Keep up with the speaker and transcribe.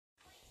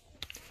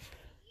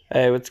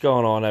Hey, what's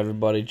going on,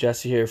 everybody?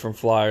 Jesse here from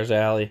Flyers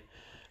Alley. I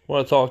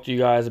want to talk to you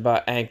guys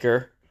about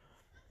Anchor.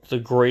 It's a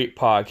great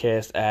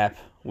podcast app.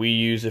 We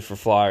use it for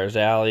Flyers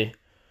Alley.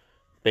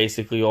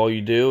 Basically, all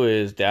you do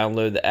is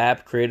download the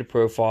app, create a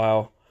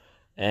profile,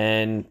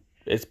 and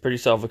it's pretty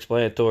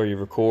self-explanatory. You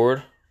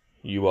record,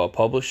 you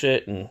publish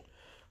it, and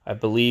I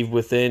believe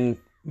within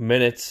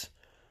minutes,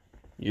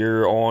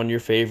 you're on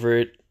your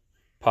favorite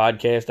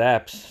podcast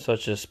apps,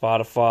 such as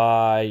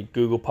Spotify,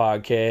 Google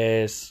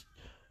Podcasts,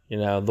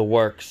 the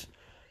works.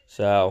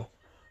 So,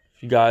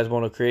 if you guys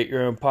want to create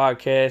your own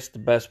podcast, the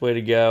best way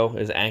to go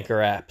is Anchor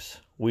Apps.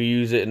 We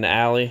use it in the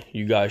alley.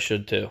 You guys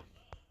should too.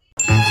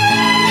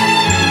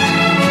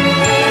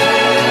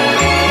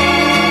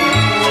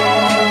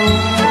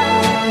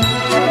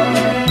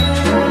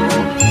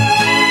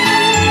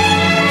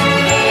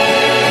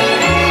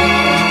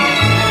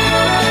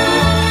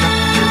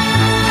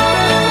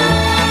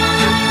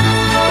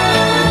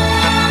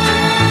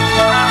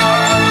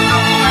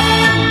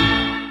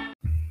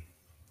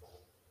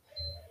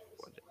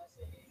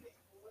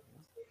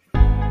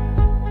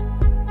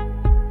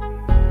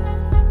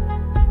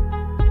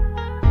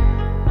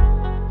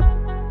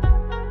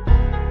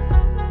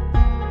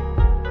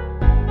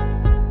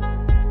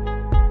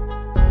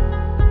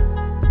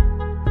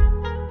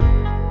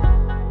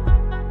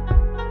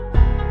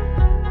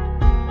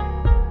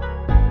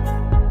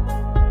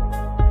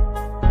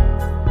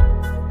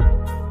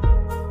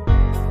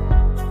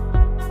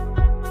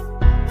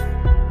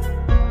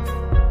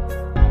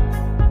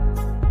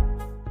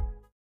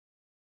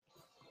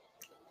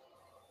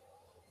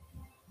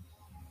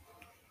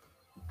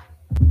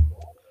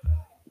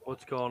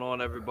 What's going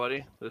on,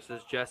 everybody? This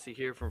is Jesse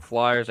here from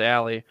Flyers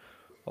Alley,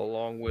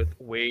 along with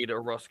Wade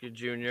Oruska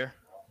Jr.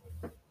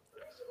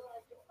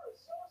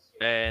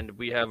 And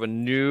we have a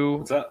new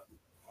What's up?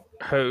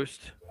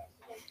 co-host,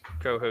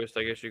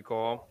 I guess you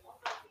call him.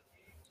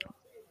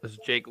 This is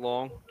Jake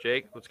Long.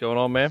 Jake, what's going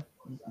on, man?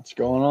 What's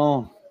going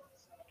on?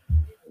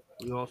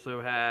 We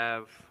also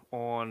have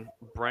on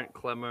Brent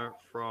Clemmer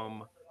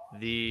from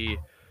the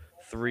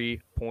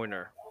Three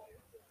Pointer.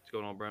 What's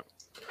going on, Brent?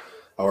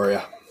 How are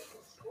ya?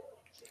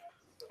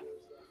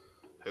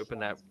 Hoping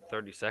that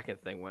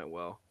 30-second thing went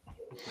well.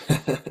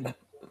 But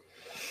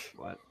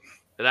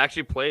it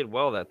actually played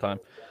well that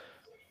time.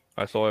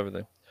 I saw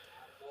everything.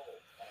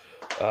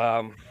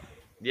 So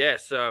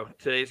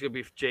today's going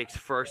to be Jake's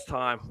first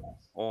time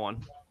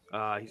on.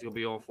 He's going to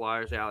be on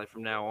Flyers Alley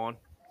from now on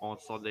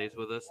Sundays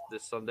with us.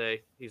 This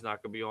Sunday, he's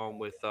not going to be on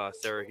with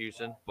Sarah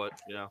Houston, but,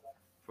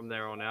 from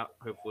there on out,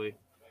 hopefully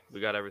we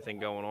got everything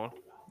going on.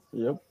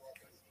 Yep.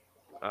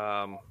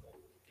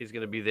 He's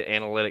going to be the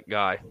analytic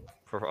guy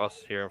for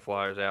us here in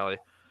Flyers Alley.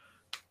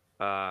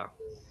 The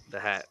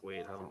hat.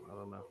 Wait, I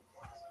don't know.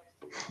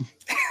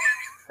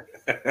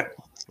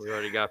 We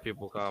already got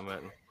people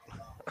commenting.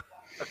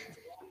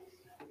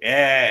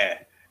 Yeah.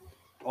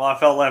 Well, I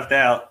felt left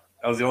out.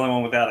 I was the only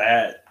one without a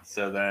hat.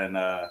 So then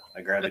I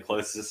grabbed the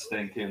closest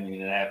thing to me,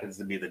 and it happens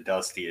to be the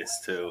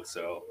dustiest, too.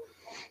 So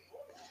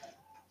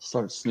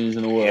Start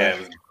sneezing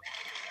away.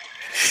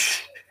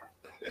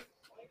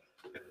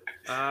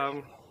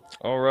 Yeah.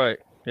 All right.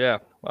 Yeah.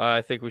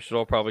 I think we should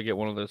all probably get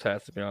one of those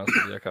hats, to be honest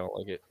with you. I kind of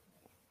like it.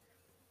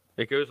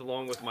 It goes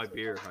along with my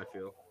beer, I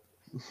feel.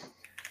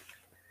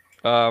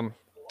 All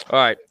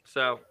right.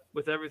 So,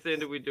 with everything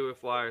that we do at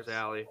Flyers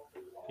Alley,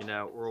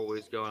 we're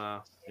always going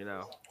to,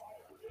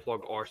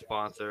 plug our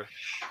sponsor.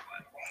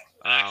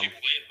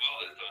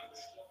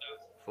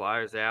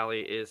 Flyers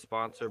Alley is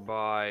sponsored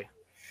by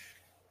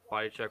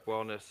BodyCheck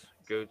Wellness.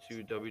 Go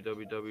to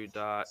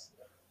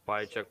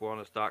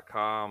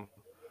www.bodycheckwellness.com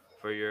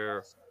for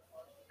your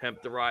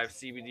hemp-derived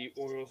CBD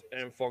oils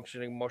and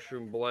functioning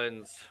mushroom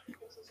blends. I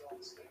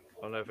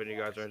don't know if any of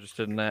you guys are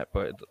interested in that,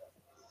 but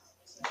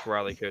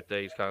Riley Cote,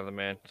 he's kind of the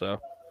man.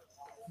 So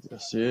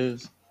Yes, he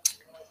is.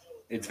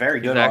 It's very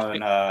good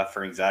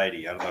for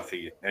anxiety. I don't know if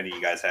any of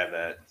you guys have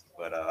that,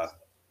 but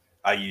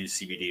I use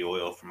CBD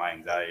oil for my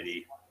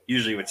anxiety.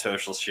 Usually with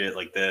social shit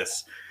like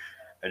this,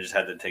 I just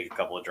had to take a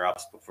couple of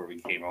drops before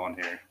we came on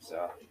here.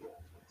 So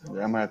Yeah,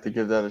 I'm gonna have to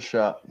give that a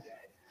shot.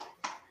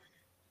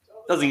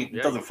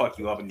 Doesn't fuck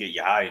you up and get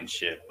you high and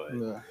shit, but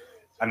Yeah.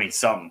 I mean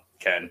some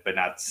can, but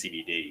not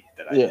CBD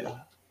that I do.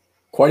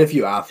 Quite a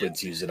few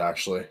athletes use it,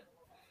 actually.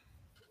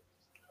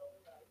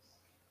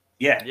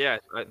 Yeah. Yeah,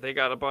 they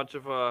got a bunch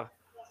of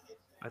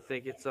I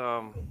think it's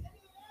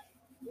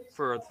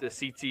for the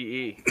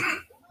CTE.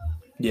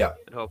 Yeah.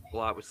 It helps a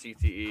lot with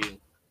CTE.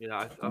 And,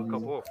 a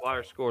couple of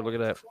Flyers scored. Look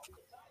at that.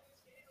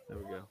 There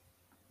we go.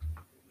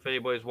 If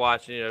anybody's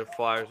watching,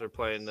 Flyers are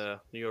playing the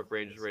New York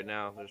Rangers right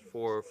now. There's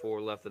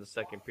 4:04 left in the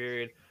second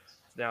period.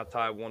 It's now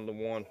tied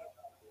 1-1.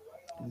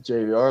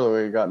 JV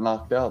Arloway got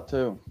knocked out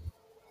too.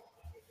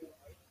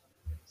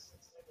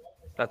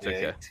 That's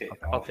okay.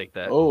 I'll take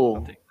that. Oh.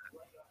 I'll take that.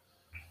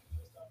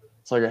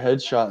 It's like a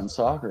headshot in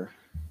soccer.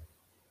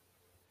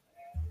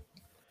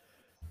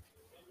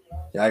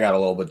 Yeah, I got a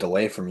little bit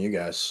delay from you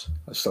guys.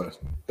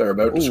 They're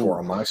about to score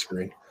on my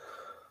screen.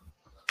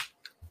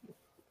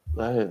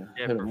 That hit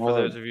Yeah, him for hard.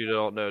 those of you who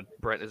don't know,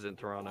 Brent is in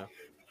Toronto.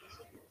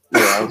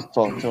 Yeah, I was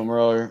talking to him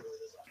earlier.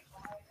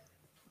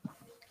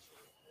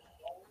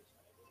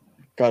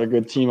 Got a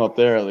good team up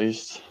there at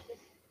least.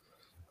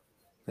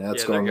 Yeah,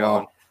 it's they're going going.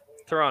 well.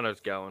 Toronto's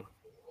going.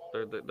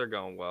 They're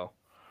going well.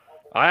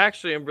 I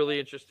actually am really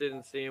interested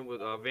in seeing what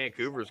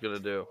Vancouver's going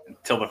to do.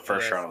 Until the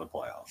first round of the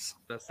playoffs.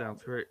 That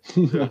sounds great.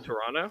 Who,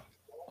 Toronto?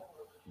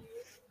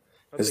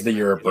 This is the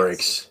year it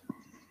breaks.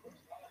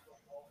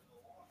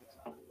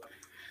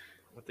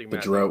 The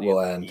drought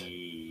will end.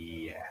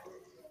 Yeah.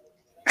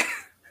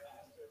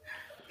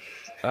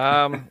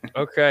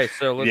 Okay,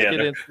 so let's get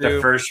into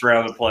the first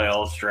round of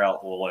playoffs.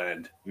 Drought will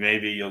end.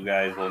 Maybe you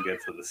guys will get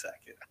to the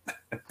second.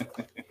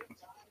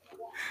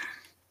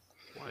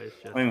 Why is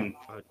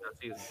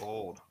Jesse is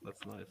bold?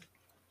 That's nice.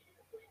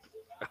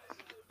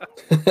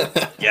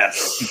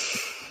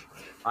 Yes.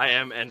 I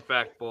am, in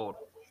fact, bold.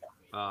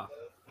 Fuck.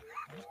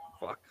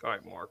 All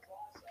right, Mark.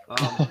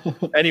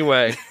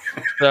 Anyway,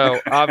 so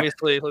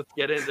obviously, let's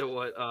get into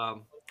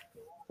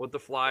what the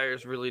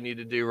Flyers really need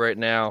to do right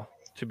now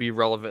to be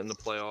relevant in the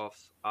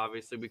playoffs.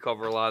 Obviously, we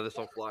cover a lot of this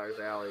on Flyers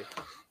Alley.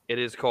 It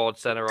is called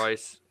Center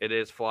Ice. It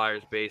is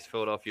Flyers based,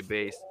 Philadelphia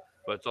based,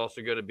 but it's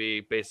also going to be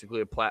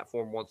basically a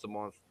platform once a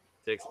month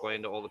to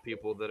explain to all the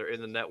people that are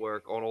in the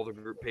network, on all the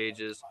group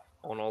pages,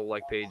 on all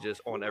like pages,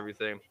 on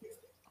everything,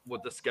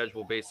 what the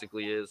schedule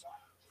basically is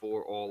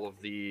for all of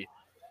the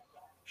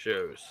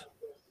shows.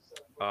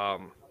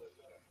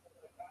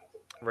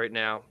 Right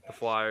now, the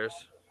Flyers,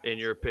 in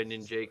your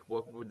opinion, Jake,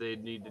 what would they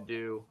need to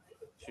do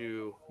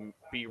to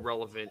be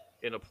relevant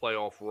in a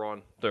playoff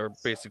run? They're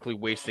basically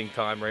wasting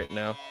time right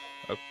now.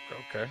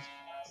 Okay.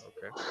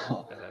 That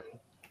happened.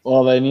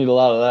 Well, they need a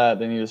lot of that.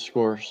 They need to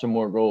score some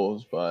more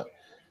goals, but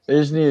they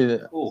just need,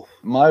 in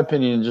my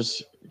opinion,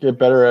 just get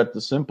better at the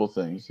simple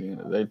things. You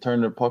know, they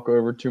turn their puck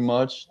over too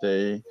much.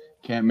 They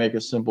can't make a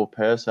simple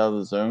pass out of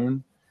the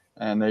zone,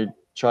 and they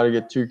try to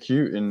get too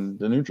cute in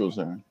the neutral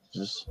zone.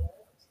 Just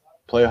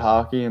play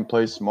hockey and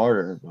play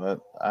smarter,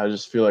 but I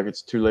just feel like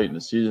it's too late in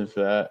the season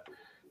for that.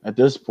 At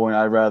this point,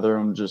 I'd rather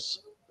them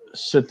just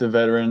sit the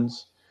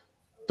veterans,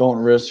 don't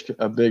risk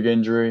a big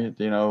injury,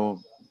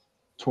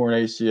 torn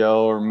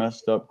ACL or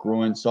messed up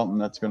groin, something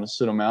that's going to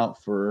sit them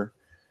out for,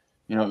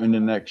 in the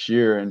next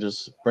year, and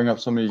just bring up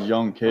some of these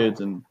young kids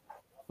and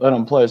let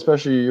them play.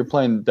 Especially you're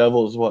playing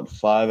Devils,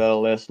 5 out of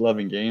the last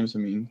 11 games? I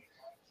mean,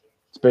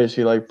 it's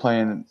basically like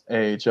playing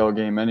an AHL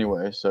game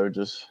anyway. So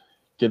just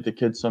get the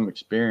kids some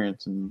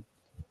experience and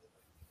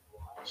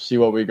see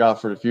what we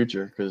got for the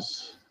future,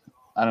 because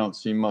I don't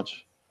see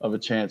much of a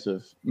chance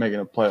of making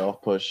a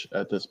playoff push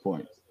at this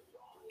point.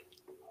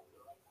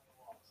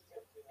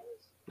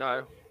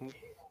 No,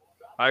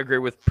 I agree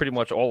with pretty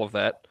much all of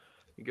that.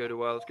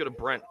 Let's go to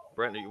Brent.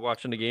 Brent, are you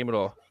watching the game at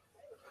all?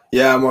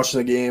 Yeah, I'm watching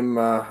the game.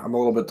 I'm a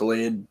little bit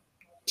delayed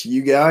to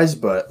you guys,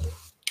 but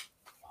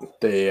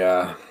they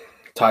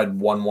tied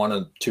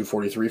 1-1 at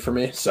 2:43 for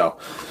me, so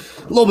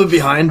a little bit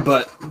behind.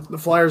 But the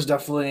Flyers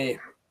definitely,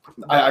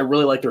 I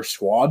really like their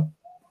squad.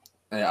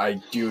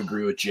 I do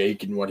agree with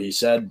Jake and what he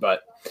said,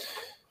 but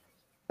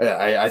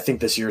I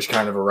think this year's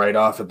kind of a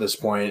write-off at this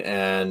point,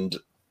 and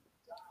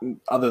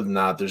other than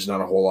that, there's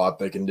not a whole lot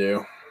they can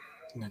do.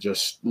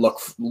 Just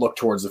look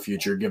towards the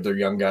future, give their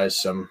young guys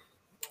some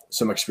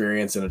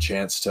experience and a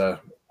chance to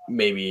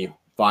maybe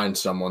find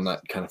someone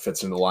that kind of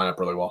fits into the lineup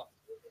really well.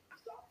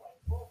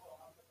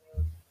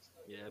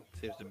 Yeah, that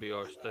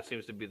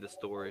seems to be the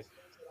story.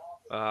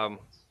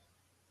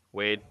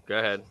 Wade, go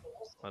ahead.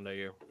 I know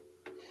you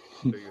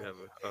have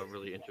a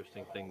really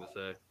interesting thing to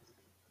say.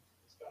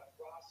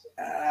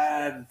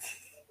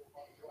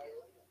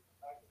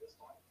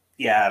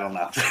 Yeah, I don't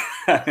know.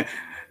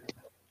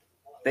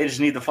 They just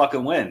need to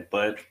fucking win,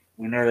 but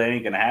we know that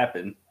ain't gonna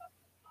happen.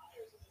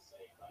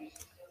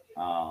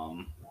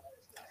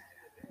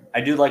 I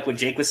do like what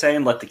Jake was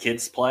saying, let the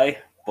kids play,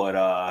 but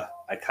I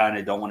kind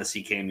of don't want to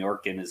see Cam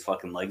York getting his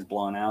fucking legs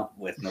blown out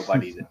with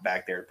nobody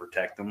back there to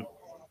protect him.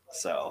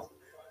 So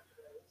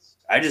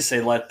I just say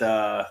let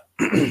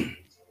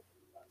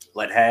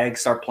Hag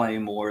start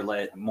playing more,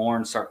 let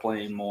Morn start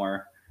playing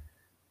more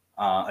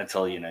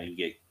until you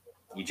get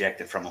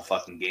ejected from a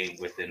fucking game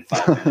within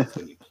 5 minutes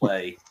when you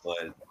play.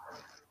 But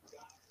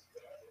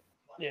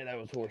yeah, that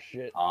was horse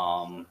shit.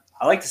 I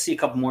like to see a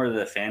couple more of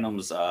the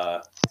Phantoms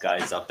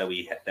guys up that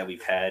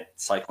we've had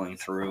cycling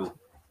through,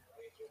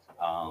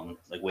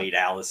 like Wade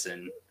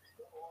Allison.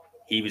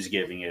 He was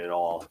giving it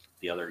all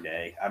the other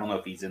day. I don't know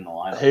if he's in the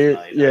lineup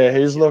tonight. Yeah,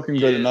 he's looking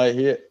good tonight.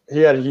 He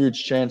had a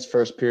huge chance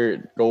first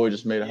period. Goalie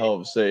just made a hell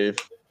of a save.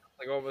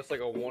 Like almost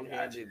like a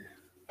one-handed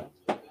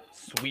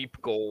sweep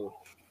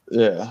goal.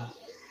 Yeah.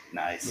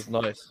 Nice. It's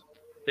nice.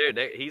 Dude,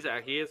 he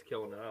is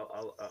killing it.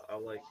 I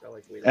like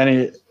Wade.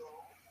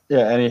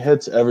 And he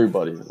hits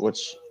everybody,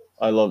 which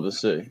I love to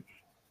see.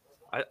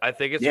 I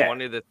think it's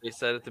funny that they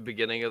said at the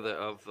beginning of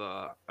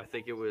I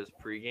think it was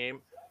pregame,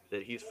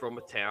 that he's from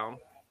a town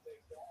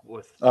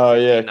with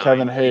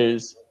Kevin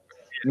Hayes.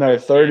 No,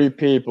 30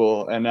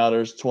 people, and now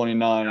there's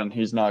 29, and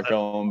he's not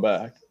going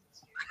back.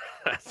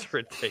 That's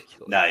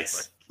ridiculous.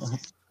 Nice.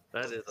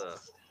 That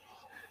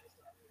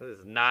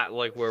is not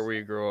like where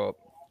we grew up.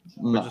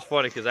 Which is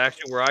funny because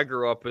actually where I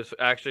grew up is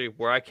actually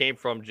where I came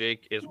from.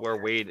 Jake is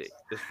where Wade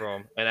is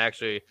from, and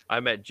actually I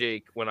met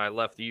Jake when I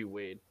left you,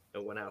 Wade,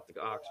 and went out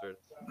to Oxford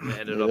and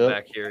ended up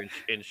back here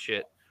in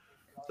shit.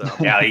 So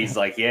yeah, he's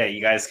like, yeah,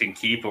 you guys can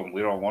keep him.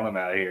 We don't want him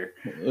out here.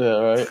 Yeah,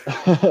 right.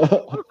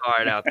 All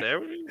right, out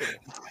there.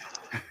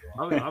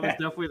 I was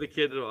definitely the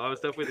kid. I was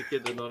definitely the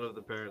kid that none of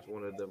the parents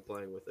wanted them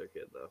playing with their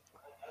kid, though.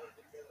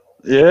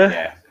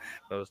 Yeah.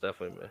 That was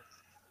definitely me.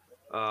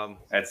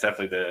 That's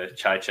definitely the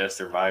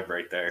Chichester vibe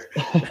right there.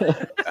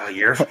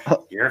 You're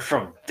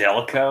from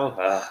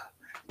Delco.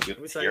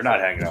 You're not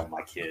hanging out with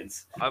my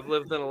kids. I've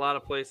lived in a lot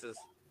of places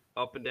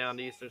up and down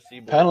the Eastern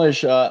Seaboard. Penalty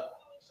shot.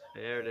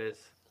 There it is.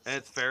 And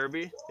it's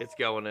Farabee. It's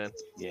going in.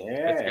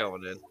 Yeah. It's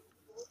going in.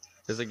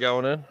 Is it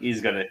going in?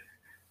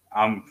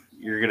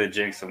 You're gonna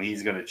jinx him.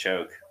 He's gonna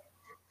choke.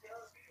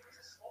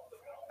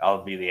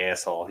 I'll be the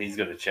asshole. He's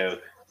gonna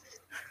choke.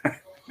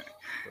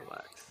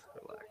 Relax.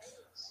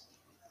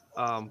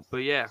 But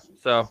yeah,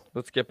 so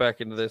let's get back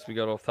into this. We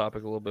got off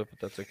topic a little bit, but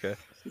that's okay.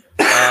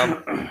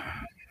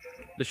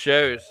 The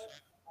shows,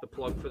 the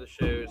plug for the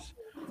shows.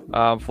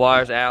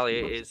 Flyers Alley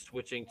is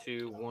switching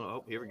to one.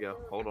 Oh, here we go.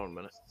 Hold on a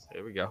minute.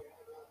 Here we go.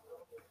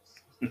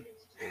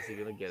 Is he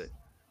gonna get it?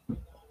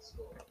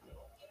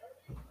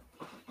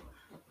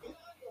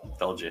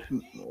 Told you.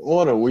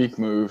 What a weak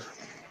move.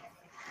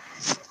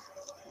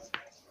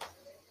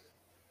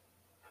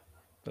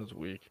 That was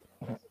weak.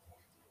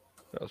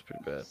 That was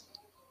pretty bad.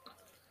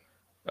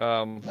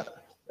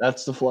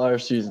 That's the Flyer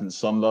season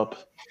summed up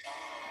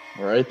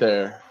right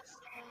there.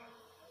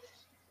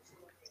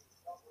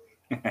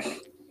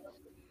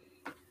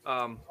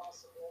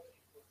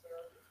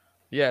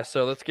 Yeah,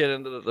 so let's get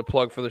into the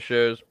plug for the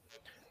shows.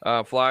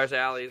 Flyers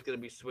Alley is going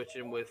to be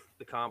switching with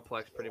the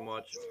complex pretty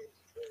much.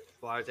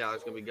 Flyers Alley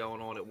is going to be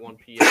going on at 1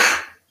 p.m.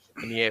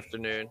 in the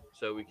afternoon,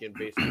 so we can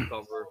basically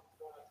cover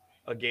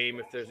a game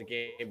if there's a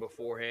game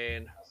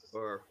beforehand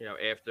or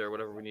after,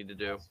 whatever we need to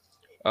do.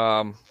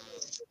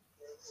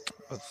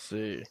 Let's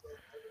see.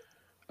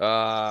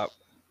 I'm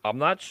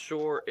not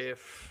sure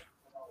if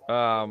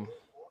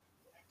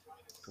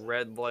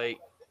Red Light.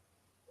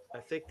 I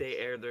think they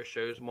air their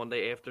shows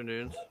Monday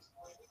afternoons.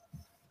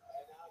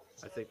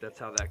 I think that's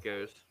how that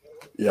goes.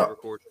 Yeah. They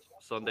record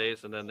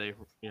Sundays and then they,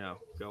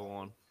 go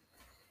on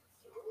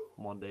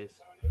Mondays.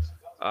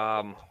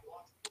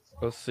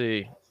 Let's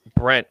see.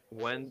 Brent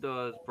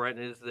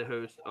is the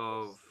host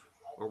of,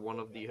 or one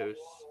of the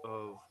hosts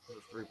of the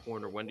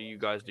 3-pointer. When do you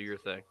guys do your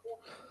thing?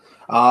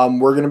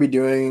 We're going to be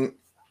doing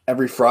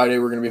every Friday.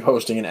 We're going to be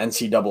posting an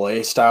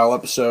NCAA style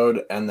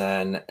episode, and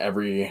then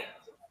every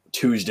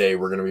Tuesday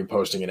we're going to be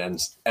posting an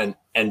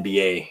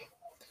NBA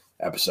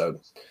episode.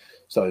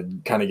 So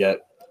kind of get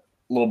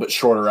a little bit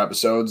shorter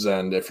episodes,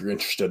 and if you're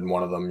interested in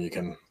one of them, you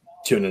can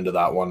tune into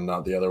that one,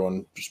 not the other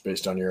one, just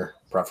based on your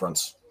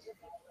preference.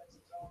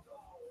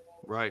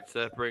 Right, so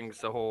that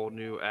brings a whole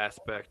new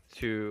aspect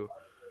to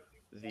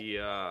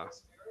the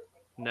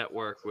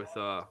network with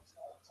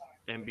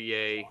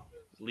NBA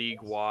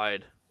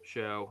league-wide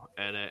show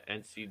and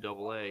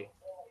NCAA.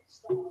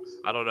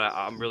 I don't know.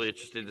 I'm really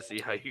interested to see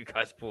how you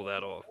guys pull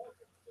that off,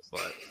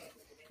 but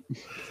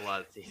it's a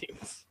lot of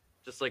teams.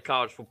 Just like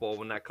college football,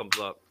 when that comes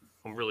up,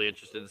 I'm really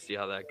interested to see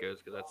how that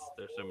goes because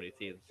there's so many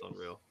teams. It's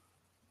unreal.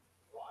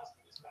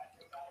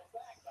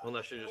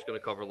 Unless you're just going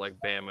to cover like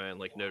Bama and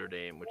like Notre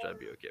Dame, which I'd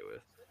be okay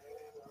with.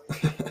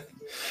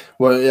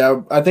 Well,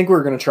 yeah, I think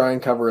we're going to try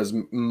and cover as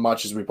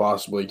much as we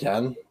possibly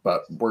can,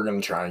 but we're going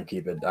to try and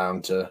keep it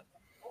down to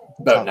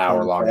about an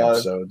hour-long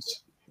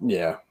episodes.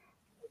 Yeah.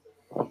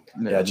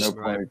 Yeah, just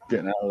no point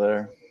getting out of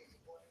there.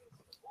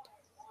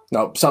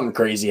 No, something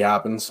crazy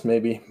happens,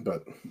 maybe,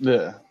 but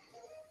yeah,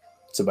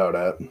 it's about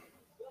it.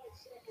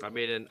 I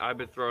mean, and I've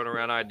been throwing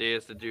around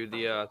ideas to do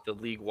the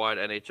league-wide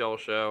NHL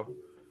show.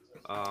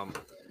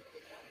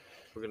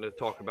 We're going to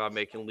talk about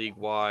making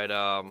league-wide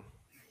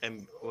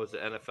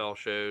NFL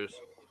shows,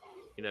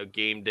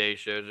 game day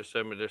shows.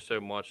 There's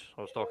so much.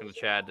 I was talking to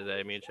Chad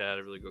today. Me and Chad had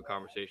a really good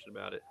conversation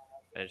about it,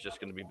 and it's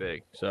just going to be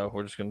big. So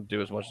we're just going to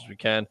do as much as we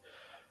can.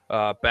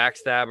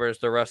 Backstabbers,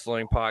 the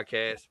wrestling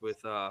podcast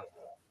with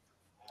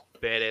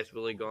Badass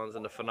Willie Guns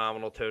and the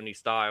phenomenal Tony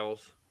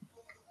Styles.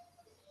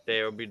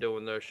 They will be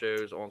doing their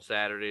shows on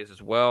Saturdays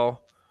as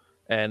well.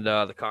 And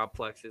the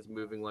complex is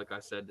moving, like I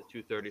said,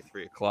 to 2:30,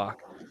 3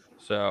 o'clock.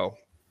 So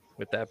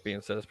with that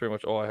being said, that's pretty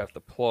much all I have to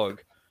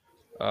plug.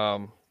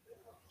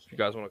 If you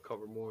guys want to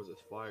cover more of this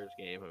Flyers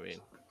game, I mean,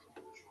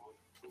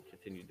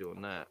 continue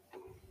doing that.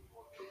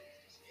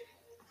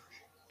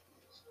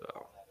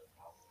 So,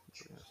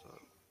 bring this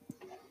up.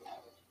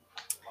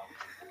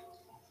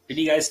 Who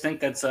do you guys think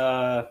that's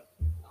going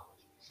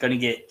to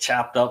get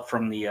chopped up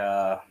from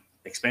the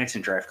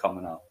expansion draft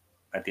coming up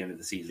at the end of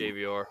the season?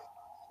 JVR.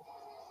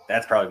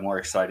 That's probably more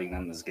exciting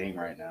than this game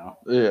right now.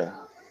 Yeah.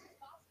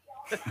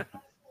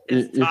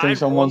 You think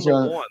someone's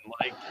gonna?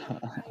 Like,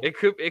 it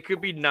could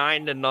be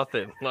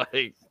 9-0.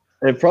 Like,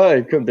 it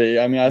probably could be.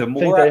 I mean, I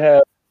think they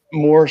have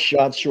more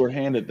shots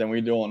shorthanded than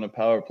we do on the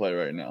power play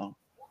right now.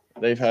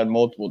 They've had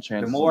multiple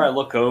chances. The more I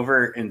look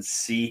over and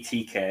see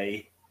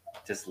TK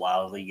just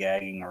loudly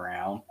gagging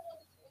around.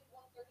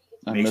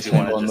 I Makes miss me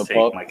him want on to the just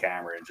puck. take my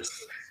camera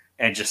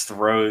and just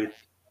throw it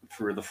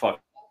through the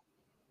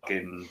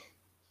fucking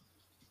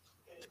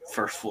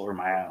first floor of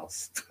my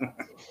house.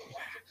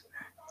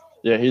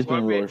 Yeah, he's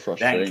been really That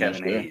frustrating.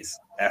 Kevin Hayes,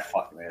 that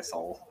fucking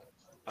asshole.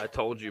 I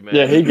told you, man.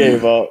 Yeah, he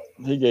gave up.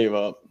 He gave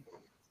up.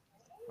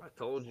 I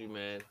told you,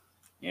 man.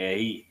 Yeah,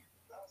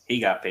 he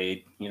got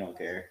paid. You don't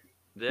care.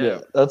 Yeah,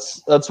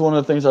 that's one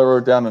of the things I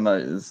wrote down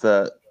tonight is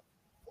that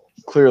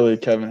clearly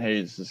Kevin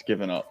Hayes has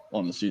given up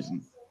on the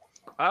season.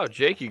 Oh,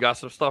 Jake, you got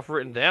some stuff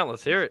written down.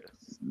 Let's hear it.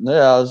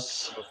 Yeah,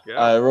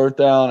 I wrote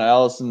down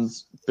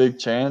Allison's big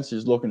chance.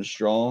 He's looking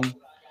strong.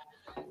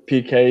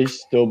 PK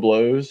still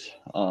blows.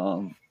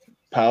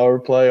 Power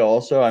play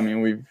also. I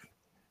mean, we've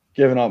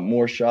given up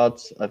more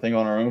shots, I think,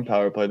 on our own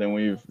power play than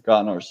we've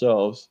gotten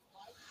ourselves.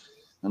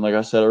 And like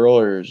I said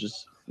earlier, it's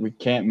just we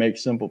can't make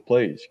simple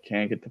plays.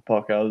 Can't get the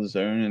puck out of the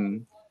zone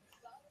and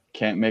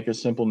can't make a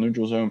simple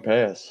neutral zone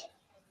pass.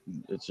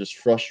 It's just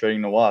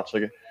frustrating to watch.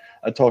 Like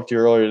I talked to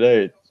you earlier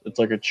today, it's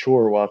like a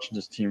chore watching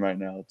this team right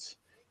now. It's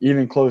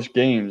even close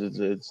games.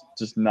 It's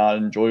just not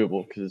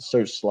enjoyable because it's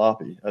so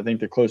sloppy. I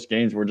think the close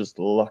games we're just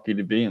lucky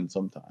to be in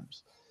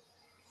sometimes.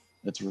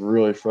 It's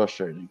really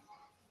frustrating,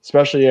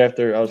 especially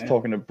after I was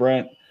talking to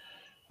Brent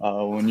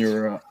when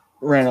you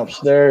ran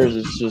upstairs.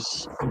 It's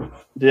just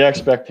the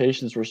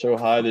expectations were so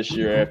high this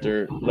year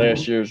after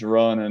last year's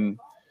run, and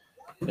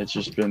it's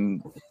just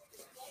been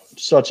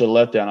such a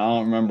letdown. I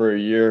don't remember a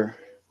year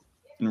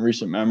in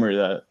recent memory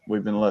that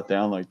we've been let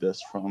down like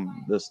this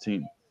from this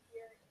team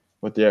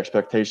with the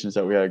expectations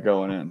that we had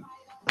going in.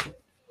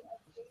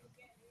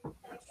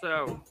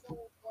 So,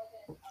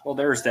 well,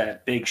 there's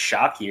that big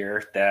shock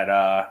year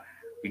that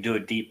we do a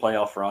deep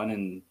playoff run,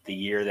 and the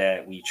year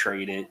that we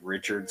traded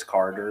Richards,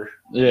 Carter.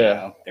 Yeah. You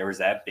know, there was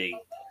that big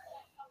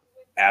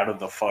out of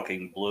the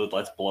fucking blue.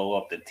 Let's blow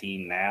up the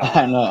team now.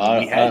 I know.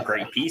 We had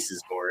great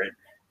pieces for it,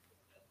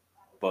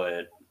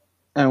 but.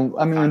 And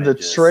I mean, the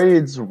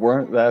trades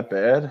weren't that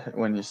bad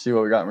when you see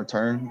what we got in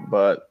return,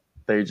 but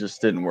they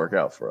just didn't work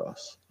out for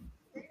us.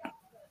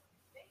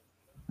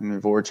 I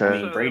mean,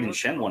 Voracek. Braden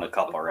Shen won a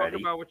cup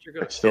already.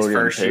 Still his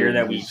first year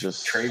that we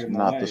just traded him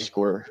not away. the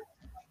score.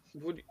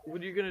 What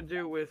are you gonna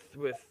do with?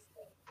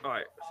 All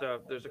right,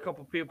 so there's a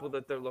couple people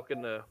that they're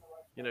looking to,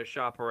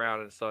 shop around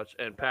and such.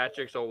 And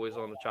Patrick's always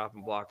on the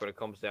chopping block when it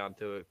comes down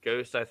to it.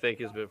 Ghost, I think,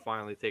 has been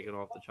finally taken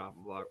off the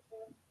chopping block.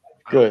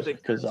 Good,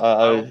 because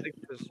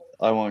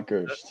I want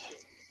Ghost.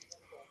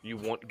 You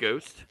want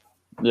Ghost?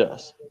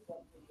 Yes,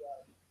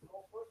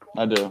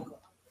 I do.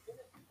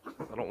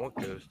 I don't want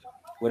Ghost.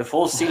 With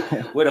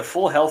a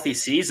full healthy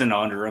season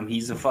under him,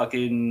 he's a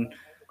fucking.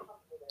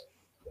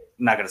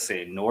 I'm not gonna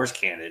say a Norris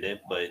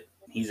candidate, but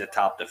he's a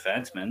top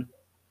defenseman.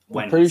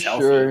 I'm pretty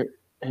sure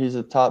he's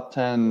a top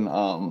 10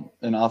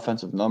 in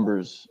offensive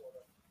numbers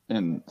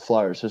in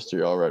Flyers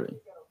history already.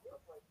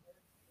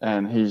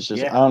 And he's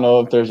just I don't know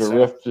if there's a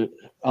rift. I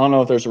don't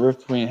know if there's a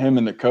rift between him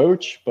and the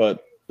coach,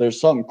 but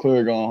there's something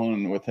clear going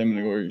on with him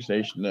and the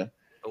organization to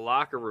the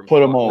locker room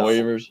put him on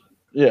waivers.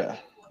 Yeah,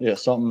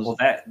 something's. Well,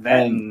 that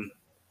and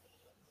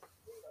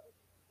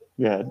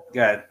yeah.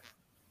 Good.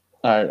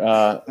 All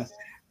right.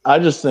 I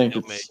just think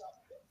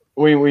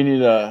we need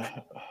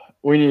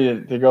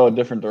to go a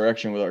different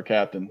direction with our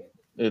captain.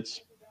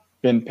 It's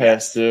been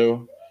past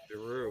due. The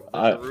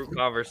Giroux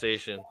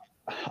conversation.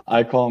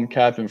 I call him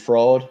Captain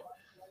Fraud.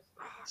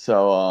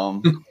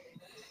 So,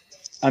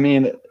 I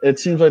mean, it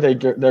seems like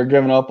they're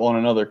giving up on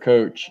another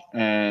coach,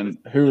 and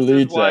who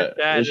leads that?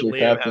 Dad is and your Liam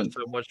captain. have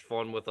so much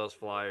fun with us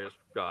Flyers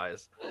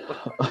guys.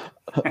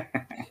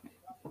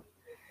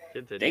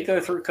 They go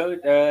through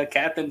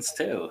captains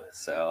too,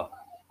 so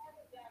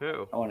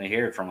who? I want to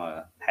hear it from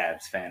a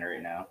Habs fan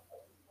right now.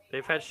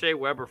 They've had Shea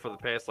Weber for the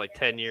past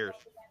 10 years.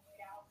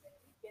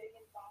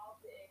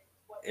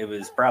 It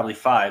was probably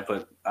 5,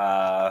 but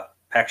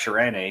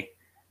Pacioretty,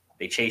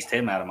 they chased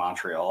him out of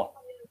Montreal.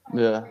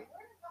 Yeah.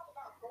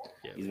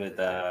 He's with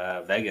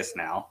Vegas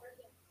now.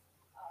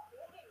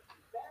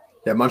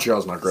 Yeah,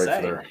 Montreal's not great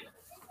for their.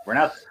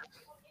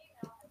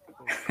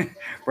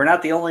 We're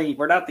not the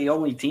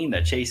only team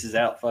that chases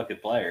out fucking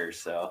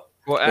players. So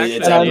well, actually,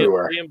 it's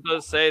everywhere. Liam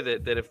does say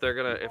that if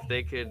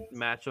they could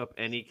match up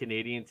any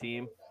Canadian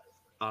team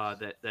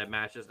that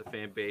matches the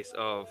fan base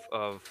of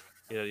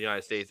the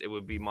United States, it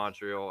would be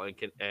Montreal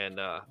and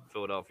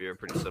Philadelphia are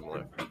pretty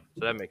similar.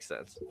 So that makes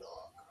sense.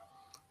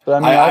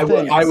 But I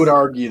mean, I would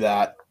argue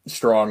that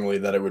strongly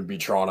that it would be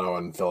Toronto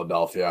and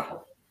Philadelphia.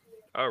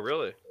 Oh,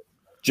 really?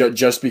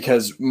 Just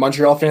because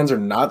Montreal fans are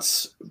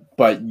nuts,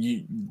 but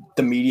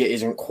the media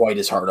isn't quite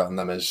as hard on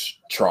them as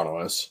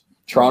Toronto is.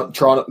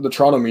 The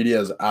Toronto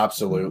media is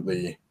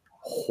absolutely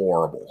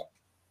horrible,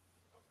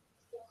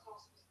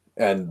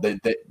 and they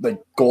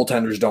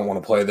goaltenders don't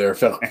want to play there.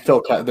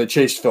 They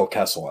chased Phil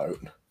Kessel out.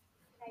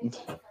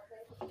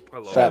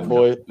 Fat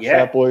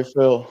boy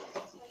Phil.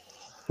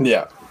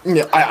 Yeah,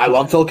 I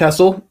love Phil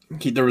Kessel.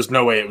 There was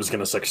no way it was going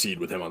to succeed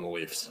with him on the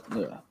Leafs.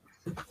 Yeah.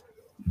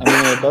 I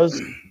mean, it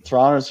does.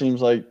 Toronto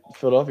seems like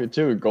Philadelphia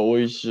too.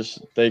 Goalies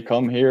they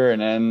come here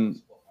and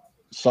then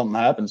something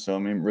happens to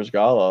him. I mean,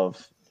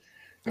 Rizgalov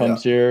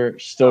comes here,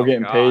 still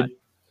getting paid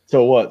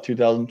till what,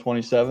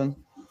 2027,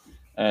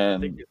 and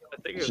I think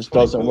it just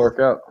doesn't work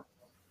out.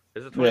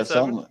 Is it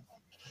 27? Yeah,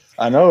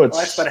 I know it's.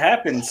 Well, that's what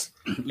happens.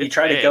 You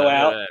try to go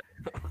out.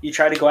 You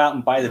try to go out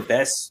and buy the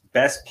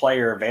best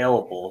player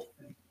available,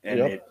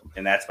 and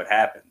and that's what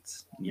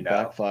happens. You know,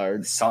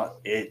 backfired. So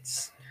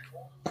it's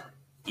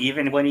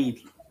even when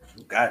he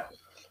got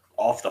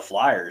off the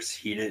Flyers,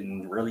 he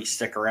didn't really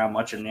stick around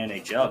much in the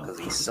NHL because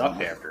he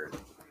sucked after it.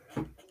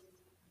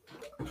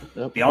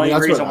 Yep. The only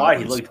reason why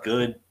he looked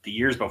good the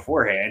years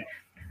beforehand,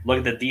 look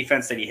at the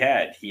defense that he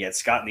had. He had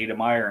Scott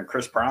Niedermayer and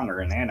Chris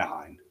Pronger in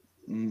Anaheim.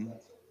 Mm.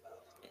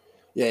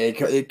 Yeah,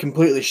 it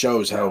completely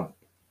shows how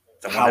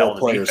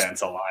players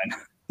defense line.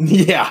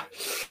 Yeah,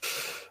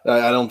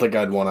 I don't think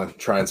I'd want to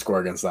try and score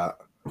against that.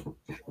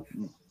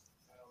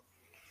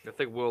 I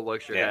think Will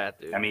likes your hat,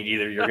 dude. I mean,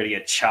 either you're going to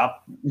get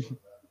chopped.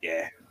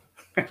 Yeah.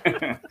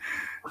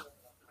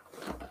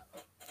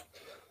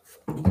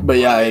 But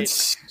yeah,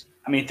 it's.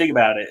 I mean, think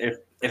about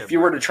it. If you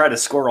were to try to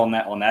score on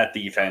that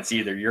defense,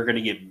 either you're going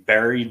to get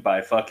buried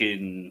by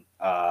fucking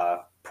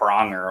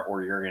Pronger,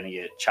 or you're going to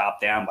get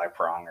chopped down by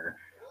Pronger,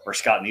 or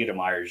Scott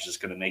Niedermayer is just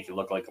going to make you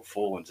look like a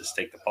fool and just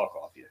take the puck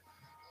off you.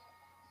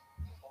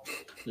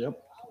 Yep.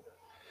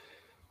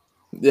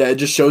 Yeah, it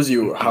just shows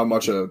you how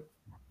much a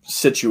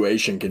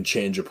situation can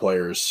change a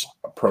player's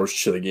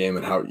approach to the game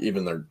and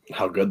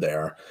how good they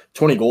are.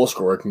 20-goal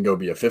scorer can go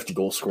be a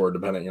 50-goal scorer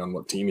depending on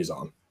what team he's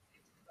on.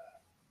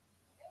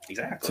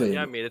 Exactly.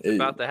 Yeah, I mean, it's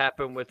about to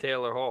happen with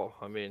Taylor Hall.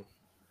 I mean,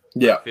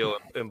 yeah, I feel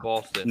in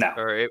Boston. No.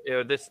 Or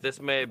this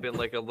may have been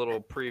like a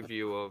little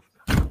preview of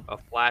a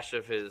flash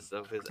of his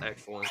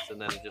excellence, and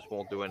then it just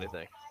won't do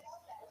anything.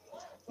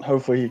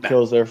 Hopefully, he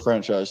kills their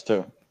franchise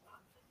too.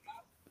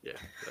 Yeah,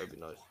 that'd be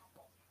nice.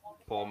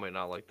 Paul may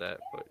not like that,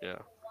 but yeah.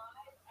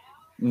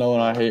 No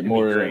one I hate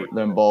more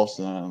than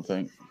Boston, I don't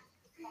think.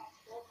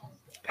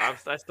 I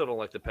still don't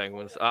like the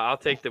Penguins. I'll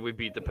take that we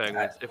beat the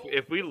Penguins.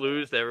 If we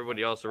lose to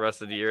everybody else the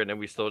rest of the year and then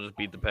we still just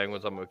beat the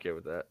Penguins, I'm okay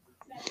with that.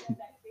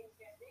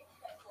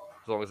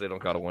 As long as they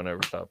don't got to win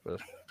every stop.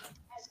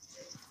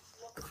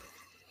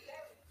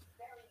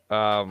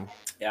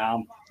 Yeah,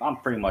 I'm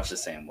pretty much the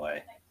same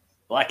way.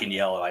 Black and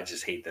yellow, I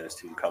just hate those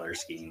two color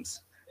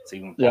schemes. So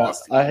even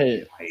Boston, I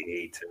hate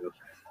too.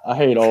 I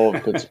hate all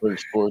of Pittsburgh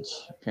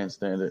sports. Can't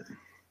stand it.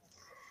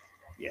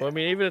 Yeah. Well, I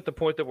mean, even at the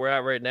point that we're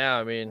at right now,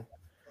 I mean,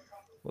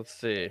 let's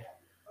see.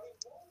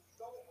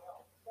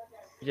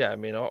 Yeah, I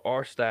mean,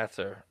 our stats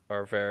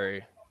are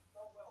very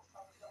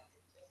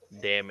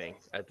damning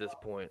at this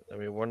point. I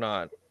mean, we're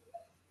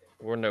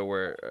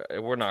nowhere.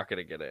 We're not going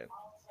to get in.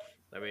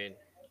 I mean,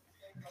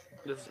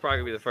 this is probably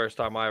going to be the first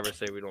time I ever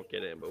say we don't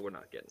get in, but we're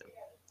not getting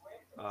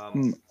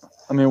in.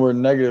 I mean, we're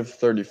negative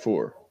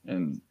 34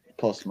 in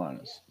plus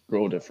minus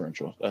goal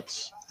differential.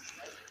 That's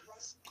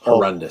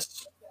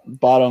horrendous.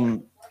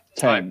 Bottom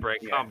 10. All right,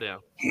 break. Calm down.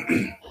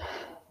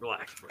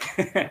 Relax,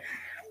 bro.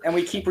 And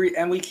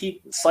we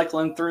keep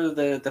cycling through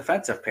the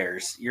defensive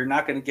pairs. You're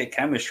not going to get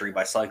chemistry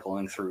by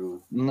cycling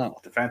through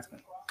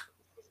defensemen.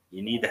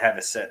 You need to have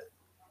a set.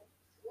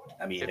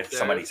 I mean, if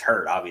somebody's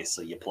hurt,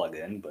 obviously you plug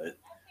in, but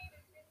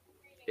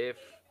if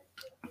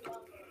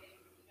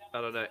I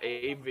don't know,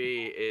 AV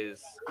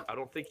is. I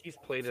don't think he's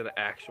played an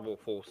actual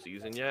full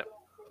season yet.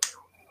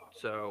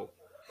 So,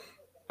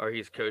 or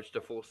he's coached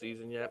a full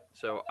season yet.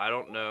 So I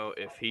don't know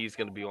if he's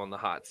going to be on the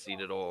hot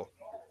seat at all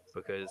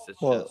because it's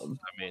just.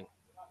 I mean.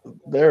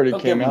 They already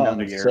came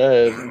out and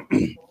said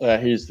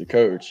that he's the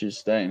coach. He's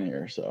staying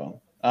here.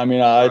 So, I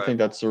mean, I think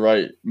that's the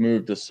right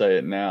move to say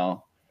it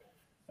now.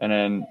 And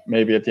then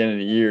maybe at the end of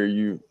the year,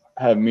 you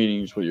have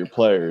meetings with your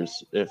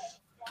players. If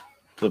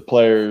the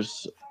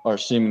players are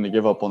seeming to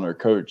give up on their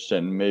coach,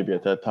 then maybe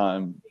at that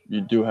time you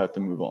do have to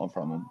move on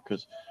from them.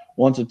 Because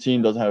once a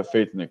team doesn't have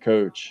faith in the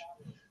coach,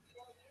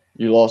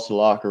 you lost the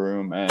locker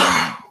room, and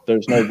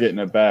there's no getting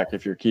it back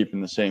if you're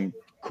keeping the same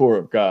core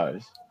of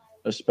guys,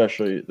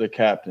 especially the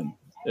captain.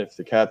 If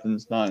the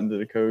captain's not into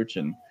the coach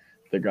and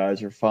the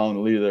guys are following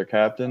the lead of their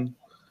captain,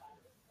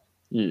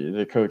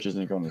 the coach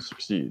isn't going to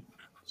succeed.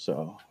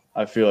 So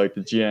I feel like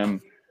the GM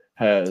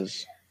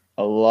has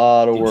a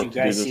lot of work to do this offseason. Did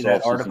you guys see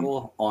that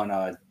article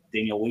on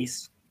Daniel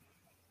Weiss?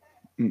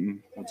 Mm-mm.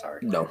 I'm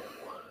sorry. No.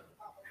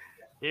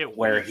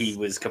 Where he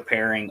was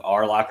comparing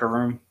our locker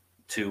room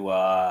to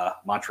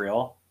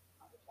Montreal.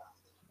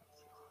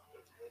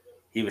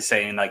 He was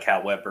saying like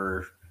how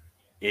Weber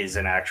is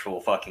an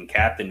actual fucking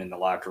captain in the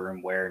locker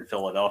room, where in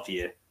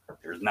Philadelphia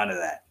there's none of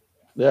that.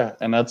 Yeah,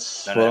 and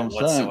that's none what of I'm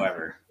that saying.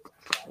 Whatsoever.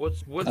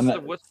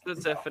 What's the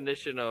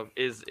definition of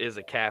is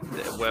a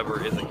captain?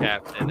 Weber is a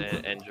captain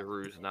and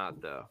Giroux's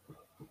not though.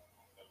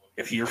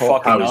 If you're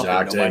fucking up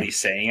and nobody's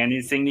saying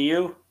anything to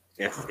you,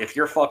 if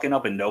you're fucking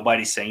up and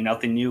nobody's saying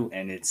nothing to you,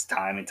 and it's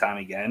time and time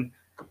again,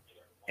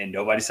 and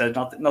nobody says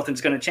nothing,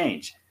 nothing's gonna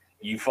change.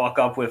 You fuck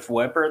up with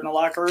Weber in the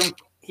locker room,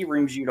 he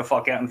reams you the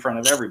fuck out in front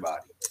of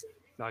everybody.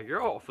 Now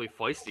you're awfully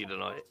feisty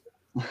tonight.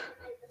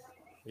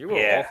 You were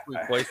awfully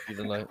feisty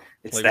tonight.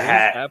 It's like, the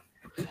hat.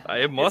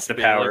 It must be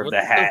the power of the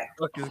hat.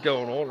 What the fuck is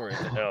going on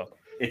right now?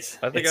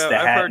 I think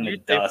I've heard you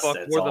say fuck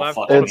more than I've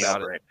thought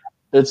about it.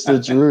 It's the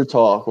Drew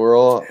talk.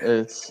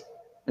 It's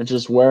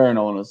just wearing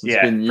on us.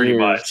 It's been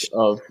years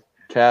of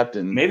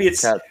captain. Maybe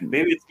it's my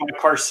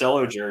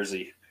Carcelo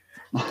jersey.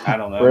 I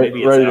don't know.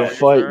 Maybe ready to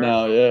fight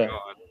now. Yeah.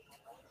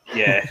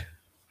 Yeah.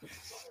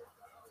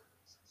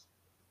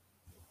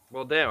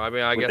 Well, damn. I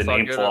mean, I guess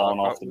I'll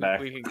go to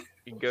we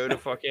can go to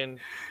fucking.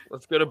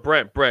 Let's go to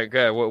Brent. Brent, go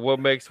ahead.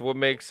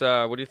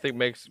 What do you think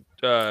makes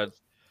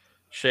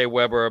Shea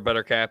Weber a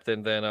better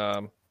captain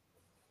than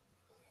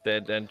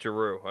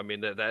Giroux? I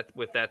mean, that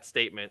with that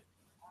statement,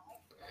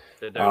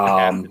 that there's a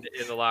captain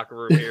in the locker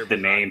room here. The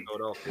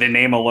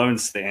name alone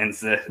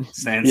stands.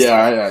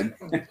 Yeah,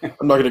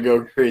 I'm not gonna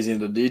go crazy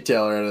into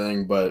detail or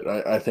anything, but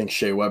I think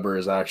Shea Weber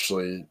is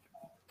actually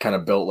kind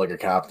of built like a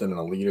captain and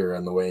a leader,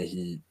 and the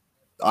way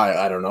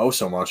I don't know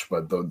so much,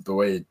 but the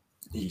way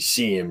he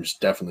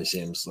definitely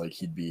seems like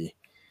he'd be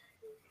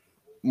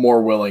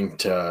more willing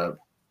to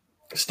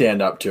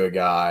stand up to a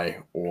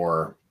guy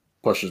or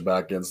push his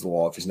back against the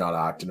wall if he's not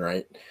acting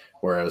right.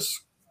 Whereas,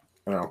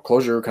 I don't know,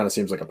 Closure kind of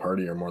seems like a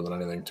partier more than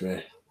anything to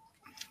me.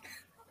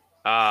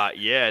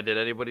 Yeah. Did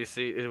anybody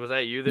see? Was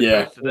that you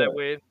that posted that,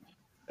 Wade?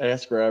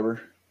 Ass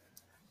grabber.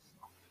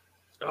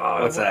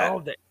 Oh, what's that?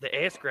 Oh, the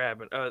ass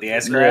grabbing. The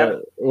ass grab?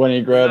 When he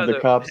grabbed the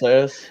cop's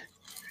ass.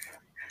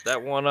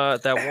 That one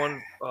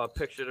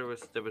picture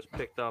that was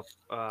picked up.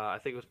 I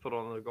think it was put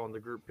on the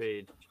group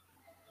page.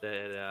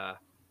 That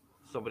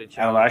somebody.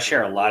 I don't know. I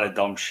share a lot of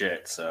dumb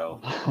shit. So.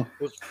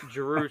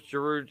 Giroux.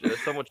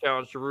 Someone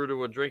challenged Giroux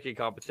to a drinking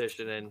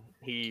competition, and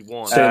he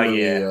won.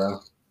 Yeah.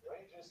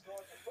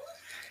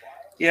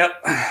 Yep.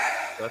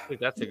 So I think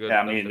that's a good. Yeah,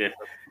 I mean,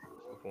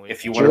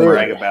 if you want to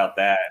brag about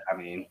that, I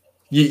mean,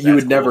 you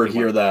would never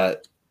hear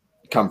that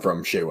come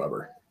from Shea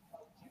Weber.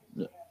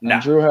 No.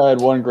 Drew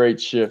had one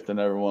great shift, and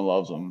everyone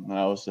loves him. And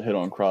that was to hit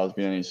on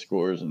Crosby, and he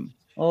scores. And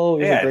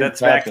that's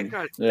captain.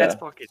 That's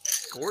fucking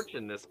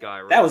scorching this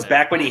guy. That was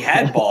back when he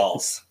had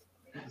balls.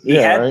 He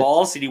had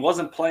balls, and he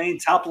wasn't playing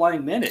top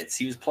line minutes.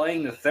 He was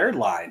playing the third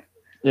line.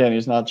 Yeah, and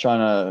he's not trying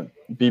to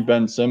be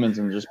Ben Simmons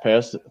and just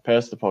pass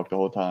the puck the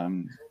whole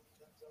time.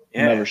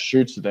 Yeah. He never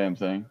shoots the damn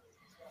thing.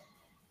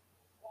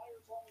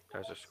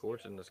 Guys are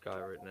scorching this guy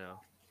right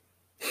now.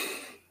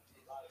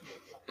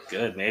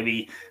 Good.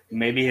 Maybe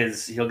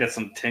he'll get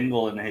some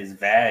tingle in his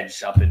vag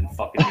up in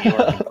fucking New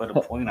York and put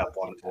a point up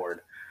on the board.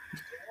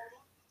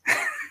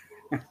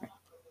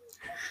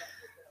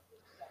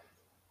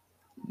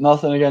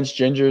 Nothing against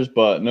Gingers,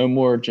 but no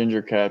more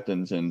Ginger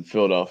captains in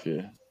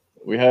Philadelphia.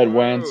 We had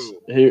Wentz.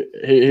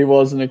 He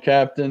wasn't a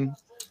captain.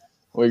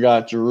 We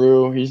got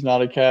Giroux. He's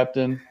not a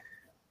captain.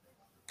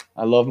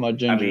 I love my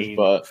Gingers,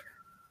 but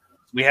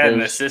we had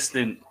an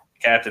assistant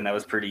captain that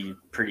was pretty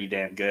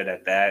damn good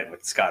at that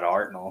with Scott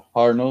Hartnell.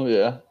 Hartnell,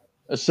 yeah.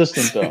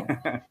 Assistant, though.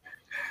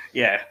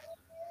 Yeah.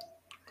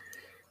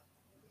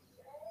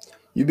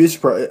 You'd be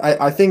surprised.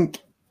 I think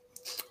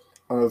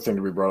another thing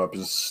to be brought up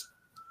is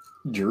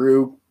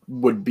Giroux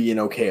would be an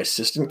okay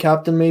assistant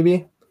captain,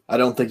 maybe. I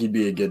don't think he'd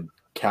be a good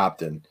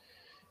captain.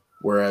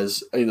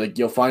 Whereas, like,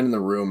 you'll find in the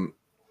room,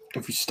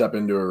 if you step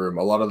into a room,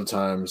 a lot of the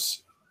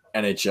times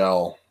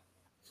NHL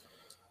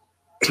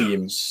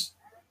teams,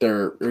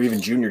 or even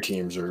junior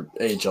teams or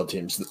AHL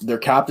teams, their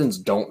captains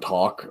don't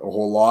talk a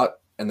whole lot,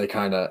 and they're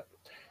kind of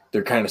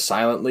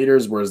silent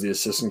leaders, whereas the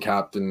assistant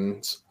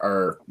captains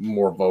are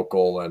more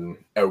vocal and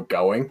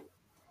outgoing.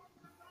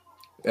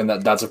 And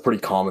that's a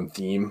pretty common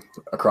theme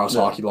across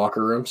hockey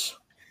locker rooms.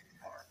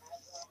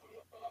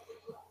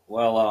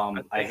 Well,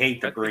 I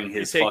hate to bring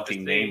his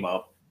fucking name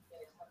up.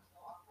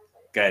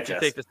 Go ahead,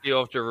 Jess. You take the C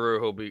off Giroux,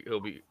 he'll be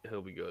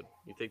good.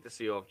 You take the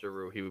C off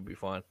Giroux, he would be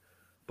fine,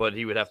 but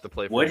he would have to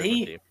play for a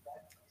different team.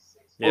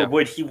 Yeah. Or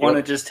would he want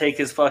to just take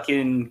his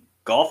fucking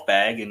golf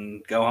bag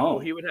and go home? Well,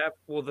 he would have.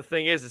 Well, the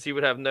thing is he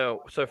would have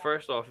no. So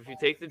first off, if you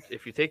take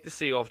the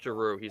C off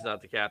Giroux, he's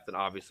not the captain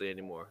obviously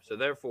anymore. So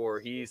therefore,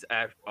 he's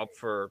up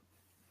for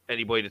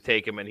anybody to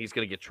take him, and he's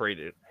going to get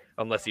traded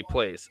unless he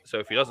plays. So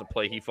if he doesn't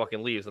play, he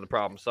fucking leaves, and the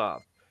problem's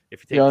solved.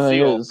 If you take the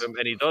C off him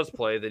and he does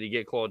play, then you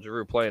get Claude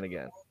Giroux playing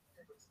again.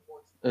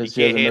 He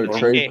can't handle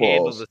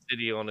the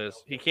city on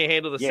his. He can't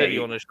handle the city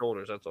on his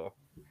shoulders. That's all.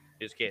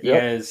 He just can't. He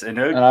has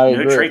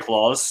no trade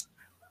clause.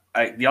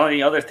 The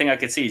only other thing I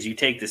could see is you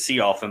take the C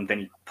off him,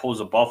 then he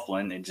pulls a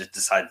Bufflin and just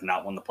decides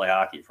not want to play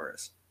hockey for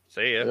us.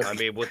 See ya. I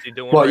mean, what's he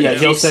doing? Well, yeah,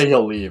 he'll say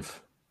he'll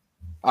leave.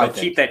 I'll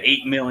keep that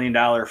 $8 million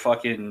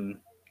fucking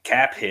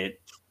cap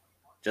hit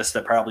just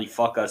to probably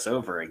fuck us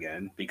over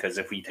again, because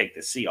if we take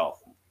the C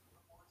off him.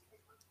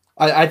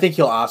 I think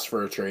he'll ask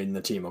for a trade and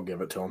the team will give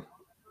it to him.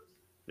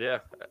 Yeah,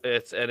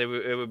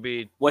 it would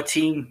be what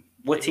team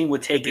would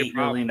take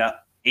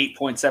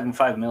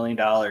 $8.75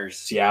 million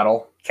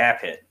Seattle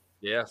cap hit?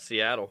 Yeah,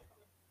 Seattle.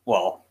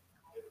 Well,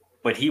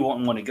 but he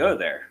won't want to go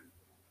there.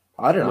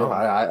 I don't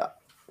know.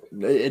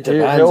 It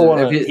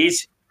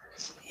depends.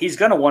 He's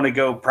going to want to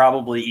go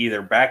probably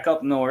either back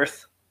up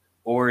north,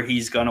 or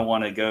he's going to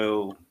want to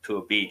go to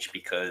a beach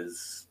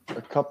because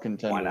a cup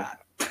contender. Why not?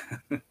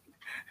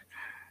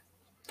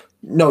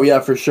 No, yeah,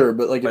 for sure.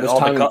 But like if But his all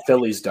the time in co-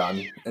 Philly's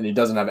done and he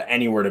doesn't have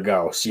anywhere to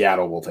go,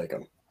 Seattle will take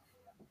him.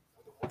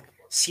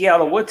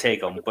 Seattle would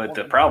take him, but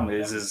the problem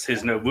is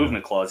his no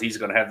movement clause. He's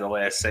going to have the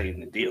last say in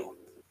the deal.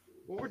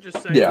 Well, we're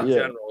just saying Yeah. in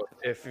general.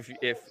 If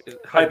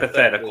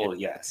Hypothetical,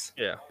 yes.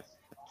 Yeah.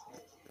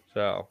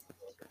 So.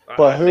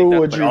 But who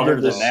would but you other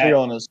give to than see that-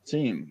 on this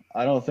team?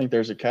 I don't think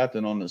there's a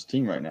captain on this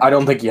team right now. I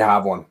don't think you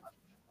have one.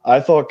 I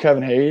thought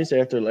Kevin Hayes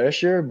after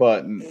last year,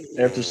 but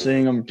after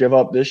seeing him give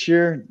up this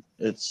year,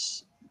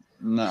 he's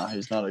not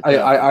a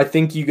captain. I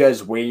think you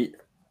guys wait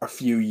a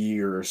few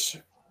years,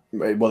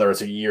 whether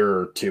it's a year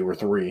or 2 or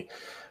 3.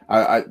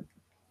 I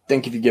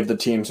think if you give the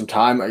team some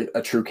time,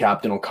 a true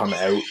captain will come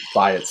out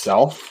by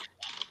itself.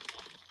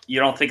 You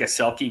don't think a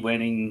Selke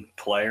winning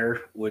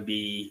player would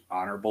be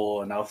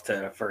honorable enough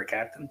for a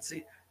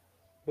captaincy?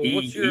 Well,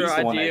 what's your he's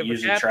the one idea that of a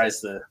usually captain?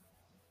 tries to.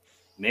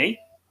 Me?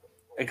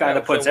 A guy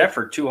that puts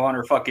effort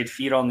 200 fucking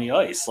feet on the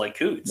ice, like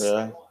Coots.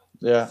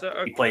 Yeah.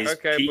 He plays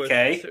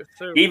PK.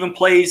 But He even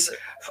plays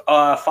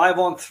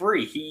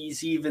 5-on-3.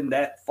 He's even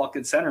that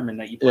fucking centerman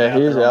that you play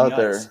out he's there on out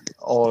the there ice.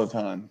 all the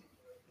time.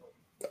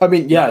 I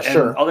mean, yeah, And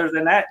sure. Other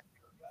than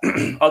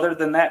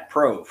that,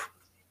 Prove.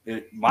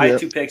 My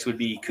 2 picks would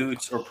be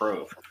Coots or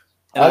Prove.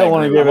 I don't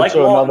want to give it to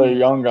Walton. another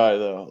young guy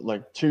though,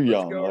 like too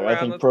young. go Like, around, I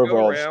think let's go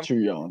Provorov around. is too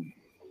young.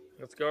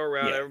 Let's go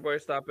around. Yeah. Everybody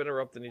stop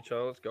interrupting each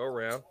other. Let's go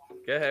around.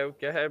 Go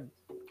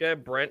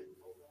ahead, Brent.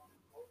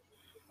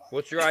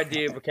 What's your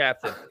idea of a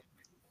captain?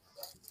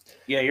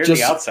 Yeah, you're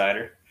Just- the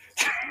outsider.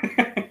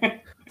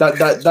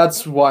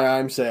 That's why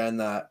I'm saying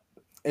that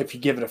if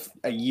you give it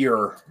a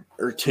year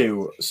or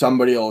 2,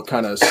 somebody will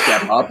kind of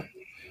step up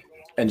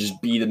and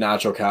just be the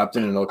natural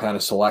captain, and it'll kind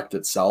of select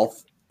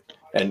itself.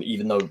 And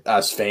even though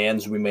as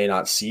fans we may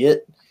not see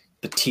it,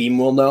 the team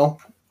will know,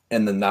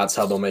 and then that's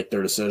how they'll make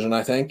their decision.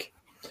 I think.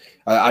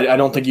 I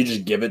don't think you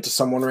just give it to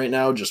someone right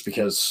now just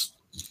because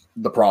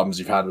the problems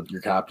you've had with your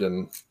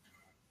captain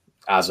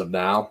as of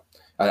now.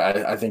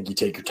 I think you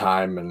take your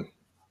time and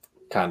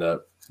kind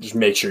of just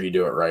make sure you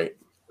do it right.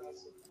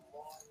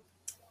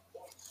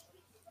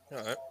 All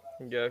right,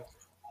 go,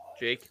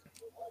 Jake.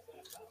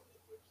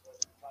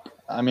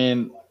 I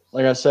mean,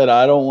 like I said,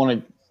 I don't want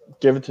to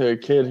give it to a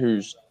kid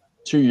who's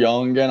too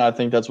young again. I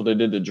think that's what they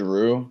did to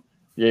Giroux.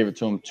 They gave it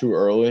to him too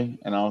early,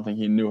 and I don't think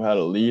he knew how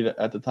to lead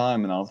at the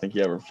time, and I don't think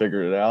he ever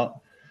figured it out.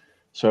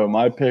 So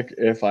my pick,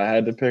 if I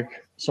had to pick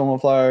someone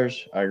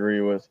Flyers, I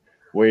agree with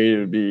Wade. It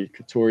would be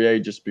Couturier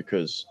just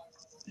because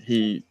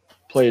he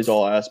plays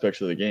all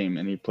aspects of the game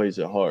and he plays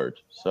it hard.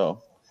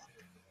 So,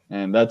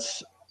 and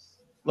that's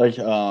like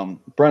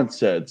Brent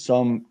said,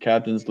 some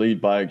captains lead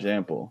by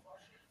example.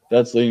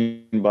 That's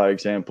leading by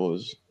example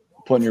is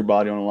putting your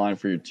body on the line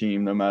for your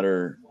team, no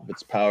matter if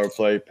it's power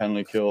play,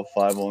 penalty kill,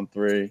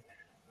 5-on-3,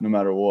 no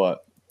matter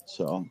what.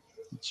 So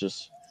it's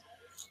just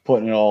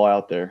putting it all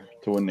out there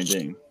to win the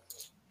game.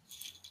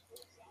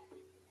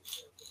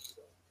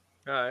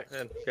 All right,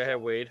 then go ahead,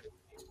 Wade.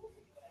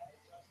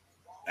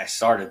 I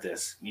started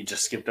this. You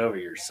just skipped over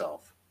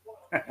yourself.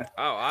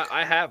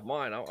 I have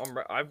mine.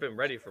 I've been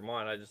ready for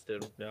mine. I just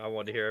didn't. I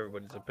wanted to hear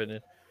everybody's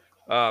opinion.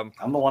 I'm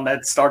the one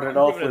that started I'm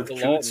off giving it with to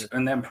Coots Lawton.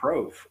 and then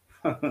Prove.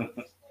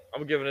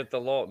 I'm giving it to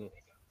Lawton.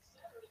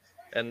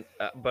 And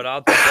but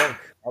I'll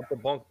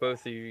debunk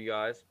both of you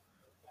guys.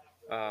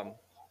 I'm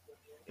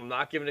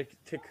not giving it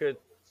to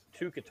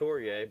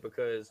Couturier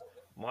because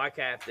my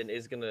captain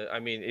is gonna. I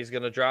mean, he's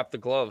gonna drop the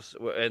gloves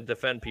and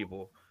defend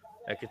people,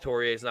 and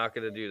Couturier is not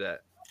gonna do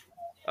that.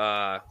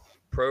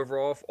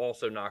 Provorov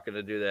also not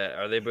gonna do that.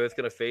 Are they both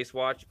gonna face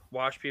wash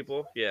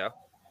people? Yeah.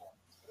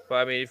 But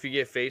I mean, if you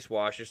get face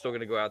wash, you're still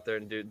gonna go out there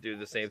and do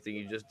the same thing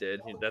you just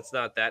did. That's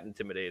not that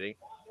intimidating.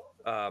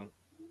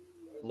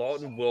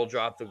 Lawton will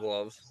drop the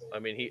gloves. I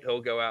mean,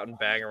 he'll go out and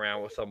bang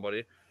around with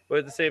somebody. But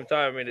at the same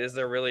time, I mean, is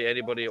there really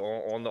anybody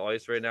on the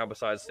ice right now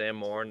besides Sam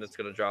Morin that's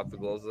going to drop the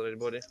gloves on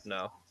anybody?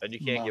 No. And you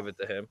can't give it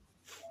to him.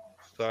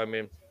 So, I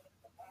mean,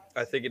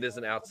 I think it is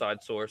an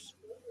outside source.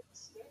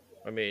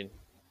 I mean,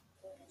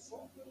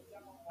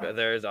 I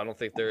don't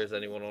think there is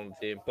anyone on the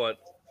team, but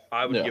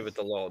I would give it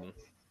to Lawton.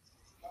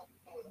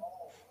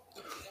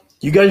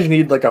 You guys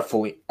need like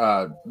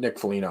a Nick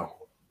Foligno.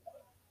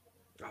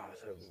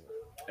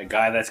 A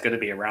guy that's going to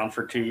be around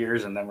for 2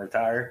 years and then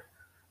retire.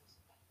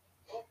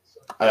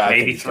 I Maybe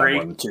think he's got 3.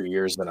 more than 2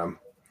 years than him.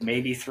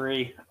 Maybe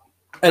 3.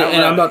 And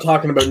I'm not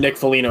talking about Nick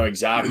Foligno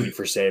exactly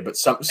for say, but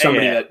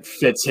somebody that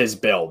fits his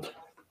build.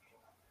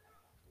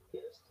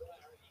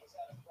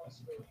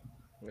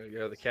 There you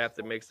go. The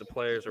captain makes the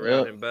players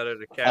around him better.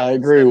 The captain I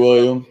agree,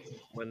 William.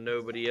 when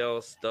nobody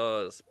else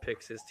does,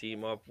 picks his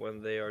team up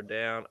when they are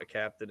down. A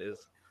captain is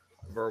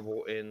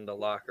verbal in the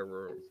locker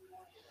room.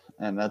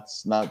 And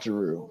that's not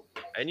Giroux.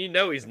 And you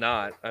know he's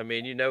not. I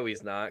mean, you know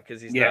he's not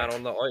because he's not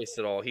on the ice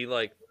at all.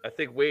 I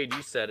think, Wade,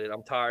 you said it.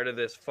 I'm tired of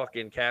this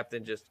fucking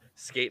captain just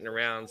skating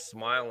around,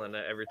 smiling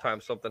every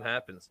time something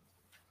happens.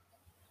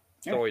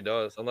 That's all he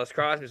does. Unless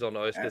Crosby's on the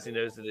ice because he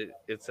knows that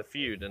it's a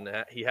feud and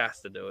he has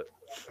to do it.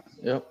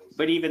 Yep.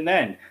 But even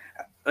then,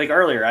 like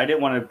earlier, I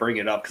didn't want to bring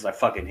it up because I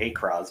fucking hate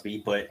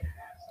Crosby, but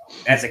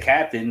as a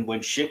captain,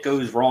 when shit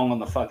goes wrong on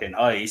the fucking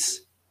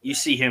ice, you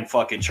see him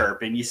fucking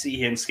chirping. You see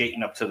him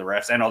skating up to the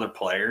refs and other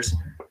players.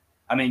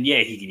 I mean, yeah,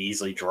 he could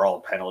easily draw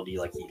a penalty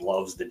like he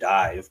loves to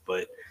dive,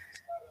 but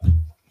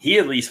he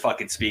at least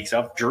fucking speaks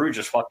up. Drew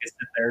just fucking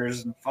sits there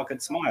and fucking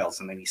smiles,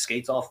 and then he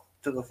skates off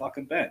to the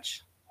fucking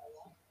bench.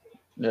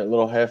 Yeah,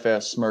 little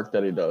half-ass smirk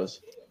that he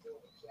does.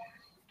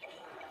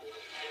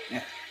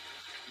 Yeah.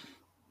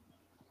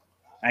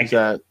 Is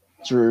that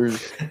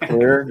Drew's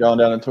career going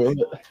down the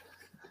toilet?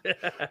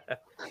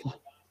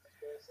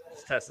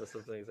 Just testing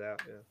some things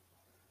out,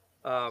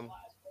 yeah.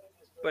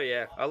 But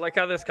yeah, I like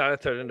how this kind of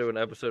turned into an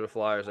episode of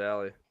Flyers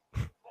Alley.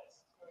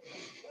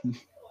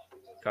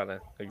 Kind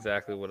of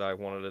exactly what I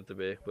wanted it to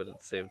be, but at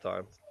the same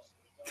time,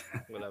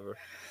 whatever.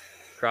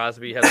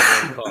 Crosby has a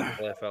one caught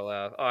and laugh out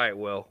loud. All right,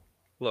 Will.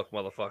 Look,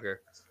 motherfucker.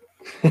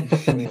 I don't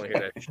want to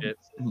hear that shit.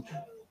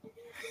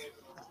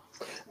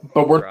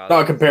 But we're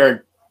not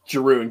comparing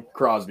Giroux and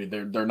Crosby.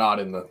 They're not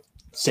in the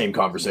same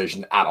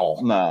conversation at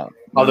all. No.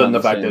 Other than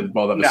the fact that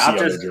both have a C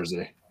on their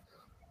jersey.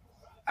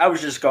 I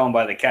was just going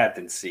by the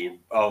captaincy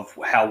of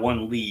how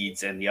one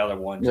leads and the other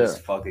one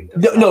just fucking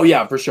does no,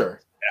 yeah, for sure.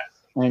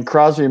 Yeah. And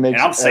Crosby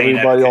makes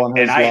everybody on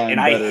his line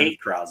I better. hate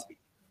Crosby.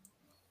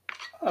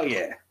 Oh,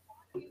 yeah.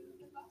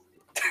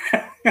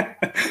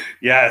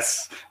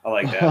 Yes, I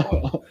like that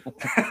one.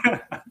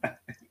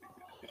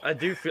 I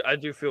do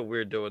feel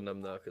weird doing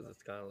them though, because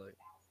it's kind of like,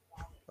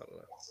 I don't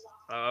know.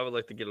 I would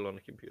like to get it on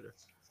the computer.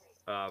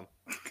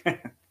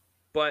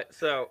 But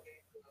so,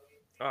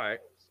 all right,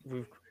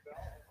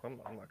 I'm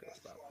not gonna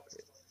stop.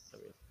 I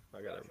mean,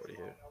 I got everybody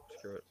here.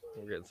 Screw it.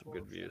 We're getting some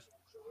good views.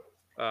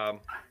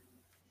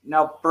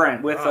 Now,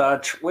 Brent,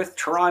 with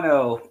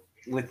Toronto,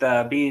 with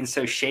being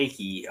so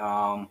shaky,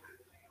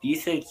 do you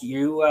think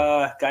you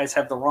guys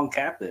have the wrong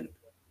captain?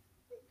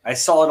 I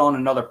saw it on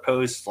another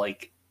post,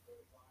 like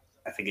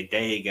I think a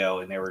day ago,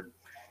 and they were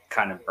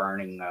kind of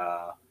burning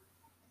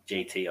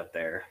JT up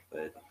there.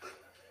 But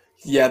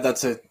yeah,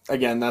 that's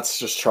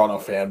just Toronto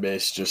fan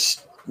base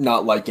just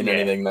not liking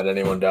anything that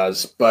anyone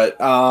does. But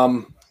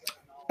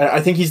I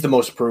think he's the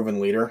most proven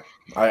leader.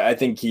 I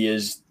think he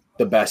is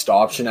the best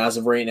option as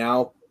of right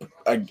now.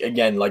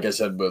 Again, like I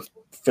said with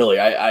Philly,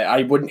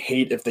 I wouldn't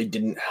hate if they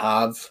didn't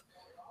have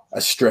a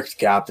strict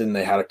captain.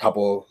 They had a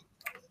couple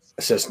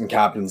assistant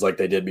captains like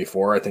they did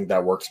before. I think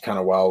that works kind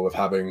of well with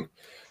having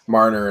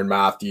Marner and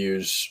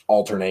Matthews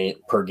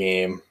alternate per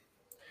game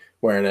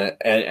wearing it.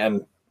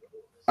 And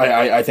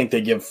I think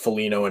they give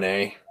Foligno an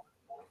A.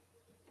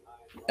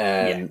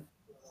 And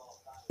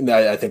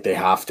I think they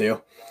have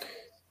to.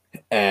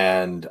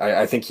 And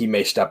I think he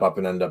may step up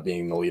and end up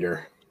being the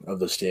leader of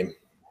this team.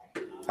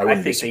 I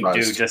think they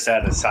do just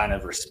out of sign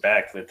of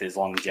respect with his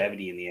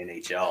longevity in the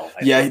NHL.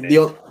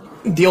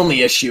 The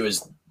only issue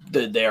is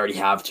that they already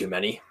have too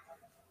many.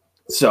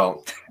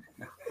 So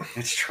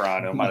it's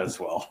Toronto, might as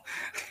well.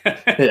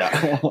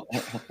 Yeah.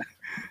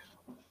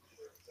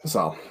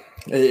 So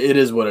it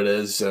is what it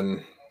is,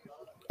 and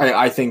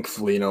I think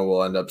Foligno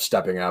will end up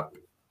stepping up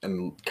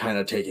and kind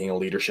of taking a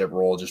leadership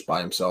role just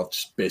by himself,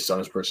 just based on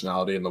his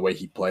personality and the way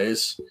he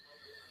plays.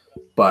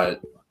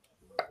 But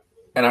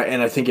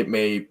I think it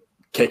may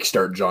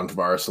kickstart John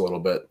Tavares a little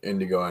bit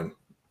into going,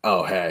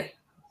 oh, hey,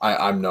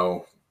 I'm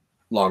no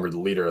longer the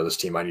leader of this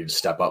team. I need to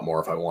step up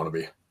more if I want to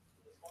be.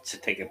 To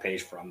take a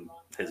page from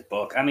his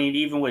book. I mean,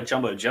 even with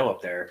Jumbo Joe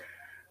up there,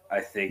 I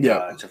think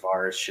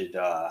Tavares should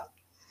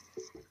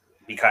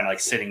be kind of like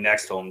sitting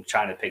next to him,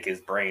 trying to pick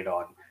his brain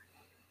on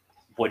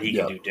what he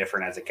can do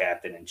different as a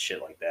captain and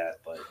shit like that.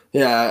 But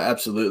yeah,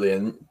 absolutely.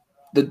 And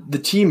the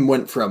team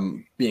went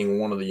from being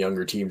one of the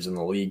younger teams in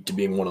the league to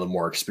being one of the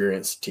more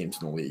experienced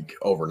teams in the league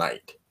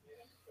overnight.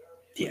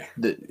 Yeah.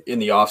 In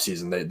the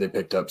offseason, they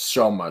picked up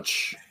so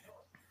much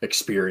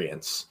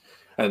experience.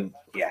 And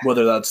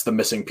whether that's the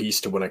missing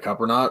piece to win a cup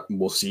or not,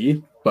 we'll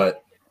see.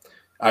 But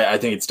I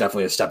think it's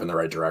definitely a step in the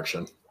right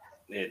direction.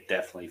 It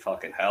definitely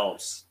fucking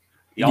helps.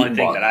 The only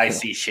thing that I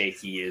see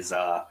shaky is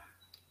the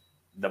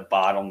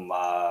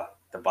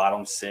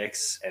bottom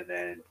six, and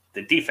then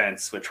the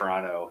defense with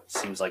Toronto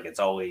seems like it's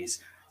always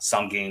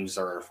some games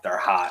they're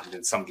hot, and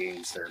then some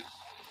games they're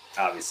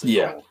obviously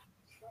cold.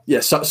 Yeah,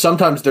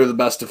 sometimes they're the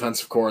best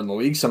defensive core in the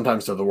league.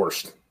 Sometimes they're the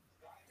worst.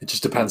 It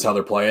just depends how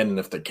they're playing and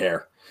if they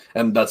care.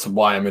 And that's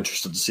why I'm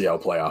interested to see how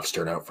playoffs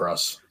turn out for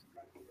us.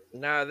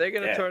 Nah, they're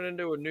going to turn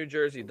into a New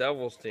Jersey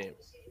Devils team.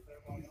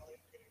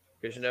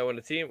 Because, when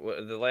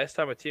the last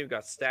time a team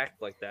got stacked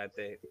like that,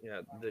 the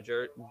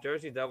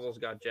Jersey Devils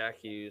got Jack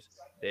Hughes.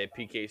 They had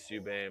PK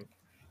Subban.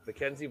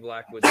 Mackenzie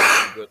Blackwood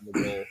was good in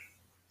the goal.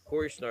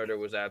 Corey Schneider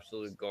was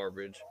absolute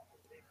garbage.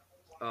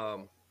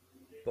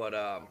 But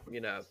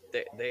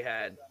they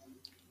had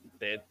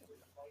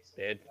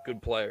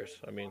good players.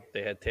 I mean,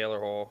 they had Taylor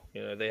Hall.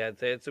 They had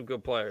some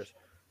good players,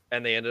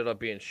 and they ended up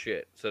being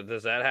shit. So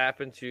does that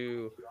happen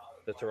to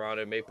the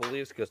Toronto Maple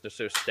Leafs because they're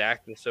so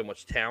stacked with so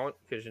much talent?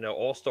 Because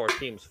all-star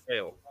teams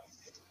fail.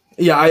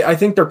 Yeah, I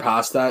think they're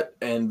past that,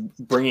 and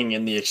bringing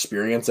in the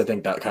experience, I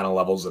think that kind of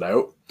levels it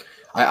out.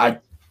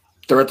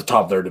 They're at the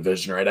top of their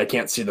division, right? I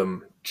can't see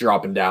them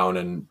dropping down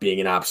and being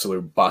an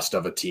absolute bust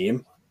of a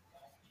team.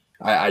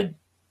 I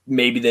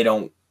maybe they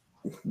don't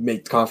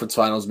make the conference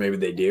finals, maybe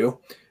they do,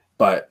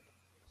 but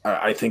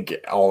I think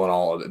all in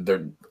all,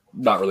 they're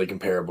not really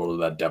comparable to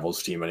that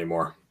Devils team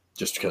anymore,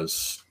 just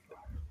because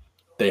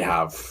they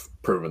have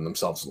proven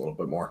themselves a little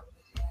bit more.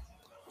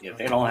 Yeah,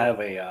 they don't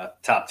have a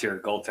top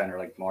tier goaltender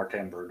like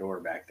Martin Brodeur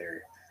back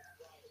there.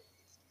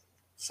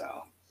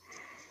 So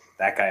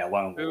that guy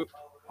alone will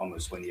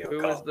almost win you a cup.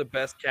 Who is the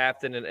best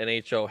captain in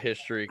NHL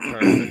history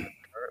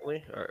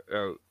currently?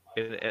 Or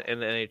in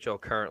the NHL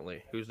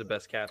currently? Who's the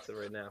best captain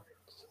right now?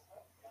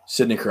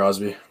 Sidney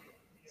Crosby.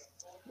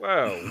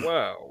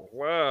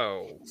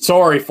 Wow.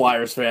 Sorry,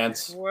 Flyers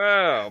fans.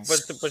 Wow. But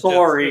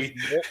sorry.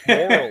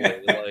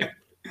 Morally,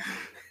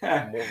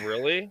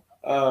 really?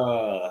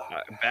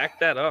 Back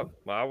that up.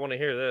 I want to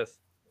hear this.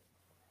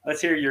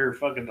 Let's hear your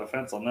fucking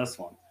defense on this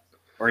one.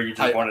 Or you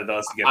just wanted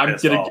us to get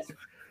pissed off.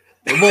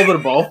 A little bit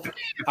of both.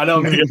 I know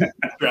I'm going to get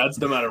congrats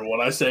no matter what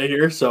I say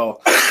here.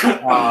 So,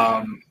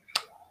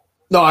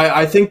 no,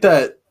 I think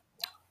that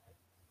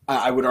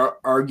I would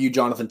argue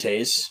Jonathan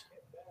Toews.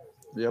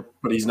 Yep.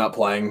 But he's not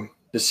playing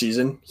this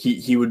season.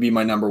 He would be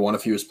my number one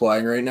if he was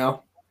playing right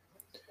now.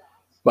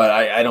 But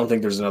I don't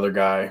think there's another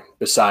guy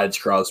besides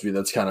Crosby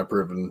that's kind of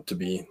proven to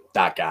be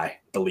that guy,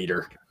 the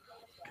leader.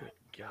 Good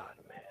God,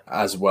 man.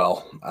 As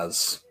well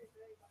as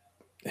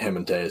him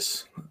and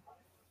Toews.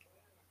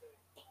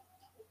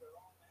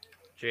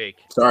 Jake.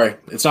 Sorry,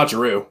 it's not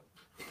Giroux.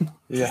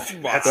 Yeah,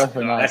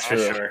 definitely not. That's for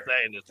sure.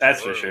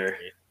 That's for sure.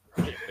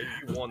 You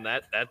won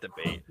that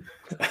debate.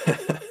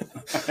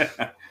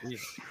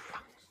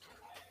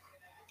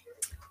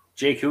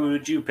 Jake, who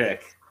would you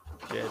pick?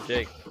 Yeah,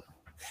 Jake.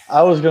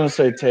 I was going to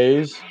say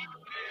Toews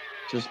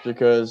just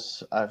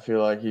because I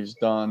feel like he's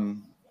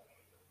done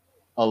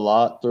a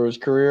lot through his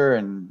career,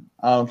 and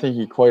I don't think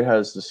he quite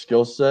has the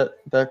skill set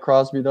that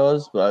Crosby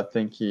does, but I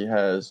think he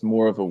has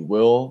more of a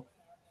will,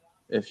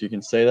 if you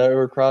can say that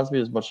over Crosby.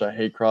 As much as I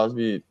hate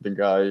Crosby, the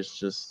guy is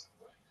just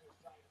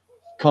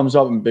comes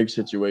up in big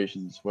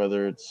situations,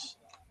 whether it's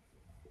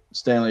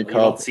Stanley Cup. You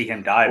don't see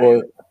him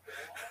diving.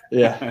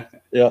 Yeah.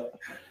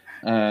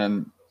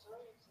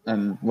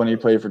 And when he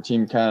played for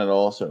Team Canada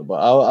also. But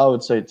I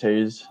would say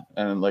Toews,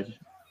 and like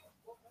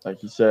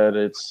you said,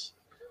 it's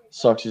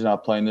sucks he's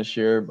not playing this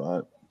year,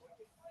 but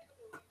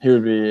he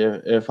would be,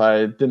 if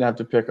I didn't have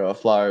to pick a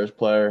Flyers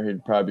player,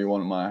 he'd probably be one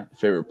of my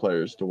favorite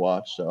players to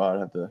watch. So I'd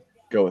have to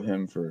go with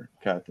him for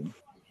captain.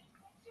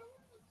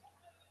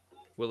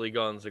 Willie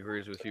Guns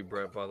agrees with you,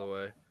 Brett, by the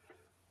way.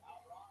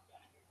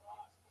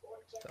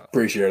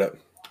 Appreciate it.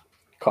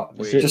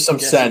 Just some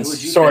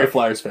sense. Sorry,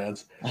 Flyers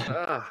fans.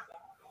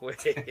 Wait.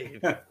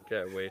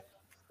 Can't wait.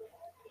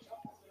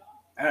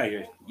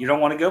 Hey, you don't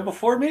want to go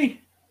before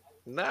me?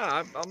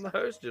 Nah, I'm the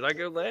host, dude. I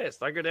go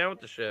last. I go down with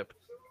the ship.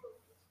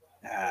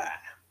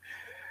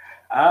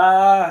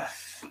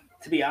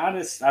 To be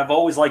honest, I've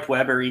always liked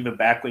Weber, even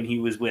back when he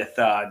was with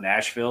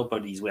Nashville,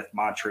 but he's with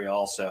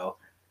Montreal, so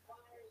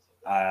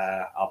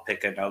I'll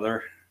pick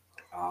another.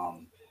 I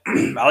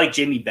like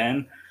Jamie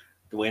Benn,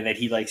 the way that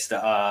he likes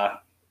to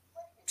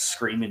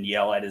scream and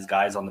yell at his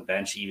guys on the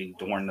bench, even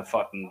during the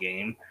fucking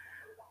game.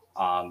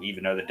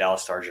 Even though the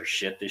Dallas Stars are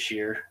shit this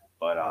year,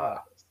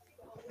 but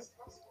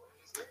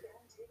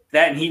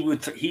that, and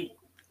he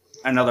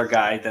another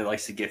guy that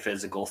likes to get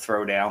physical,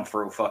 throw down,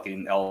 throw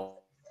fucking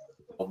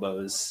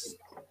elbows.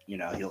 You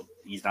know,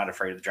 he's not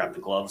afraid to drop the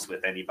gloves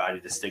with anybody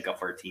to stick up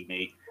for a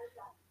teammate.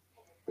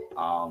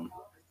 But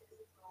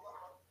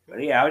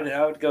yeah,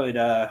 I would go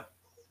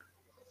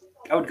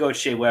with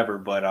Shea Weber,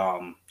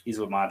 but he's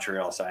with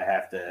Montreal, so I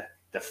have to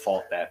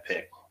default that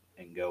pick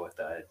and go with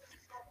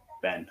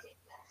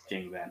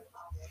Jamie Benn.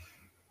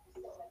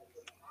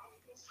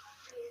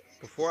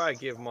 Before I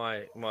give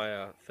my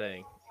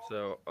thing,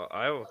 so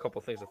I have a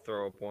couple things to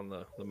throw up on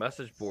the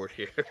message board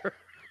here.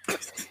 I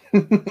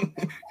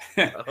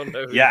don't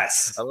know. I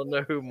don't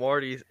know who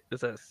Marty is.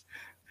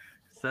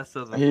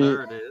 Sessa the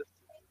third is.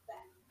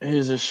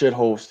 He's a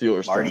shithole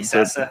Steelers Marty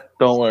fan. Sessa.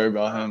 Don't worry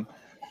about him.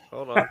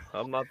 Hold on,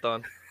 I'm not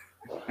done.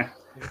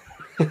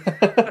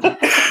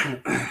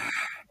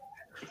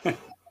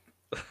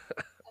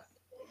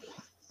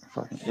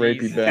 Fucking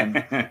rapey Ben.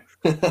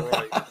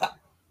 Right.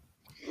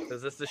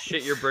 Is this the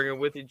shit you're bringing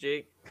with you,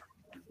 Jake?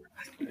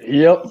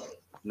 Yep.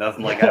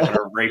 Nothing like having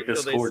a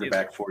rapist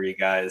quarterback for you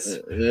guys.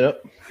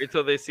 Yep. Wait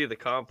till they see the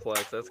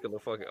complex. That's gonna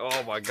fucking.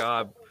 Oh my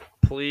god!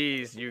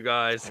 Please, you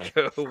guys,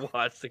 go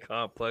watch the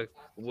complex.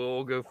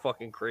 We'll go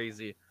fucking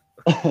crazy.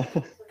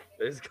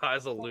 These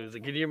guys will lose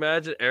it. Can you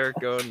imagine Eric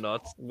going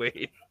nuts?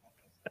 Wait.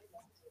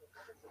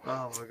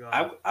 Oh my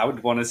god. I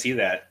would want to see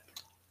that.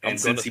 And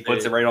since he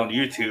puts it right on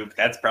YouTube,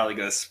 that's probably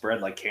going to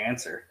spread like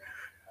cancer.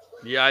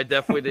 Yeah, I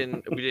definitely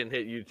didn't. We didn't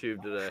hit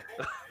YouTube today.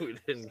 We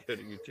didn't go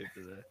to YouTube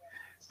today,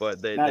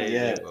 but they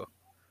will.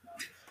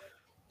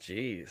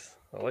 Jeez,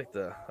 I like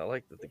that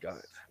the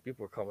guys.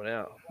 People are coming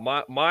out.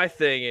 My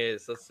thing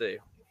is, let's see.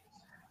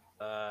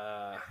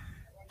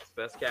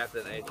 Best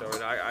captain in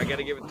NHL. I got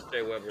to give it to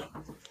Shea Weber.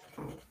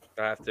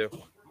 I have to.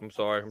 I'm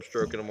sorry. I'm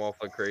stroking him off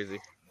like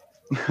crazy.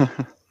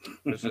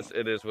 It's just,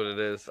 it is what it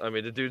is. I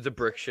mean, the dude's a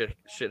brick shit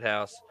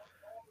house.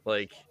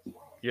 Like,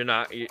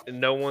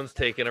 no one's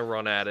taking a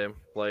run at him.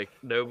 Like,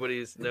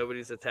 nobody's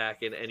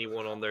attacking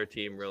anyone on their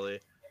team really.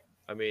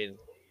 I mean,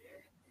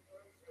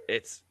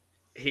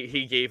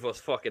 he gave us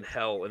fucking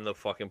hell in the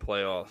fucking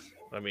playoffs.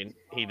 I mean,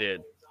 he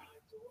did.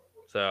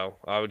 So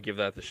I would give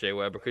that to Shea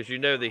Weber because you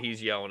know that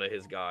he's yelling at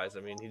his guys. I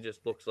mean, he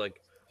just looks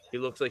like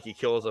he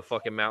kills a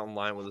fucking mountain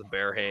lion with his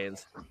bare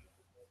hands.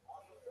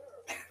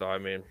 So I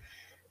mean,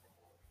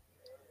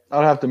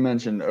 I'd have to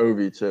mention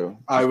Ovi too.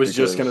 I was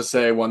just gonna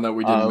say one that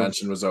we didn't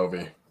mention was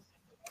Ovi.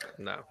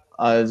 No,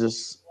 I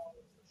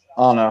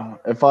don't know.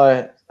 If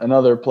I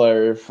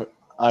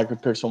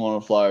could pick someone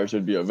on the Flyers,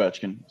 it'd be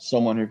Ovechkin.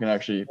 Someone who can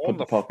actually put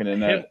the puck in the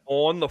net.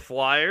 On the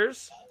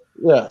Flyers?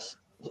 Yes.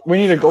 We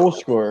need a goal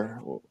scorer.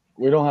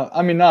 We don't have.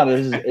 I mean, not at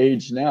his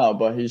age now,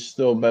 but he's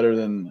still better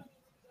than.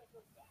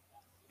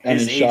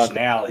 His age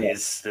now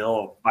is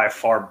still by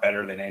far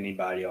better than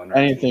anybody on our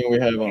anything team. We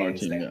have on our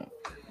team.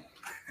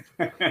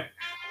 Yeah.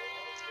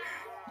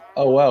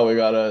 Oh wow, we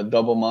got a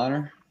double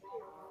minor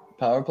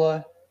power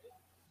play.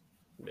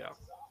 Yeah.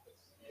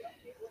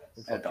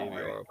 Don't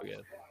worry. Up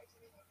again.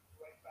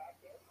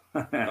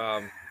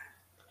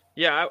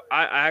 Yeah,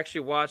 I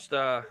actually watched.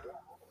 Oh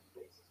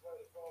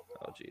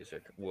geez,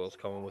 Will's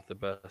coming with the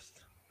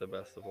best of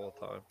all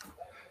time.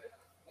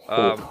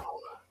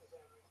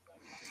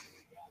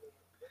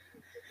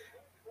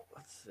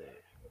 Let's see.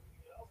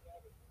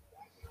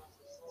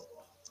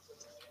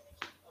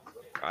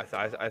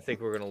 I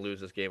think we're gonna lose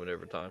this game in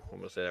overtime. I'm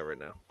gonna say that right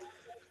now.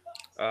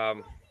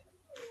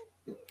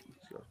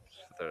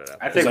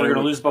 I think we're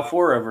gonna lose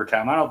before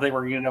overtime. I don't think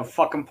we're getting a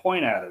fucking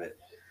point out of it.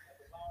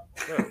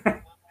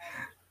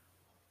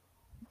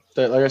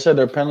 Like I said,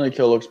 their penalty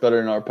kill looks better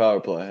than our power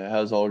play. It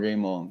has all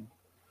game long.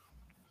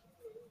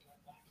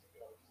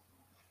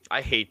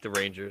 I hate the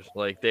Rangers.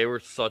 Like, they were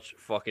such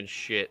fucking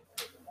shit,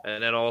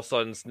 and then all of a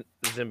sudden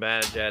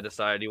Zibanejad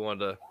decided he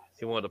wanted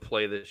to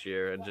play this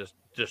year, and just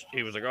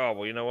he was like, oh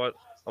well, you know what?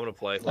 I'm gonna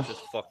play. Let's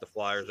just fuck the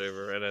Flyers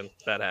over, and then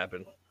that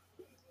happened.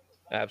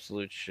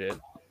 Absolute shit.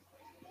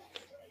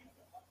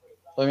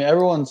 I mean,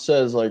 everyone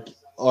says like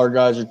our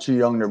guys are too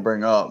young to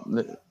bring up.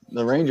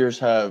 The Rangers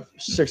have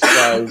 6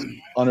 guys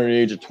under the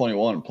age of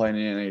 21 playing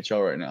in the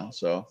NHL right now.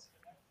 So,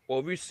 well,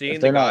 have you seen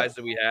the guys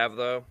that we have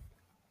though?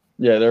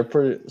 Yeah, they're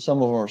pretty.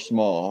 Some of them are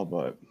small,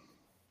 but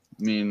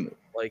I mean,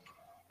 like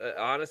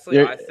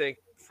honestly, I think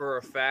for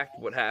a fact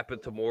what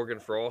happened to Morgan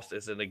Frost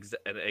is an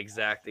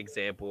exact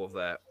example of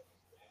that.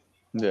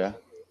 Yeah.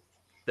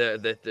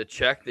 The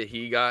check that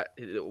he got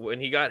when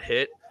he got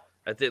hit,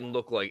 that didn't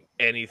look like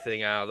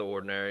anything out of the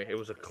ordinary. It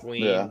was a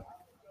clean,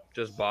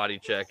 just body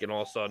check, and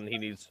all of a sudden he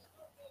needs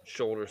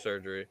shoulder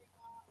surgery.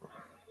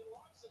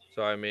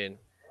 So I mean,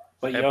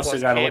 but you also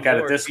got to look at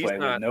it this way: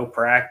 with no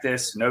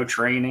practice, no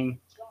training.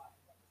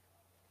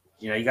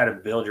 You know, you got to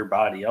build your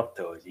body up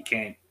to it. You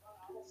can't.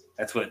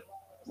 That's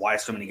why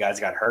so many guys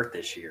got hurt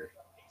this year.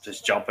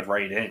 Just jumping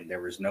right in.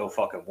 There was no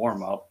fucking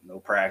warm up, no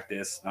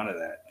practice, none of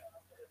that.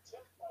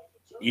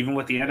 Even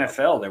with the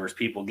NFL, there was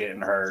people getting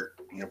hurt.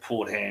 You know,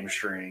 pulled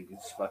hamstrings,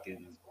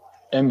 fucking.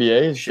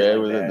 NBA is bad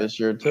with it this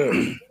year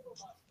too,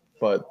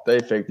 but they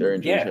fake their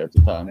injuries half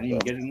the time. Are you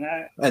getting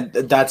that? And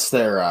that's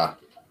their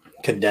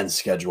condensed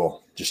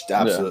schedule, just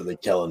absolutely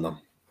killing them.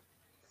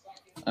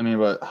 I mean,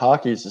 but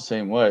hockey's the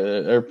same way.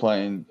 They're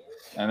playing,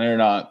 and they're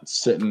not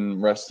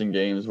sitting resting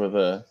games with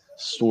a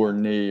sore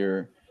knee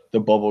or the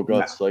bubble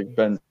guts like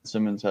Ben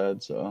Simmons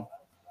had. So,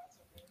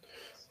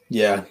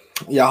 yeah,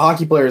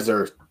 hockey players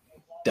are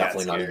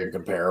definitely not even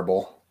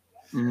comparable.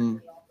 Mm-hmm.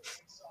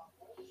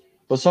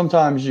 But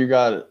sometimes you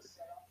got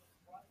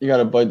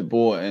to bite the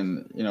bullet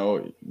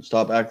and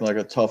stop acting like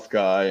a tough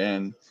guy,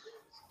 and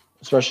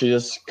especially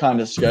this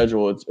kind of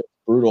schedule, it's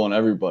brutal on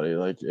everybody.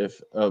 Like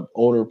if an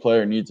older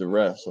player needs a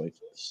rest, like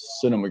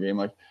sit him a game.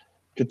 Like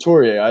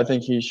Couturier, I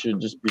think he should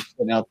just be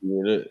sitting out the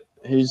year.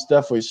 He's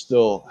definitely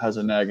still has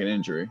a nagging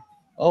injury.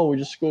 Oh, we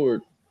just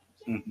scored.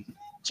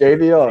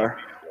 JVR.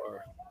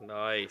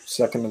 Nice.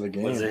 Second of the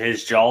game. Was it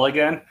his jaw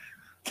again?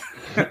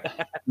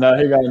 No,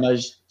 he got a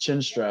nice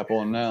chin strap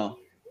on now.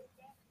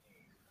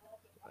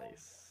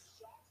 Nice.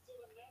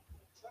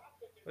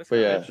 But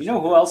yeah. You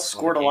know who else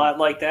scored a lot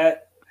like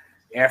that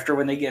after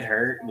when they get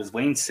hurt? It was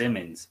Wayne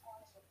Simmons.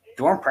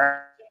 During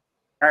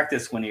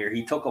practice one year,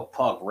 he took a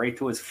puck right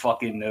to his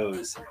fucking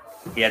nose.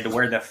 He had to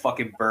wear that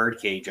fucking bird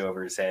cage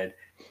over his head.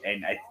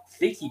 And I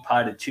think he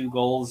potted 2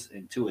 goals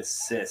and 2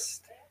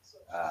 assists.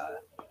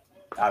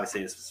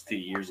 Obviously, this was a few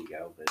years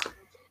ago, but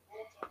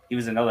he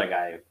was another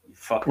guy who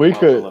fucking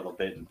a little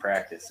bit in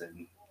practice.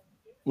 And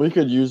we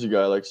could use a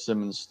guy like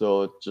Simmons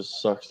still. It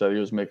just sucks that he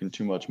was making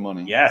too much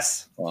money.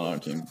 Yes. On our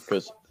team.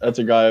 Because that's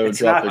a guy who would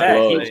drop the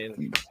gloves.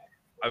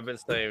 I've been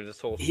saying this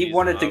whole season. He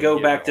wanted to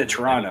go back to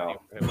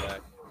Toronto.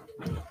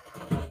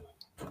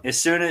 As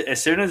soon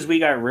as we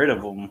got rid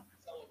of him,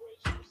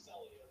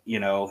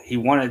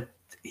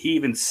 he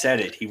even said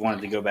it. He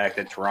wanted to go back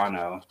to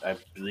Toronto. I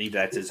believe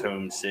that's his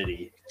home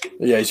city.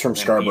 Yeah, he's from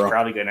Scarborough. He's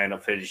probably going to end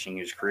up finishing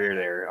his career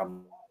there,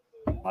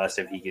 unless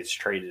if he gets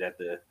traded at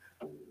the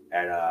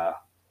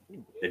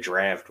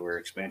draft or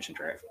expansion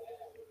draft.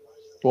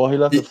 Well, he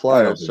left the I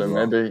Flyers, hope so as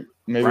well. maybe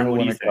Brent, he'll what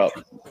do win you a cup.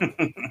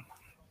 think?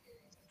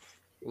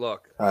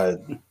 Look,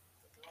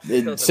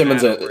 doesn't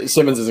matter where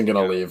Simmons isn't going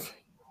to leave.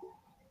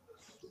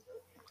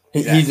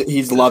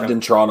 He's loved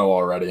in Toronto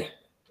already.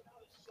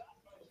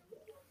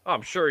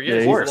 I'm sure he Yeah, is.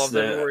 of He's course, loved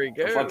everywhere he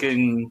the goes.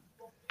 fucking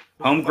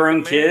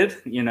homegrown kid,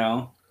 you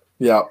know.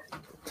 Yeah,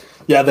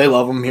 yeah, they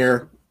love him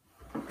here,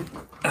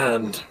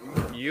 and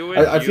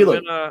I feel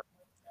like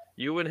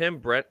you and him,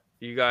 Brett,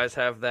 you guys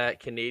have that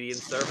Canadian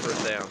surfer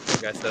sound,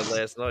 like I said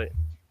last night.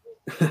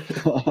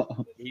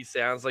 He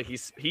sounds like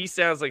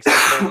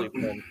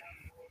Spicoli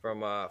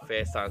from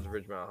Fast Times at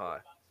Ridgemont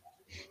High.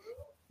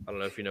 I don't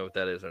know if you know what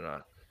that is or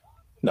not.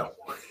 no.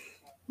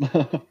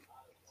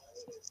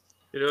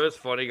 You know, it's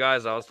funny,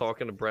 guys. I was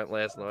talking to Brent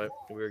last night.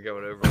 We were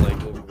going over like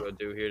what we're going to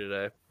do here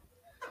today,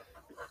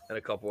 and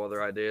a couple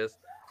other ideas,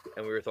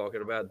 and we were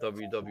talking about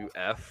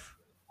WWF.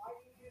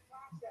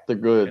 The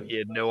good. And he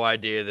had no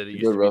idea that it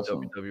used Good to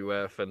wrestling. be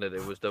WWF and that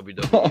it was WWE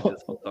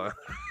this whole time.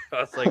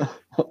 I was like,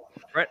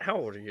 Brent, how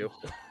old are you?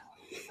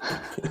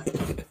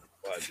 But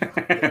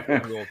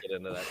we won't get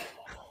into that.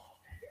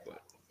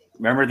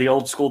 Remember the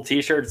old school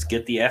T-shirts?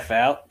 Get the F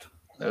out.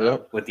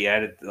 Yep. With the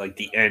added, like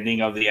the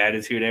ending of the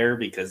Attitude Era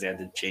because they had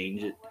to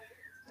change it.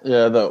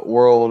 Yeah, the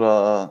World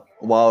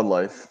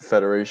Wildlife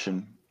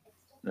Federation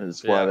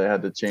is why they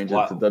had to change it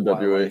to WWE.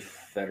 Wildlife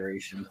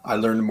Federation. I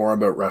learned more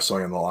about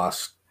wrestling in the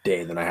last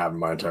day than I have in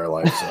my entire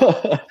life.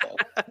 So.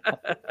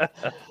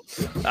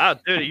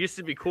 Dude, it used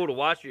to be cool to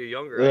watch when you were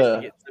younger. I used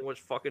to get so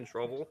much fucking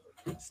trouble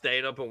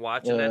staying up and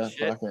watching that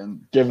shit.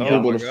 Giving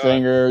people the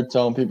finger,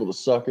 telling people to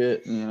suck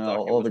it, you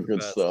know, all the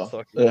good stuff.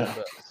 Yeah.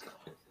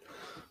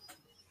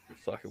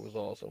 Suck it was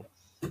awesome.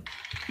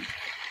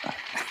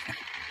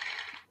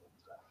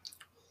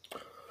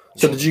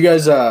 So did you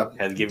guys had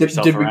to give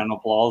yourself a round of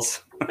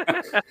applause?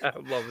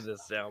 I'm loving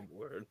this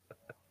soundboard.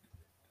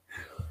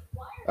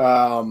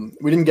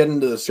 We didn't get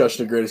into the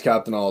discussion of greatest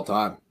captain of all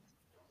time.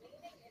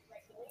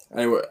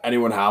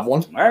 Anyone have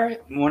one? All right,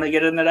 want to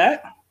get into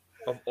that?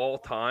 Of all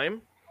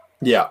time?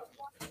 Yeah.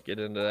 Get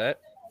into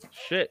that.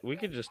 Shit, we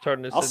could just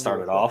turn this I'll into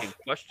start a it off.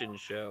 question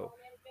show.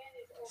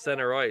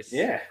 Center Ice.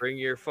 Yeah. Bring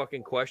your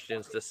fucking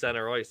questions to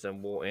Center Ice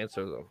and we'll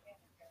answer them.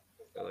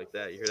 I like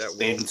that. You hear that?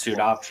 Bathing suit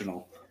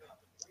optional.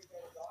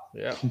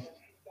 Yeah.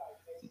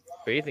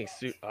 Bathing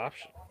suit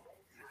option.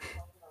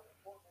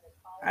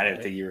 I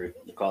didn't think you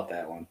caught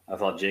that one. I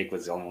thought Jake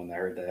was the only one that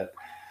heard that.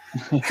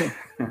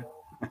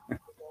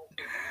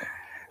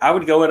 I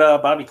would go with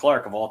Bobby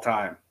Clark of all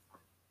time.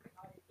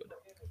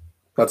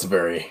 That's a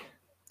very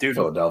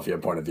Philadelphia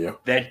point of view.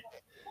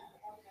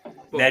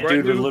 That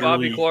dude would literally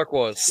Bobby Clark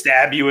was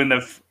stab you in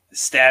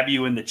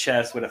the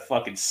chest with a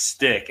fucking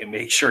stick and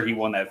make sure he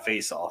won that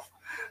face off.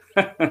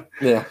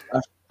 Yeah.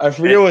 I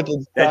forget what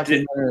the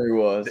documentary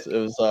was. It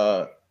was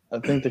I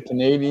think the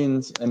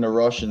Canadians and the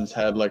Russians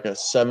had like a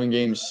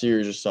 7-game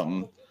series or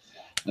something.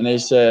 And they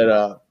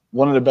said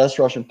one of the best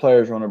Russian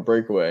players were on a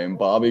breakaway, and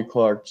Bobby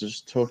Clark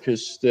just took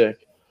his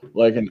stick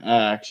like an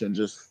axe and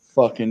just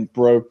fucking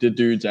broke the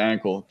dude's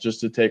ankle just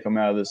to take him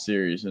out of the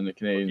series. And the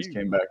Canadians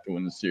came back to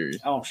win the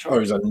series. Oh, sure. Oh, he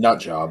was a nut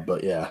job,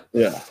 but yeah.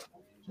 Yeah.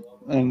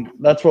 And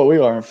that's what we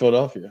are in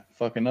Philadelphia.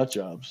 Fucking nut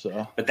jobs.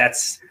 So. But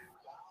that's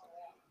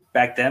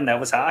back then, that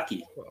was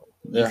hockey.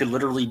 You could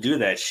literally do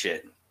that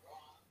shit.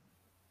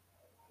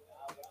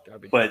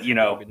 But, you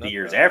know, the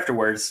years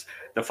afterwards,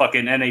 the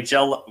fucking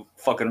NHL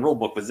fucking rule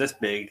book was this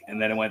big,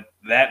 and then it went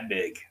that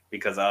big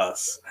because of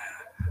us.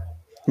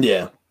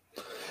 Yeah.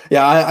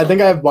 Yeah, I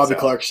think I have Bobby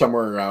Clark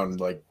somewhere around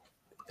like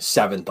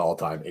 7th all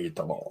time, 8th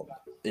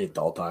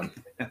all time.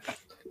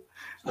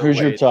 Who's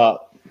your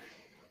top?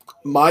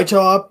 My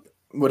top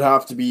would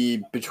have to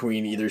be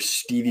between either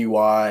Stevie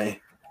Y,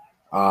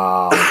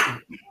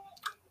 Jean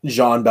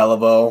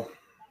Beliveau,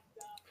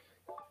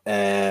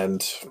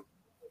 and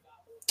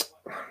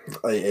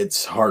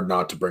it's hard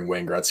not to bring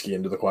Wayne Gretzky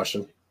into the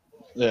question.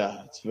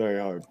 Yeah, it's very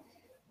hard.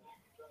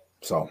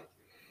 So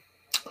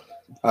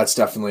that's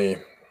definitely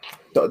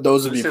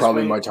those would be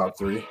probably my top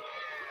 3.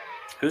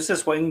 Who's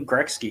this Wayne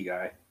Gretzky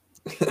guy?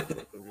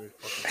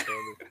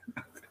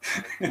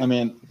 I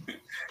mean,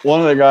 one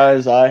of the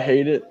guys I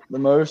hated the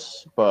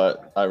most,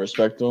 but I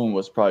respect him,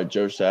 was probably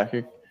Joe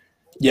Sakic.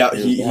 Yeah,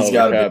 he's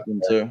got a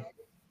captain too.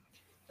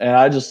 And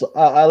I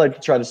like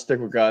to try to stick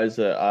with guys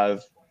that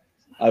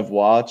I've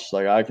watched.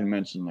 Like I can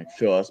mention like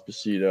Phil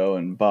Esposito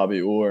and Bobby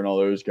Orr and all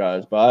those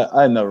guys, but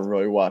I never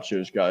really watched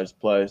those guys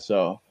play,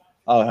 so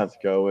I'll have to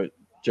go with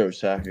Joe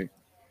Sakic.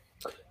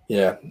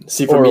 Yeah.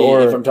 See, for me,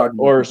 if I'm talking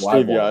about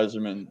Stevie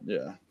Yzerman,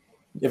 yeah.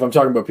 If I'm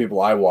talking about people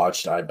I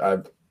watched,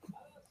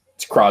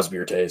 it's Crosby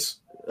or Tays.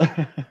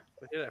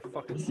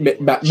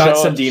 Matt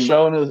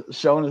Sundin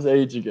showing his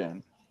age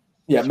again.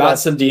 Yeah, Matt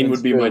Sundin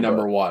would be my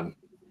number 1.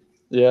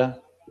 Yeah.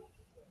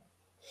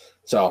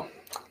 So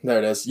there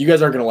it is. You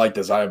guys aren't going to like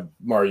this. I have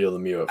Mario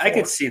Lemieux at 4. I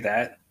could see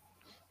that.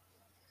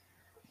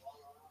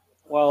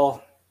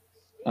 Well,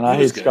 and I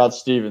hate Scott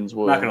Stevens.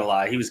 I'm not going to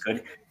lie, he was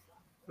good.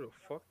 What the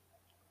fuck?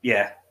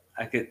 Yeah,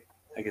 I could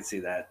see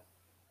that.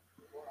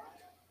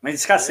 I mean,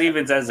 Scott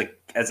Stevens as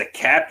a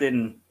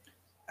captain,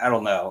 I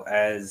don't know,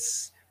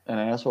 as an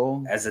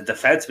asshole. As a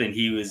defenseman,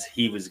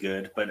 he was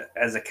good, but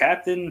as a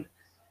captain,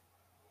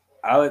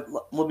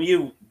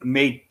 Lemieux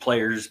made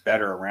players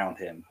better around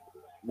him.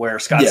 Where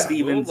Scott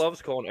Stevens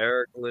loves calling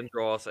Eric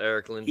Lindros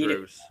Eric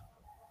Lindros.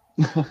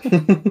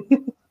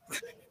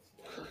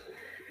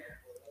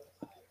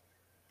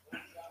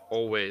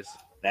 Always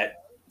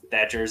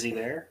that jersey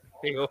there.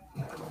 He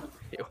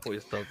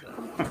always does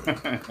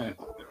that.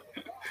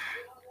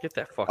 Get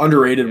that fucking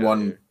underrated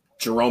one.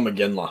 Jerome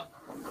McGinley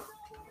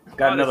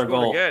got another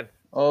goal again.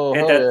 Oh,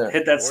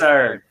 hit that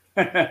third.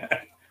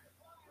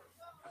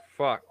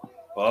 Fuck.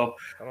 Well,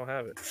 I don't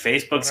have it.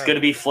 Facebook's going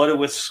to be flooded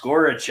with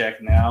score a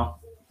check now.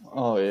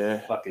 Oh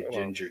yeah. Fucking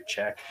ginger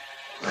check.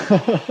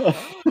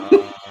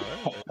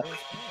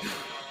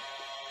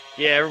 Yeah,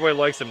 everybody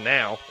likes him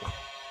now.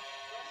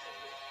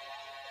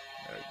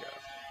 There we go.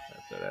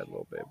 That's that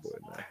little bad boy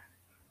now.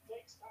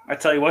 I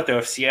tell you what, though,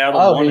 if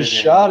Seattle wanted he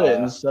shot it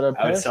instead of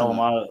I would sell him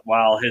on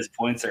while his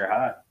points are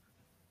hot.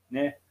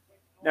 Yeah.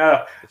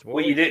 No,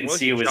 what you didn't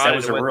see was that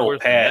was a real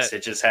pass.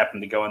 It just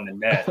happened to go in the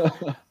net.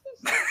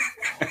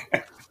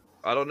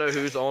 I don't know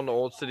who's on the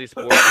Old City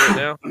Sports right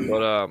now,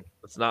 but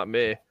it's not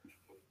me.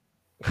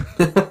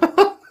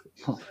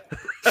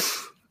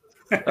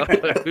 I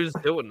don't know who's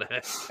doing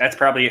that. That's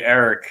probably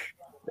Eric.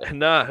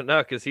 No,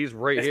 because he's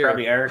right here. It's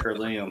probably Eric or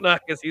Liam. No,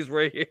 because he's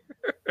right here.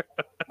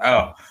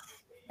 Oh.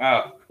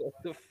 What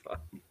the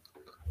fuck?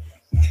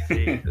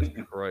 Jesus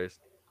Christ.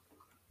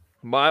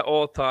 My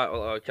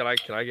all-time. Can I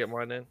get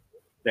mine in?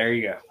 There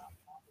you go.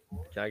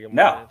 Can I get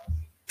mine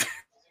in?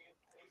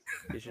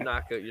 Because you're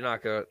not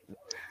gonna.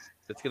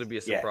 It's gonna be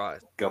a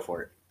surprise. Yeah, go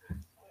for it.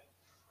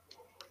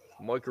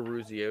 Michael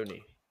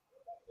Ruzioni.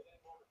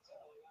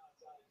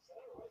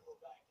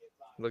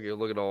 Look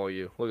at all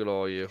you. Look at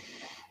all you.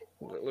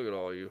 Look at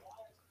all you.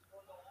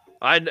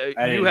 I know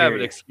you have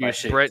an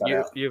excuse, Brett.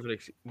 You have an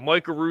excuse.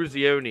 Michael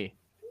Ruzioni.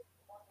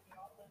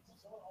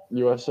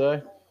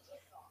 USA.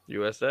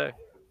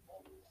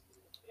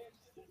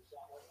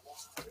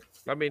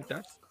 I mean,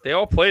 they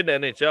all played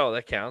in the NHL.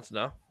 That counts,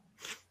 no?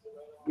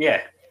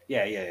 Yeah.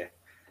 It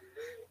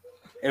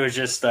was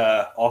just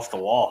off the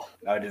wall.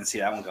 I didn't see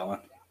that one going.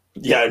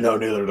 Yeah, no,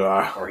 neither did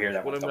I. Or hear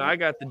that one. I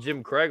got the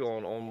Jim Craig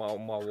on my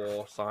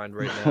wall signed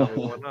right now.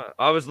 Why not?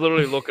 I was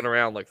literally looking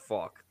around like,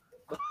 fuck.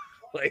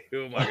 Like,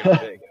 who am I going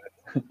to pick?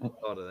 I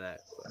thought of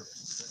that.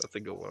 So that's a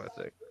good one, I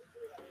think.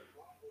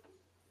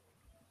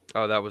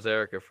 Oh, that was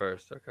Erica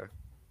first. Okay.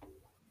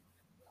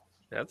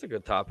 Yeah, that's a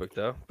good topic,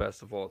 though.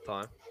 Best of all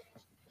time.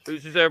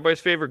 Who's everybody's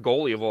favorite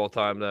goalie of all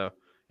time, though?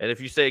 And if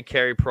you say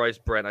Carey Price,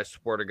 Brent, I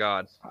swear to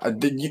God.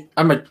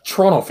 I'm a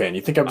Toronto fan.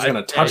 You think I was going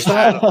to touch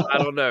that? I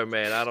don't know,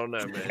 man.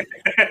 Actually,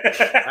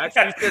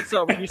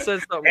 you said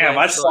something. Damn,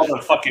 I saw the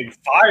fucking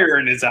fire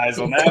in his eyes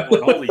on that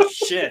one. Holy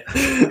shit.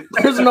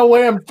 There's no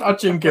way I'm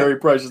touching Carey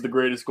Price as the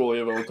greatest goalie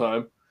of all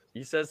time.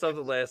 You said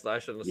something last night. I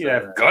shouldn't have said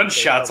that. You have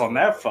gunshots on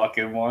that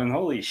fucking one.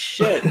 Holy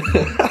shit.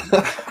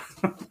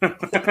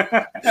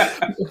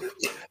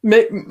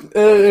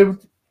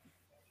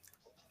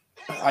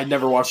 I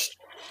never watched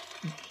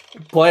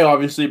play,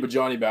 obviously, but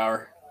Johnny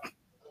Bower.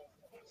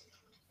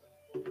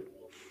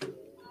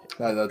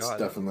 That's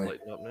definitely.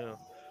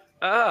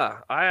 I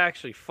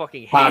actually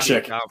fucking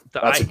hated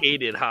Hasek. I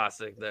hated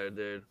Hasek, though,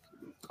 dude.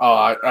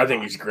 Oh, I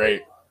think he's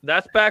great.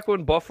 That's back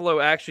when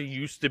Buffalo actually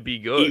used to be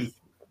good.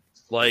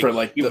 For a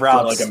minute. He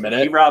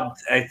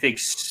robbed, I think,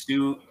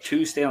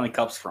 two Stanley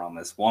Cups from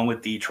us. One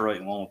with Detroit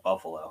and one with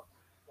Buffalo.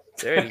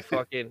 Dude, he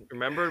fucking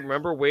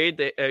remember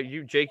Wade?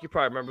 Jake, you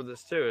probably remember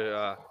this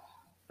too.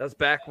 That's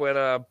back when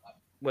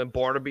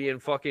Barnaby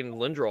and fucking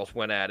Lindros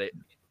went at it.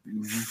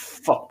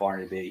 Fuck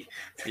Barnaby.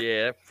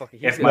 Yeah, fucking.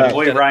 If my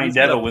boy Ryan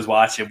Devil was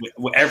watching,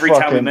 every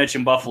time we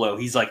mention Buffalo,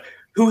 he's like,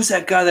 "Who's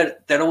that guy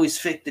that always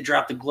faked to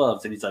drop the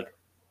gloves?" And he's like,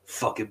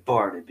 "Fucking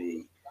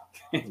Barnaby."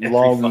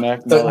 Long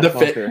neck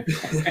motherfucker.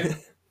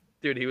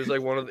 Dude, he was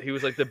like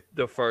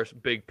the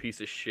first big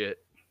piece of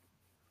shit.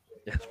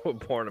 That's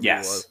what Barnaby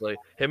was. Like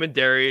him and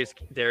Darian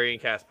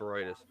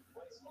Kasparaitis.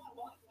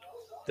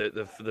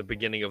 The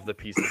beginning of the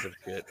pieces of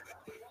shit.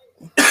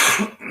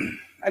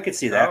 I could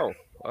see that.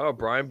 Oh,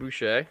 Brian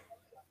Boucher.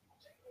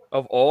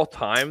 Of all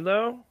time,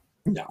 though?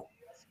 No.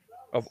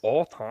 Of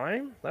all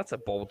time? That's a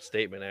bold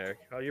statement, Eric.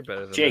 Oh, you're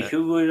better than Jake, that.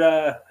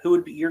 who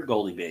would be your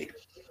goalie be?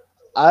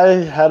 I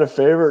had a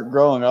favorite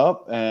growing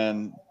up,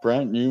 and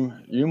Brent,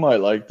 you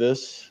might like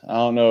this. I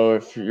don't know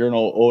if you're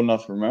old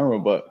enough to remember,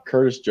 but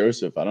Curtis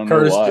Joseph. I don't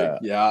know why.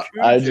 Yeah.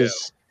 I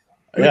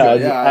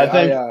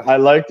think I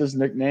liked his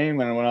nickname,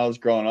 and when I was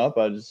growing up,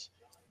 I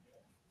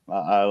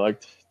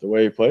liked the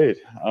way he played.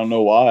 I don't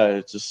know why.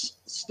 It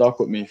just stuck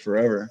with me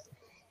forever.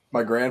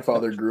 My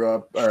grandfather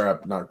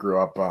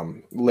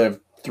lived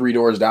 3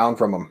 doors down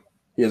from him.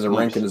 He has a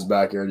rink in his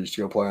backyard. He used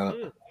to go play on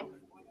it.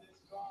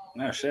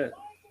 No shit.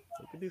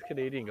 Look what these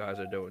Canadian guys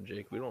are doing,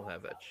 Jake. We don't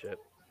have that shit.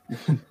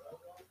 Did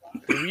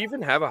we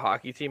even have a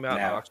hockey team out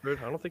in Oxford?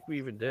 I don't think we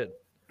even did.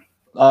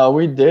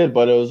 We did,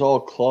 but it was all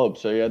club,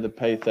 so you had to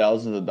pay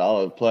thousands of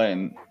dollars to play,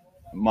 and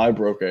my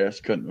broke ass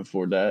couldn't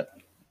afford that.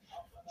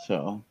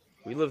 So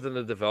We lived in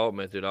the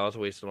development, dude. I was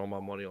wasting all my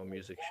money on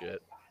music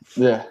shit.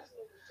 Yeah.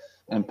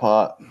 And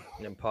pot.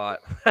 And pot.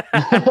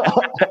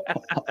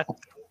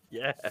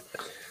 Yeah.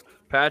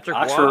 Patrick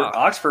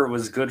Oxford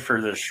was good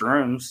for the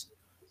shrooms.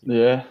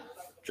 Yeah.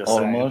 Just all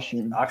saying.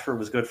 mushrooms. Oxford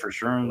was good for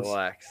shrooms.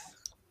 Relax.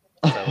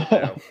 Settle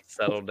down.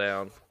 Settle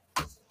down.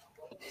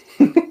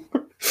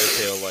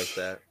 Tail like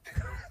that.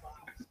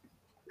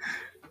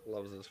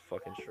 Loves his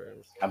fucking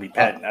shrooms. I'd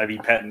be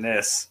petting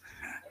this.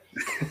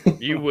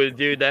 You would,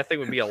 dude. That thing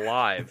would be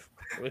alive.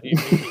 What do you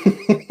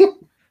mean?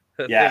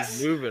 That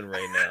thing's moving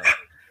right now.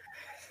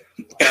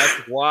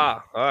 Patrick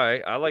Waugh. All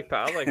right, I like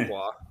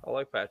Waugh. I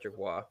like Patrick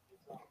Waugh.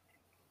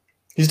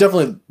 He's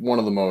definitely one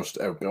of the most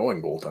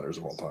outgoing goaltenders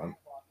of all time.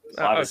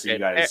 Obviously, okay.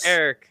 you guys.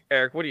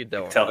 Eric, what are you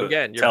doing? Tell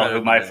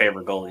who my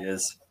favorite goalie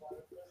is.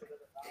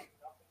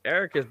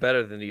 Eric is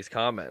better than these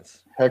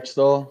comments.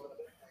 Hextall.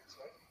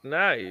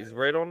 Nah, he's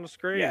right on the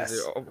screen. Yes.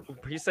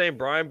 He's saying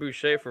Brian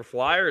Boucher for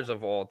Flyers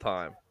of all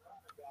time.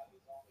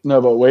 No,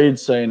 but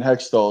Wade's saying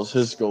Hextall is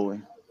his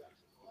goalie.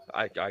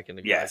 I can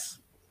agree. Yes.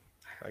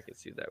 I can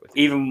see that with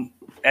you. Even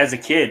as a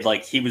kid,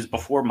 like he was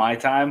before my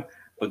time,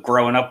 but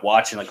growing up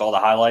watching like all the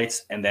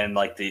highlights, and then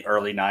like the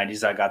early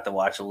 '90s, I got to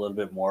watch a little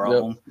bit more of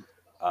them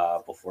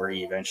before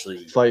he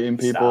eventually fighting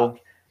people.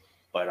 Stopped.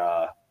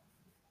 But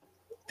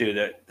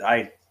dude,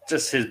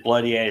 just his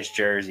bloody ass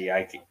jersey,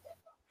 it's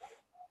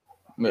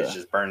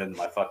just burning in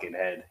my fucking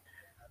head.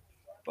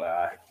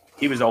 But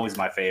he was always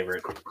my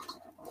favorite.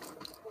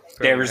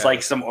 There was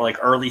like some like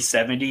early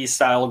 '70s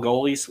style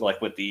goalies, like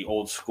with the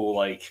old school,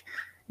 like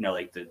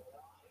like the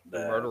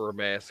murderer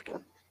mask.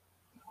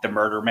 The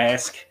murder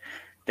mask.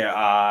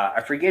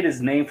 I forget his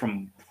name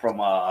from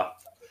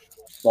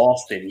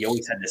Boston. He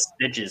always had the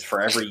stitches for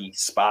every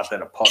spot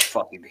that a puck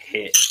fucking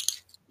hit.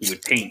 He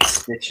would paint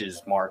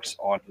stitches marks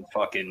on the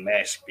fucking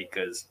mask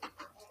because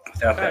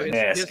without that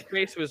mask, his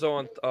face was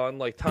on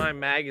like Time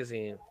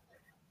magazine,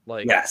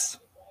 like yes,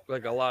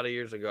 like a lot of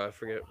years ago. I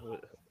forget.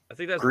 I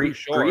think that's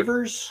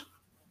Dreevers.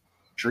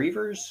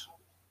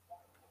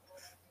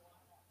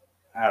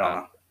 I don't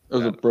know. It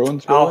was a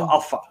Bruins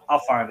goalie? I'll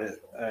find it.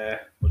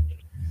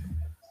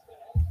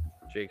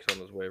 Jake's on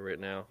his way right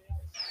now.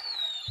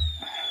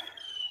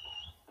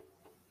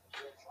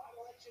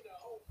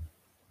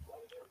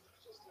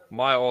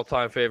 My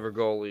all-time favorite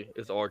goalie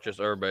is Archis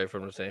Urbe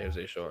from the San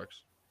Jose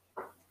Sharks.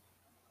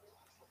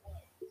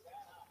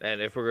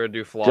 And if we're gonna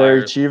do Flyers,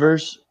 Jerry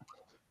Cheevers.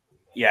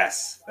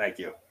 Yes, thank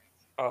you.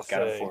 I'll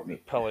say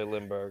Pelle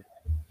Lindbergh.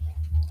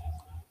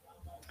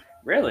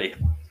 Really?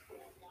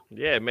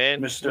 Yeah,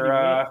 man.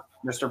 Mr.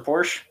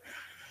 Porsche?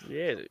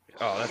 Yeah.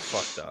 Oh, that's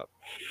fucked up.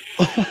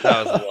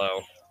 That was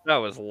low. That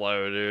was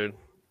low, dude.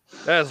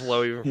 That was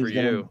low even for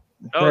you.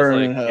 That was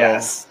like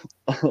yes.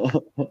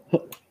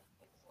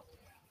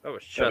 That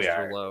was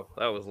Chester low.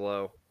 That was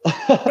low.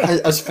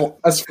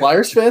 As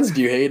Flyers fans,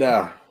 do you hate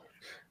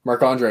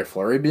Marc-Andre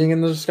Fleury being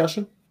in the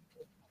discussion?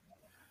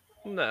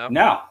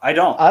 No, I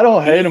don't. I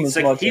don't hate him as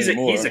much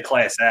anymore. He's a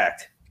class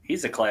act.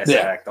 He's a class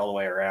act all the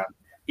way around.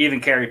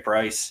 Even Carey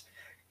Price,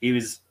 he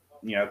was,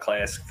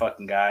 class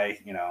fucking guy,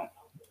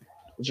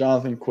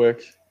 Jonathan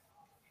Quick,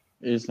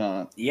 he's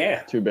not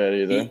too bad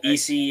either.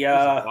 He's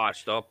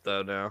washed up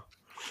though now.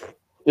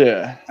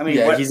 Yeah. I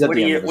mean, what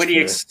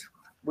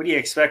do you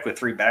expect with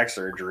 3 back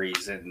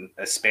surgeries in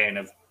a span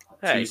of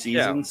 2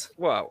 seasons?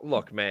 Yeah. Well,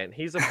 look, man,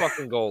 he's a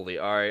fucking goalie.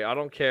 All right, I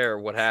don't care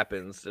what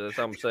happens. As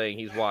I'm saying,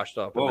 he's washed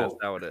up, and that's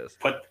how it is.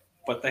 Put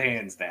the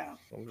hands down.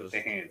 Put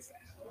the hands down.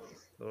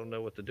 I don't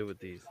know what to do with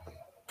these.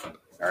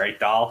 All right,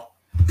 doll.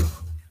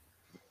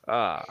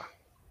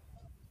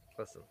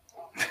 Listen.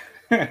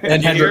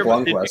 And Hendrik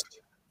Lundqvist.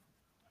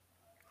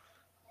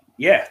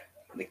 Yeah.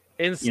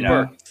 In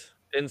spurts.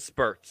 In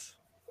spurts.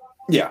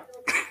 Yeah.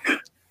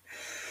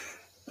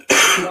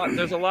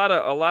 There's a lot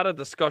of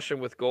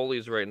discussion with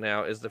goalies right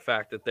now is the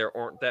fact that there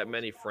aren't that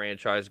many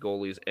franchise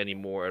goalies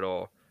anymore at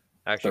all.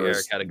 Actually,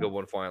 Eric had a good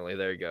one finally.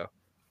 There you go.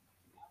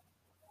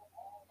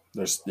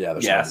 There's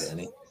not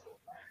any.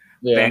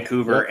 Yeah.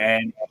 Vancouver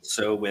and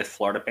also with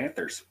Florida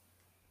Panthers.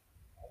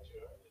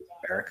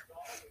 Eric.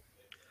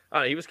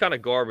 He was kind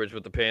of garbage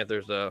with the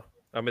Panthers, though.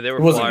 I mean, they were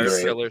Flyers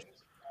killers.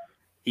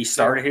 He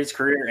started his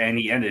career and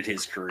he ended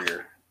his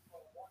career.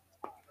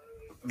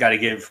 Got to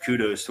give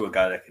kudos to a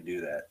guy that can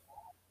do that.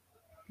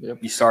 Yep.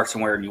 You start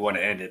somewhere and you want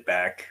to end it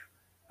back.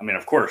 I mean,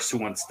 of course, who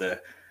wants to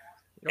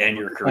end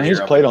your career? And he's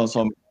played on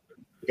some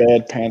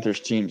bad Panthers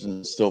teams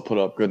and still put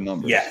up good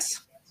numbers.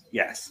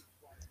 Yes.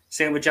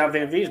 Same with John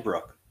Van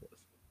Viesbroek.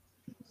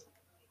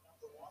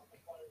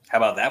 How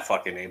about that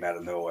fucking name out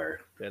of nowhere?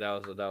 Yeah,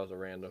 that was a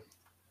random.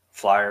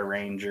 Flyer,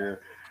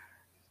 Ranger,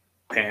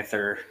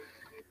 Panther.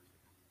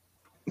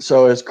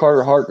 So is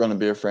Carter Hart going to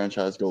be a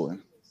franchise goalie?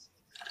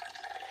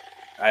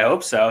 I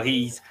hope so.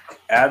 He's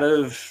out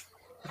of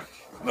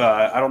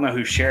I don't know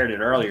who shared it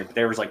earlier, but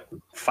there was like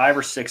 5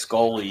 or 6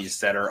 goalies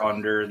that are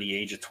under the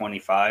age of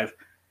 25,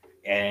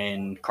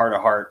 and Carter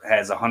Hart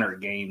has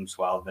 100 games,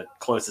 while the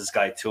closest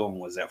guy to him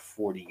was at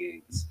 40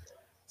 games.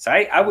 So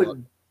I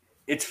would.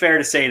 It's fair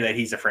to say that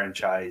he's a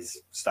franchise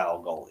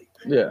style goalie.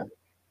 Yeah.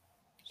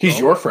 He's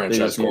your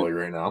franchise goalie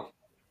right now.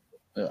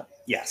 Yeah.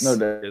 Yes. No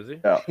doubt. Is he?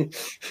 Yeah.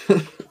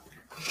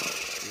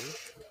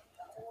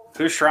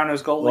 Who's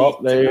Toronto's goalie Well,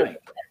 tonight?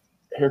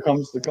 Here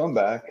comes the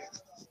comeback.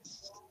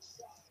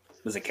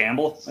 Was it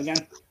Campbell again?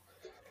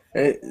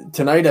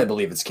 Tonight, I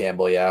believe it's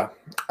Campbell, yeah.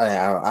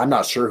 I'm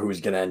not sure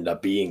who's going to end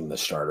up being the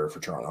starter for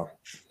Toronto.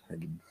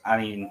 I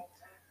mean,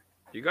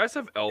 you guys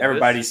have Elvis.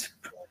 everybody's.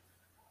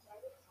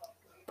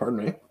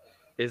 Pardon me?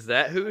 Is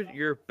that who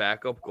your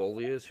backup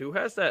goalie is? Who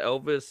has that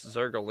Elvis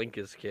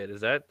Zergalinkas kid?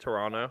 Is that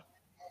Toronto?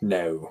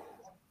 No.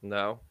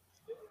 No.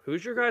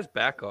 Who's your guys'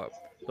 backup?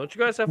 Don't you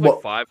guys have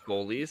like 5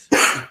 goalies?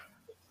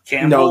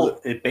 Campbell,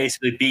 it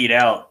basically beat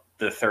out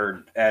the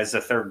third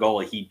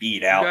goalie. He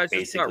beat out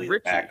basically the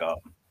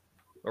backup.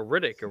 Or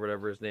Riddick or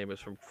whatever his name is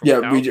from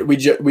yeah, we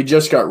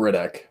just got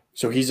Riddick.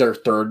 So he's our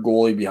third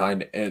goalie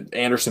behind, and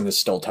Anderson is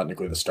still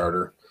technically the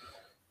starter.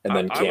 And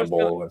then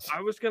Campbell.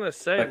 I was gonna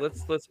say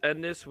let's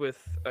end this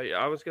with.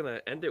 I was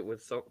gonna end it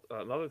with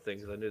another thing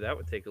because I knew that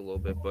would take a little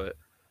bit. But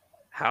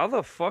how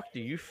the fuck do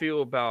you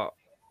feel about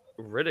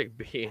Riddick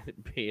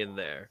being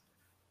there?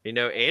 You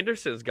know,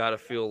 Anderson's got to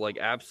feel like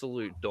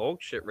absolute dog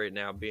shit right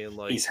now, being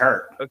like he's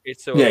hurt. Okay,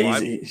 so yeah,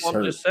 he's I'm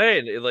hurt. just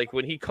saying, like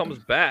when he comes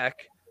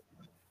back,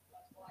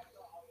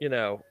 you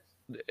know,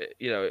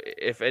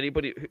 if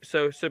anybody,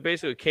 so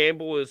basically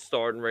Campbell is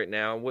starting right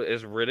now.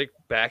 Is Riddick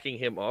backing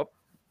him up?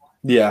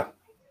 Yeah.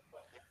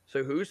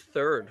 So who's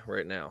third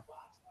right now?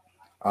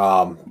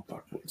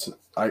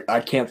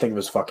 I can't think of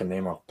his fucking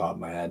name off the top of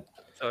my head.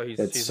 So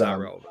he's not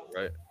relevant,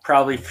 right?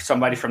 Probably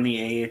somebody from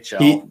the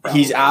AHL.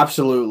 He's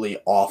absolutely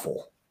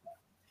awful,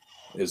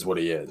 is what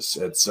he is.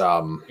 It's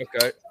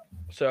Okay.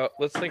 So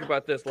let's think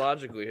about this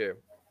logically here.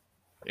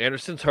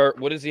 Anderson's hurt.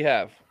 What does he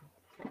have?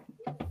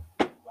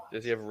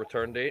 Does he have a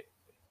return date?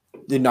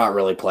 Did not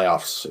really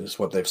playoffs, is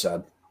what they've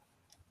said.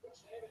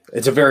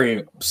 It's a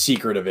very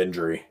secretive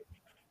injury.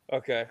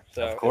 Okay,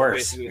 so of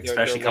course,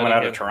 especially coming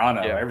out of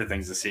Toronto,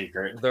 everything's a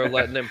secret. They're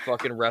letting him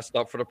fucking rest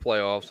up for the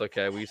playoffs.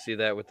 Okay, we see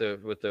that with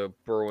the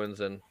Bruins,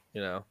 and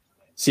you know.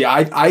 See,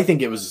 I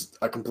think it was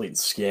a complete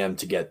scam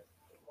to get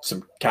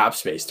some cap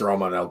space, throw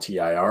him on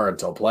LTIR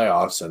until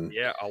playoffs, and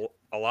yeah,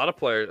 a lot of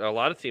players, a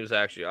lot of teams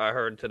actually. I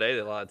heard today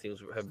that a lot of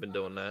teams have been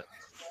doing that.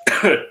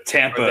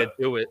 Tampa, they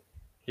do it.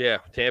 Yeah,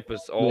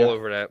 Tampa's all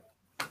over that.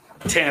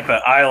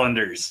 Tampa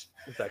Islanders.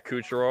 Is that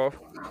Kucherov?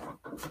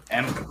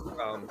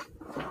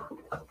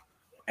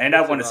 And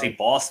I want to say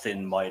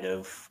Boston might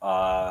have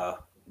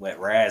let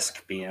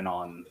Rask being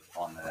on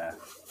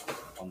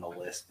the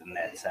list, and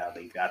that's how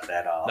they got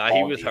that.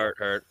 He was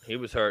hurt. He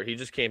was hurt. He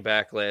just came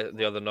back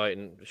the other night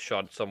and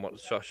shot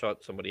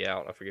somebody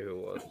out. I forget who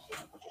it was.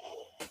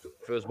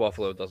 If it was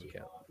Buffalo, it doesn't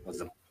count.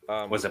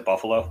 Was it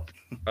Buffalo?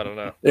 I don't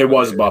know. It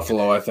was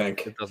Buffalo, I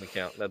think. It doesn't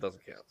count. That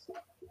doesn't count.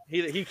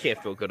 He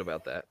can't feel good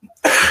about that.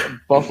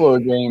 Buffalo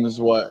game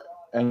is what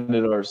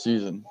ended our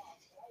season.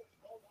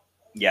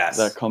 Yes.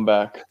 That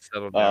comeback.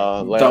 Settle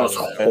down. That was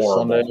horrible.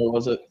 Sunday,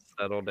 was it?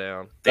 Settle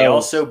down. They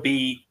also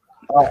beat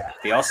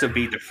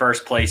the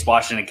first place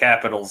Washington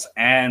Capitals,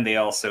 and they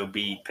also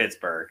beat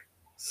Pittsburgh.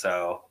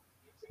 So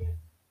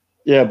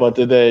yeah, but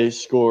did they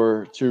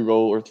score 2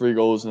 goals or 3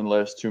 goals in the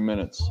last 2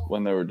 minutes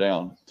when they were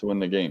down to win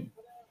the game?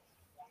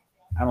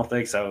 I don't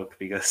think so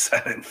because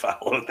I didn't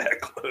follow it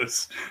that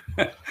close.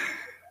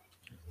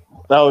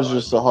 That was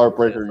just a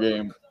heartbreaker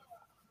game.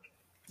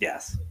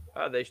 Yes.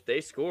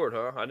 They scored,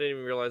 huh? I didn't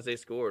even realize they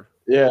scored.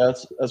 Yeah,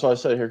 that's why I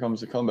said here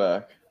comes the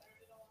comeback.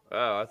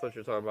 Oh, I thought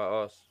you were talking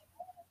about us.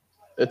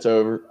 It's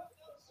over.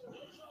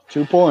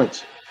 2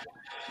 points.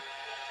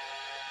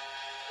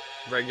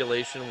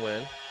 Regulation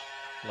win.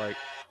 Like,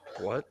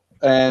 what?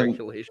 And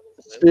regulation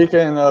win?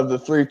 Speaking of the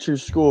 3-2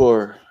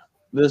 score,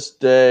 this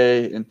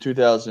day in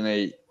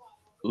 2008,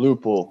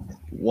 Lupul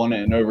won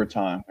it in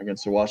overtime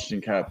against the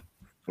Washington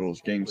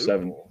Capitals, Game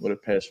 7, with a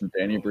pass from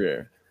Danny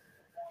Briere.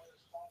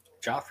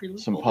 Joffrey,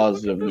 some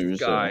positive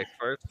news. Guy,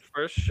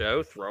 first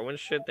show throwing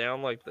shit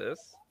down like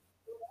this.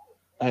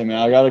 Hey man,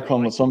 I gotta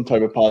come with some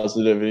type of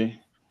positivity.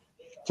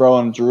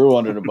 Throwing Drew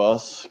under the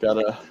bus,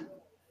 gotta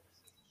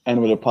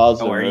end with a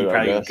positive note,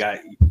 I guess.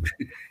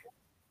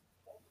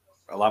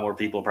 A lot more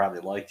people probably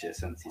liked you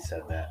since you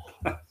said that.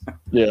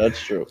 Yeah, that's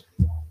true.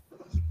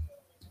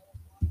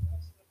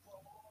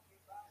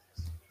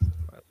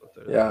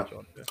 Yeah.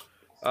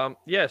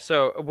 Yeah.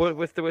 So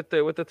with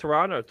the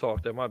Toronto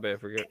talk, that my bad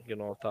for getting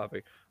off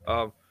topic.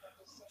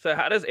 So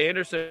how does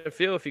Anderson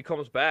feel if he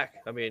comes back?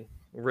 I mean,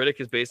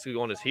 Riddick is basically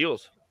on his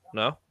heels.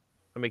 No,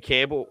 I mean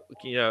Campbell.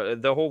 You know,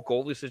 the whole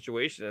goalie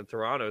situation in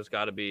Toronto has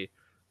got to be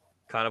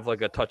kind of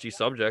like a touchy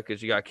subject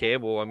because you got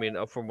Campbell. I mean,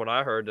 from what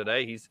I heard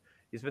today, he's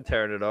been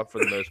tearing it up for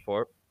the most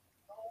part.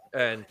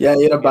 And yeah,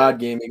 he had a bad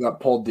game. He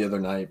got pulled the other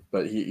night,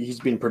 but he's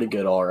been pretty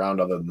good all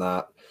around. Other than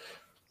that,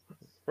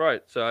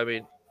 right? So I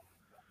mean,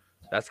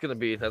 that's gonna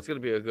be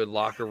a good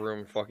locker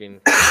room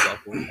fucking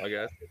shuffle, I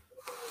guess.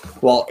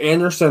 Well,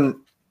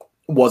 Anderson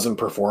wasn't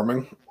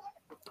performing,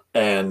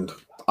 and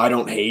I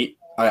don't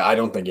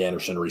think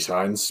Anderson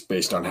resigns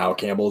based on how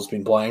Campbell's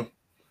been playing.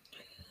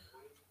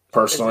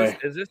 Personally,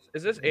 is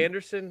this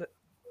Anderson?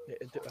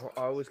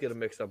 I always get them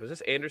mixed up. Is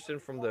this Anderson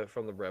from the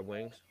Red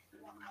Wings?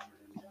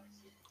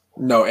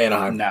 No,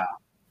 Anaheim. No.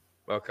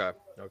 Okay.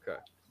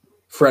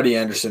 Freddie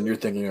Anderson. You're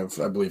thinking of,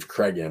 I believe,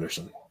 Craig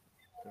Anderson.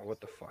 What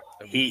the fuck?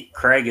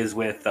 Craig is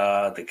with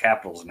the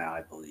Capitals now,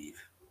 I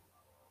believe.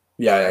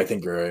 Yeah, I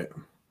think you're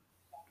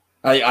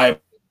right. I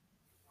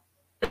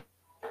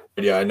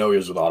know he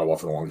was with Ottawa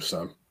for the longest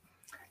time.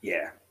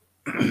 Yeah.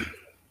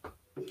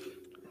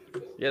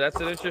 Yeah,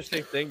 that's an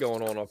interesting thing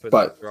going on up in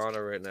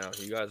Toronto right now.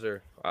 You guys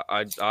are.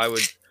 I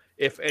would,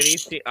 if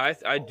anything,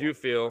 I do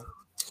feel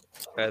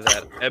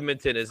that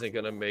Edmonton isn't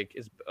going to make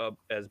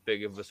as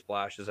big of a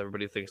splash as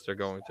everybody thinks they're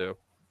going to.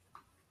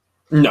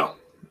 No.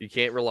 You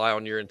can't rely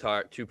on your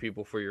two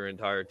people for your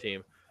entire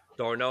team.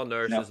 Darnell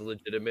Nurse is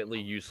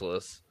legitimately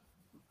useless.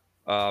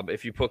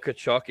 If you put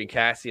Kachuk and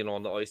Cassian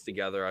on the ice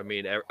together, I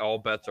mean, all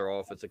bets are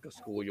off. It's like a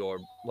schoolyard,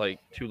 like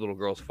two little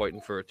girls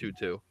fighting for a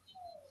 2-2.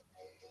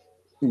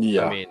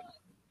 Yeah. I mean,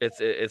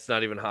 it's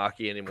not even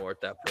hockey anymore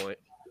at that point.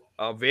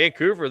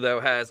 Vancouver, though,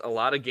 has a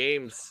lot of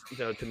games,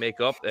 to make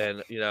up,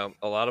 and,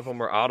 a lot of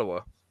them are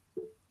Ottawa.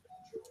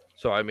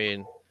 So, I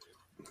mean...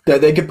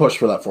 they could push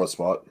for that fourth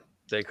spot.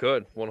 They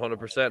could,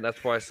 100%.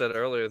 That's why I said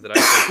earlier that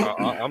I think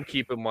I'm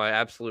keeping my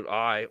absolute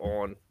eye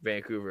on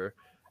Vancouver.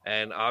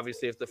 And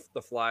obviously, if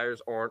the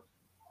Flyers aren't,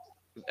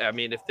 I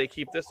mean, if they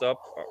keep this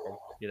up,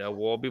 we'll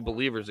all be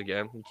believers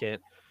again. We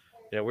can't,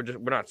 we're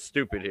not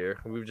stupid here.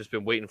 We've just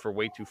been waiting for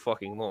way too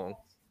fucking long.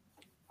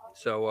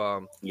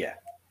 So, yeah,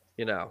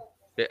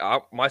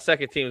 my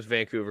second team is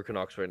Vancouver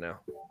Canucks right now.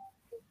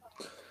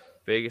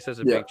 Vegas has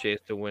a big chance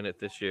to win it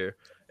this year.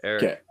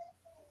 Eric, okay,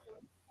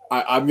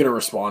 I'm gonna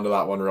respond to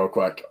that one real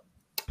quick.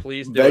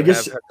 Please do.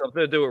 Vegas have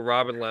something to do with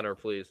Robin Leonard,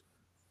 please.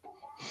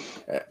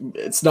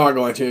 It's not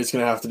going to. It's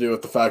going to have to do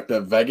with the fact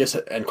that Vegas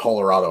and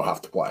Colorado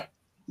have to play,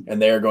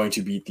 and they are going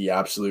to beat the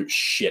absolute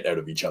shit out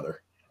of each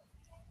other.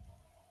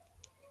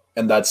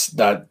 And that's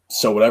that.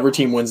 So whatever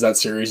team wins that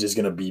series is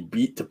going to be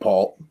beat to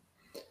pulp,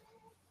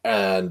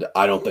 and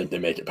I don't think they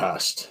make it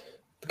past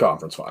the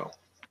conference final.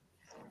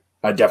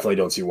 I definitely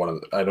don't see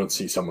I don't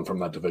see someone from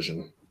that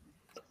division.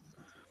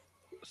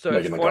 So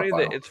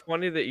it's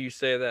funny that you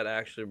say that,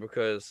 actually,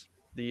 because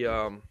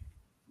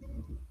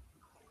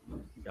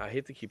I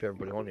hate to keep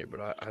everybody on here, but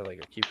I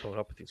keep coming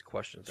up with these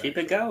questions. Keep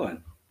it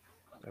going.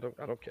 I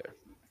don't care.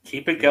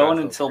 Keep it going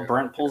until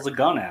Brent pulls a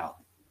gun out.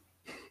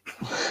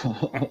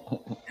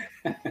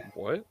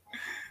 What?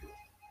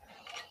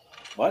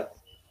 What?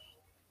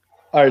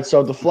 All right,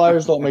 so if the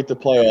Flyers don't make the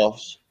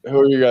playoffs, who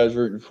are you guys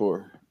rooting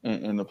for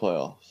in the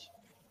playoffs?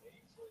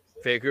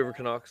 Vancouver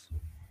Canucks.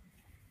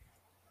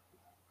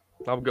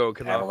 I'm going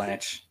Canucks.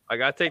 Avalanche. I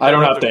got to take. I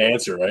don't have to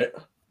answer, right?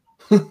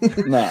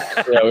 Nah.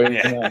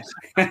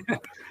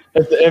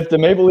 If the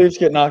Maple Leafs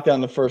get knocked out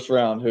in the first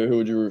round, who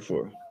would you root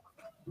for?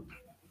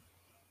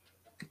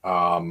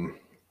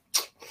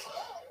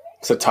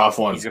 It's a tough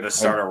one. He's going to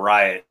start a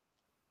riot.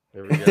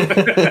 There we go.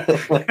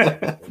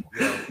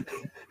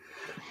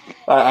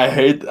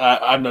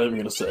 I'm not even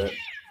going to say it.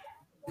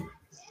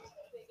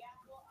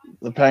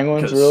 The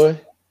Penguins, really?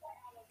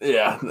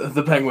 Yeah,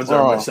 the Penguins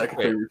are my second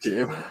favorite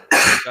team.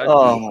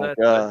 My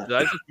God.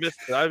 Did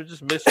I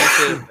just miss you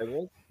saying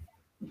Penguins?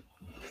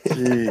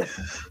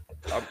 Jesus.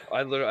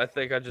 I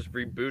think I just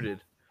rebooted.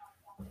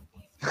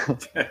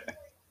 Something.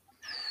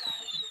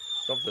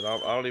 I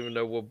don't even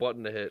know what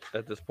button to hit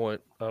at this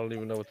point. I don't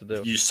even know what to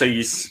do. You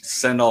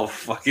send all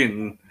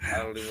fucking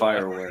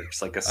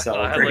fireworks like a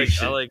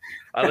celebration.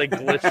 I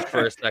glitched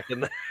for a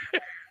second.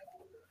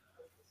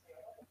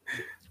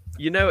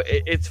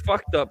 It's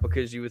fucked up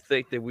because you would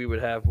think that we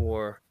would have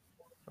more.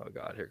 Oh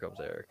God, here comes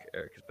Eric.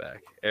 Eric is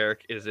back.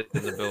 Eric is in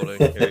the building.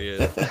 Here he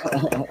is.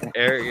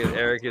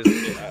 Eric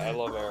is. I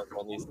love Eric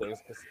on these things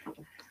because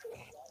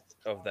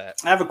of that.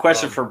 I have a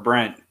question for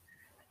Brent.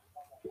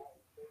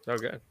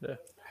 Okay. Yeah.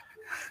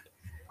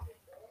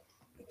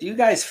 Do you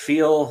guys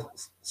feel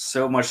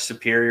so much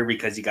superior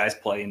because you guys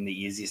play in the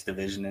easiest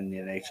division in the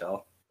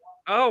NHL?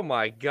 Oh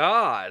my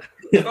God.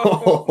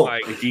 Oh my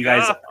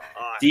God.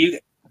 Do you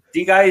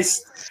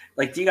guys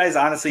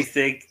honestly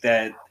think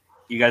that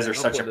you guys are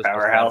such a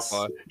powerhouse?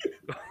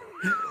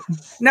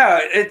 No,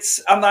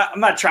 I'm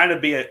not trying to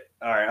be all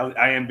right,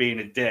 I am being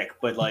a dick,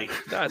 but do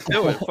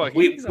it.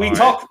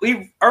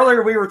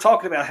 Earlier we were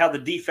talking about how the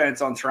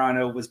defense on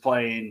Toronto was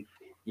playing.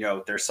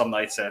 There's some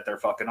nights that they're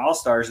fucking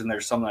all-stars and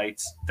there's some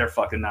nights they're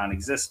fucking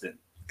non-existent,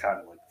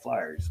 kind of like the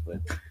Flyers. But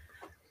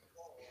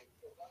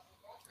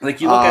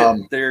you look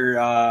at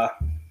their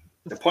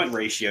point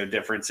ratio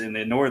difference in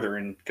the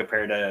Northern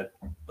compared to,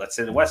 let's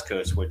say, the West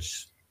Coast,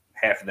 which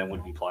half of them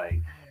would be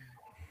playing.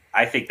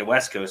 I think the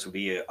West Coast would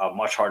be a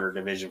much harder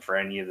division for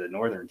any of the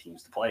Northern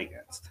teams to play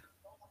against.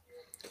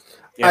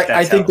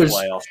 I think there's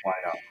playoffs line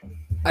up.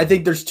 I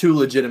think there's two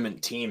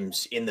legitimate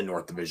teams in the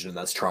North Division.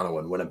 That's Toronto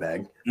and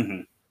Winnipeg.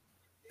 Mm-hmm.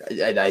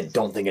 I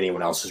don't think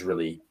anyone else is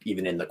really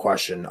even in the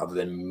question, other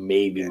than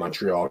maybe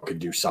Montreal could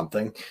do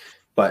something,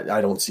 but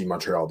I don't see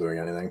Montreal doing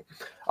anything.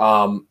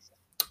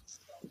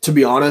 To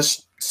be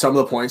honest, some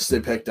of the points they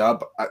picked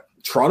up,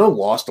 Toronto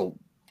lost a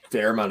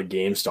fair amount of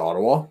games to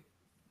Ottawa,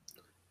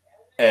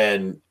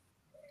 and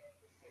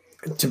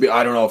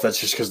I don't know if that's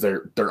just because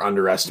they're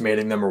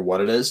underestimating them or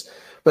what it is,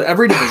 but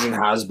every division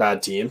has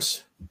bad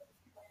teams.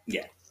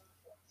 Yeah,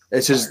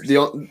 it's just the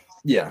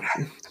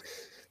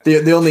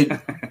only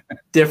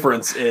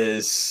difference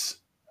is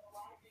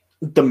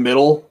the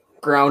middle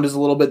ground is a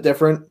little bit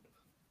different.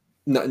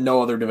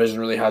 No other division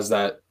really has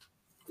that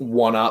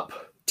one-up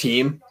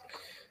team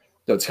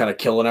that's kind of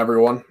killing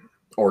everyone,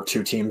 or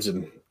two teams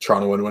in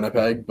Toronto and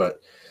Winnipeg. But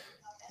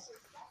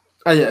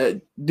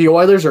the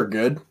Oilers are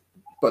good,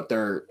 but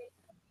they're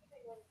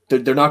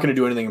not going to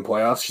do anything in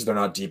playoffs because they're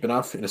not deep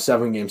enough. In a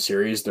 7-game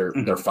series,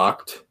 they're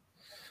fucked.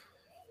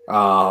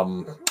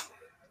 Other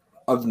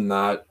than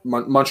that,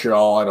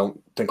 Montreal, I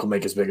don't think will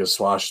make as big a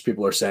splash as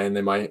people are saying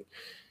they might.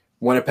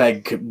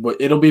 Winnipeg,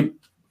 it'll be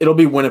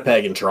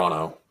Winnipeg and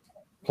Toronto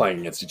playing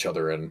against each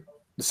other in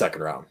the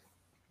second round,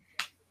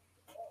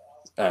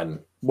 and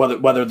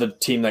whether the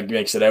team that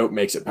makes it out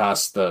makes it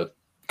past the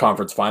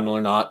conference final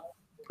or not,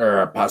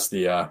 or past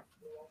the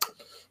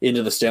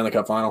into the Stanley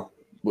Cup final,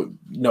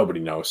 nobody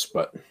knows.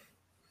 But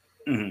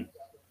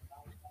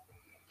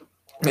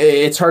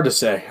it's hard to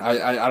say.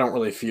 I don't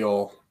really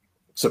feel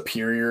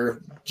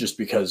superior just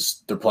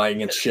because they're playing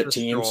against shit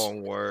teams.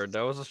 Strong word.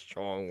 That was a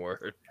strong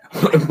word.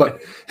 But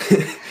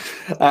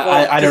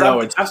I don't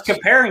know. I was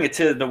comparing it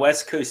to the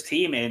West Coast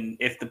team, and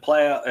if the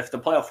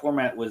playoff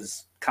format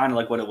was kind of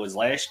like what it was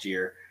last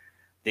year,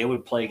 they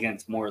would play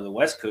against more of the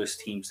West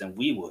Coast teams than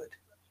we would.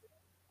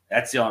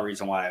 That's the only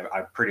reason why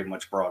I pretty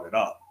much brought it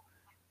up.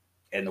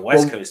 And the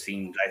West Coast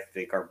teams, I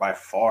think, are by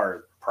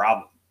far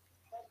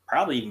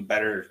probably even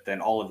better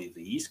than all of the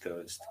East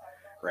Coast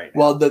right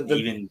now. Well,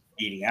 even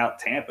beating out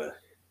Tampa.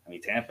 I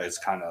mean, Tampa is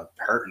kind of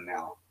hurting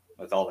now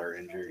with all their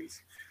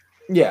injuries.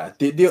 Yeah,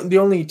 the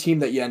only team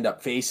that you end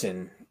up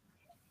facing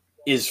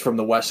is from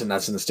the West, and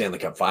that's in the Stanley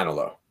Cup final,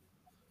 though.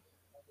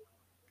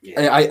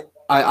 Yeah.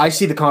 I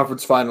see the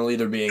conference final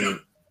either being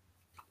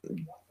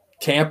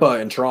Tampa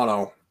and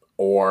Toronto,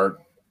 or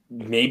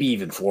maybe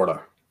even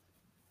Florida.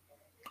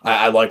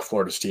 I like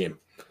Florida's team,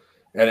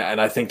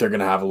 and I think they're going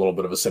to have a little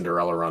bit of a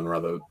Cinderella run,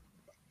 rather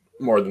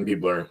more than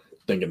people are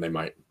thinking they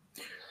might.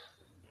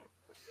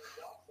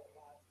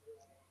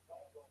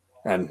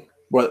 And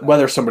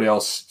whether somebody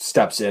else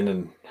steps in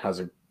and has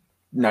a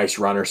nice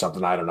run or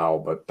something, I don't know,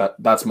 but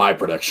that's my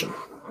prediction.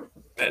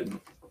 And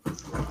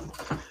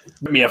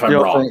me if I'm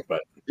wrong,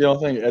 but you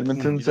don't think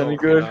Edmonton's any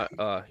good?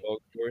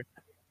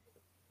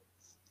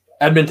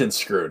 Edmonton's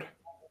screwed.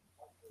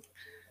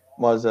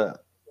 Why is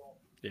that?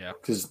 Yeah,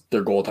 because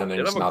their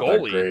goaltending is not that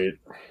great,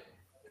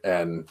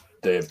 and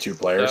they have two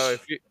players. So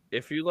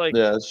if you like,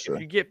 if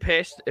you get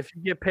past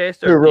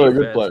they're really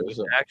good players, which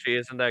actually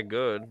isn't that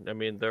good. I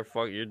mean, they're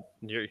you're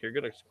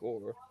gonna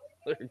score.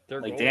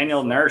 They're like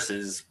Daniel Nurse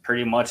is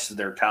pretty much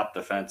their top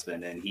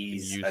defenseman, and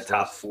he's useless. A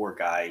top 4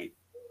 guy.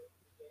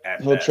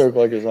 He'll choke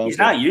like his own. He's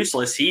not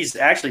useless. He's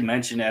actually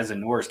mentioned as a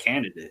Norris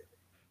candidate.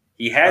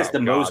 He has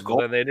the most goals.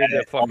 Well, they need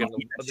to fucking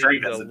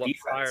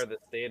higher the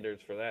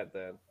standards for that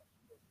then.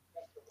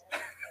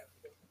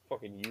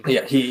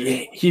 Yeah,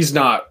 he's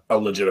not a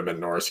legitimate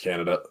Norris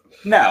candidate.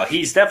 No,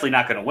 he's definitely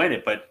not going to win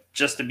it. But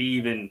just to be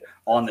even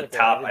on the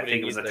top, I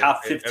think it was a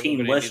top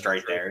 15 list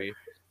right there.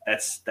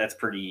 That's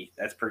pretty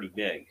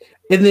big.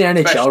 In the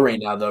NHL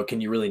right now, though,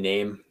 can you really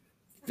name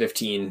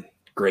 15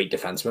 great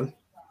defensemen?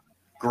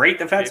 Great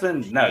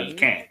defensemen? No, you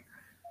can't.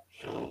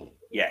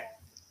 Yeah,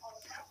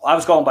 well, I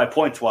was going by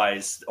points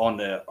wise on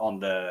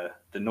the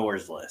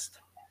Norris list,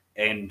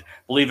 and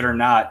believe it or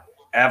not,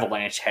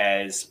 Avalanche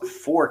has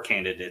 4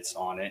 candidates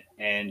on it,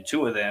 and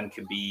 2 of them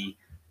could be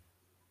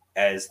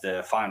as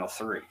the final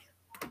 3.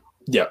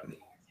 Yep.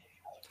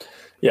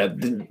 Yeah,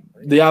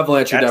 the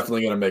Avalanche are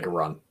definitely going to make a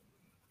run.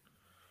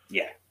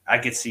 Yeah, I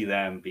could see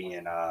them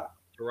being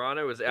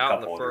Toronto is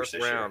out in the first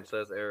round,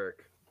 says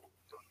Eric.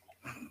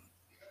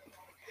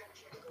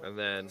 And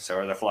then so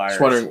are the Flyers.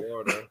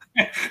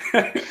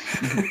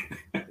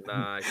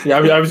 Nice. Yeah,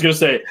 I was going to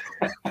say,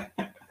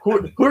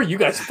 who are you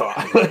guys thought?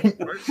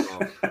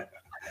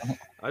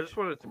 I just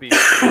want it to be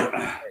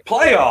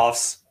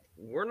playoffs.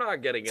 We're not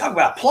getting talk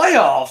about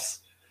playoffs.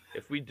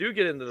 If we do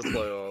get into the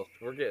playoffs,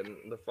 we're getting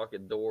the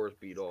fucking doors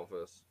beat off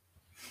us.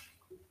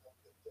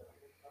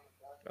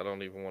 I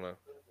don't even want to.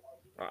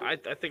 I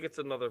think it's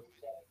another.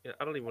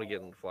 I don't even want to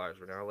get into the Flyers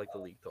right now. I like the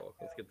league talk.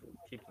 Let's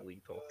keep the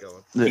league talk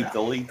going. Keep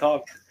the league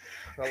talk.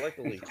 I like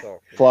the league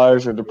talk.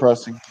 Flyers are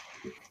depressing.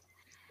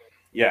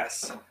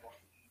 Yes.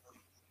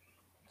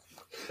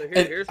 So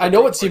I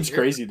know it seems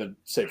crazy to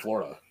say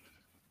Florida.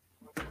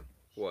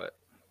 What?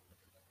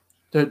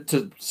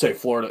 To say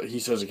Florida, he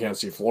says he can't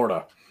see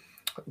Florida.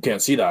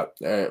 Can't see that.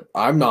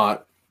 I'm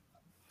not.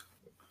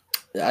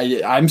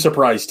 I'm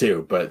surprised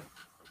too, but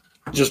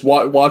just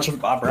watch a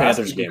Bob Panthers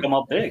Rasmussen game. Come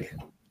up big.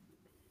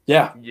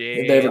 Yeah,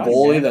 they have a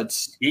goalie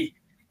that's he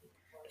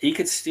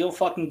could steal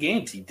fucking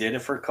games. He did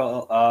it for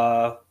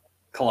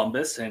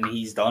Columbus, and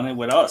he's done it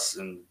with us.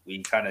 And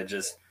we kind of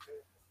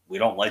we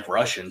don't like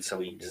Russians, so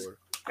we just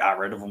got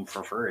rid of them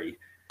for free.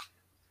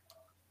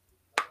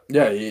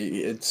 Yeah,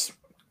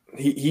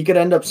 he could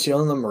end up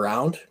stealing them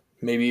around,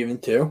 maybe even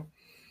 2.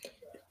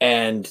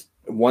 And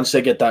once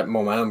they get that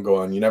momentum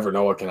going, you never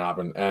know what can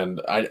happen.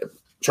 And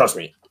trust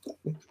me,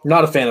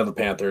 not a fan of the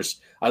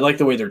Panthers. I like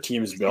the way their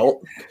team's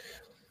built,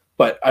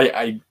 but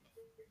I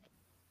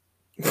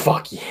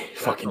fuck yeah,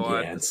 fucking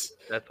Yans.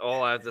 That's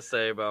all I have to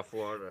say about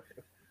Florida.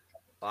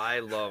 I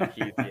love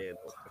Keith Yandle.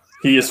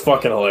 He is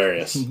fucking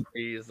hilarious.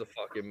 He is the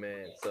fucking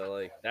man. So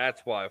like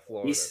that's why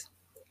Florida.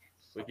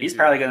 He's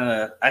probably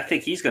gonna. I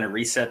think he's gonna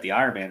reset the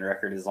Ironman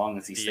record as long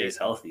as he stays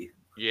healthy.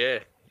 Yeah,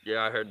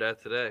 I heard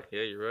that today.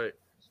 Yeah, you're right.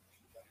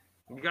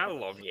 You gotta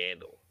love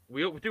Yandle.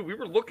 We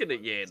were looking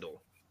at Yandle.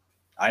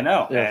 I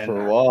know. Yeah,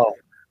 for a while.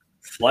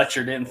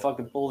 Fletcher didn't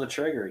fucking pull the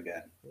trigger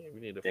again. Yeah, we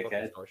need to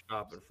fucking start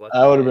stopping Fletcher.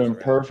 That would have been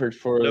perfect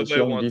for his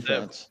young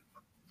defense.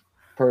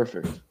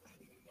 Perfect.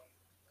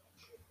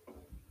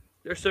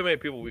 There's so many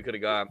people we could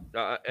have got.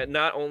 And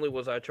not only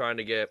was I trying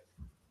to get,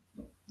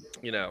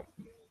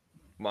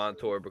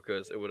 Montour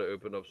because it would have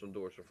opened up some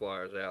doors for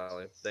Flyers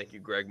Alley. Thank you,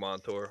 Greg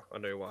Montour. I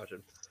know you're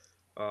watching.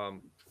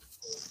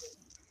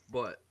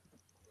 But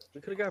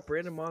we could have got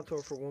Brandon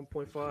Montour for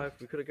 1.5.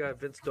 We could have got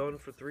Vince Dunn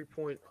for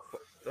 3.5.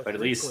 But at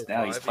least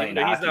now he's playing.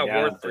 He's not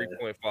worth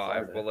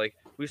 3.5, but like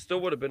we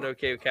still would have been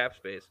okay with cap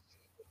space.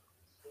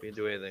 We didn't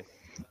do anything.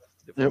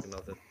 Yep.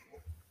 Nothing.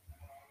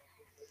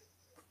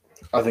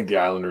 I think the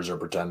Islanders are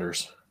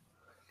pretenders.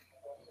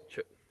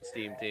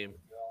 Steam team.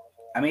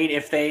 I mean,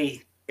 if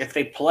they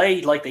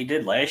play like they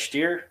did last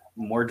year,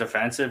 more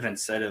defensive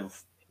instead of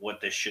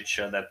what this shit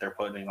show that they're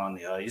putting on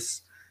the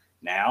ice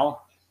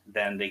now,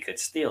 then they could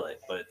steal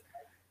it. But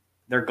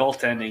their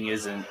goaltending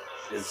is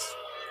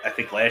I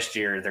think last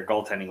year their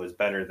goaltending was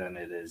better than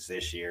it is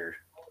this year.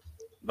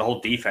 The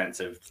whole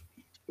defensive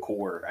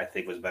core, I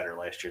think, was better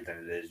last year than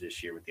it is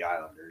this year with the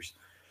Islanders.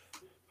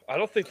 I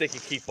don't think they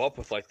can keep up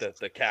with like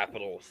the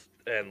Capitals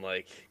and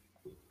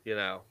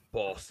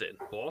Boston.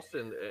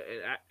 Boston.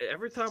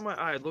 Every time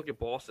I look at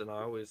Boston,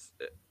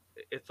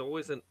 it's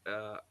always an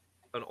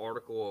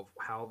article of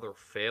how they're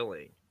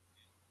failing.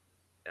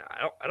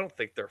 I don't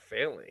think they're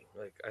failing.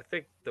 Like I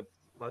think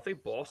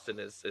Boston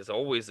is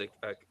always a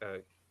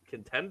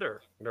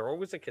contender. They're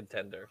always a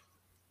contender.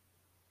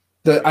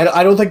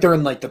 I don't think they're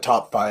in like the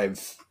top five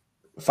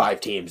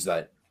teams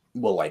that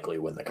will likely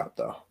win the cup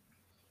though.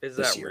 Is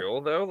that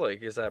real though?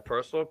 Like, is that a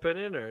personal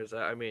opinion or is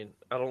that? I mean,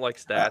 I don't like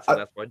stats, and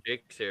that's why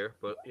Jake's here.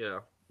 But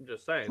I'm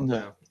just saying.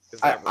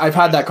 I've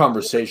had that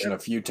conversation a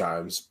few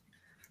times,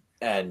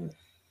 and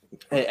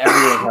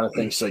everyone kind of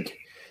thinks like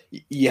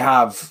you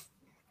have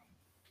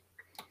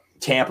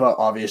Tampa,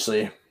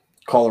 obviously,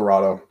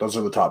 Colorado. Those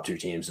are the top two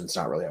teams, and it's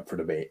not really up for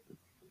debate.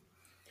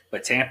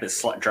 But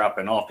Tampa's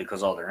dropping off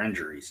because of all their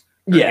injuries.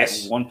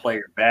 Yes, one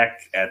player back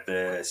at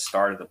the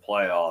start of the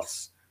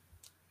playoffs.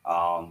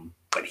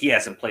 But he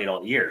hasn't played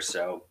all year,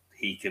 so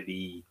he could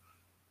be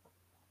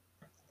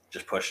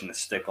just pushing the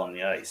stick on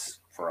the ice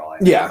for all I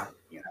know. Yeah.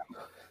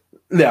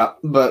 Yeah,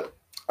 but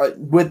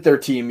with their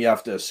team, you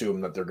have to assume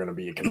that they're going to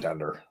be a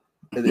contender.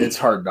 It's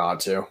hard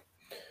not to.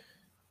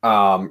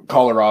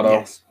 Colorado,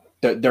 yes.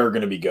 They're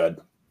going to be good.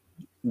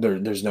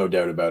 There's no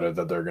doubt about it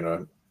that they're going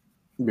to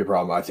be a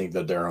problem. I think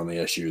that their only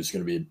issue is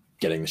going to be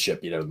getting the shit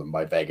beat out of them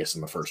by Vegas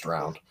in the first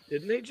round.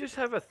 Didn't they just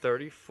have a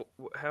 30?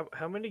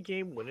 How many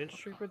game winning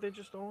streak were they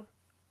just on?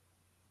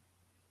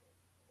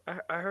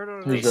 I heard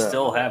on. They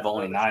still have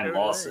only 9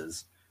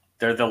 losses.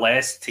 They're the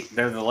last.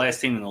 They're the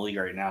last team in the league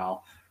right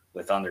now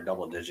with under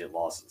double-digit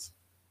losses.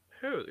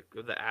 Who?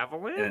 The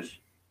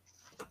Avalanche?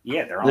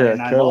 Yeah, they're only 9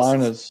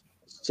 Carolina's losses.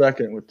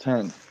 Second with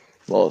 10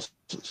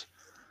 losses.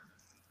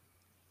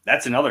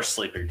 That's another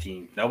sleeper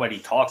team. Nobody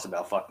talks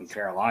about fucking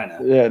Carolina.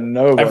 Yeah,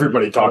 no.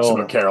 Everybody talks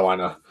about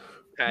Carolina.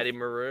 Patty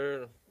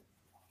Maroon.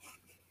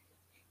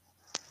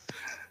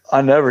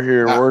 I never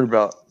hear a word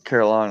about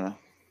Carolina.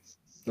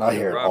 I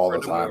hear it all the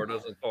time.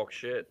 Doesn't talk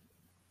shit.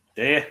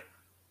 Yeah.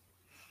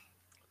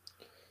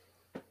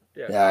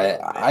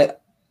 Yeah,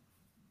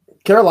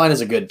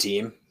 Carolina's a good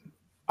team.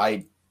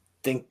 I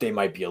think they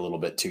might be a little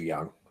bit too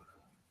young.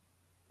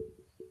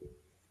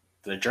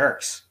 The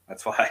jerks.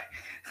 That's why.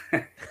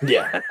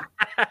 Yeah.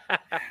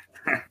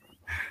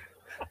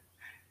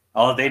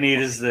 All they need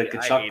is the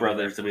Kachuk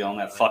brothers to be on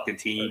that fucking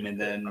team, and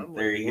then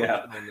there you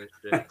go.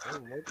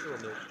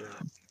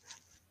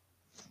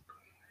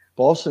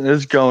 Boston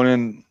is going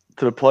in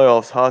to the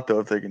playoffs hot though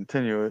if they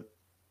continue it,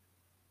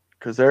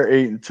 because they're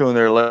 8-2 in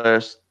their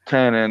last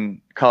 10,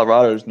 and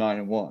Colorado's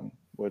 9-1,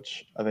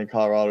 which I think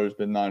Colorado's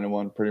been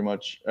 9-1 pretty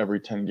much every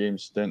 10-game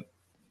stint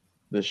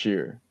this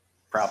year.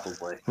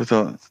 Probably.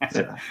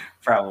 Yeah.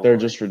 Probably. They're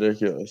just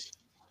ridiculous.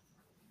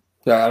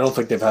 Yeah, I don't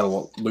think they've had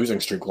a losing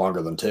streak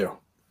longer than 2.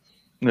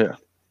 Yeah.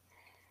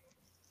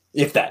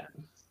 If that.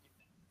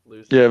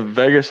 Yeah,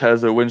 Vegas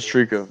has a win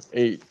streak of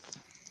 8,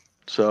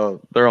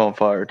 so they're on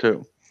fire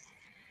too.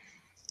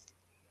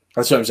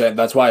 That's what I'm saying.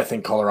 That's why I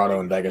think Colorado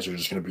and Vegas are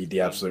just going to beat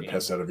the absolute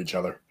piss out of each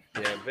other.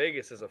 Yeah,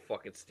 Vegas is a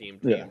fucking steam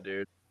team,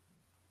 dude.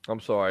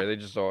 I'm sorry, they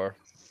just are.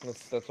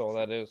 That's all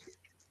that is.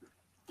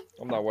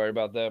 I'm not worried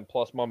about them.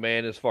 Plus, my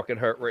man is fucking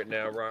hurt right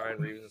now.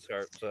 Ryan Reeves is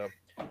hurt, so.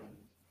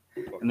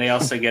 And they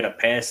also get a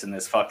pass in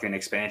this fucking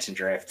expansion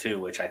draft too,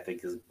 which I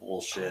think is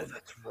bullshit. Oh,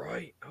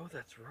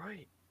 that's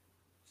right.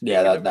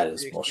 Yeah, that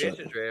is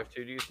bullshit. Draft,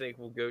 who do you think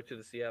will go to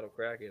the Seattle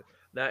Kraken?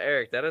 Now,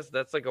 Eric,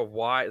 that's like the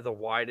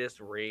widest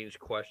range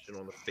question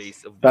on the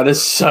face of the That is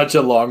earth. such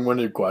a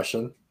long-winded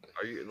question.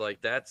 Are you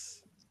like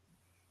that's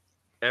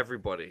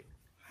everybody?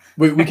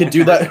 We could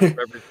do that.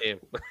 Every team.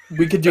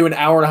 We could do an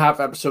hour and a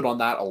half episode on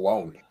that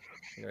alone.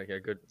 Okay,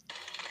 good.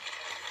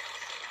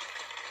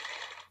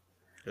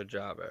 Good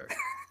job,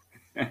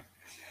 Eric.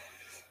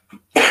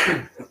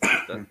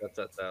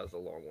 that was a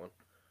long one.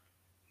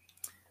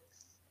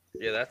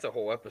 Yeah, that's a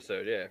whole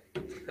episode. Yeah,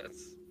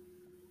 that's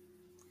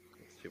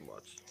too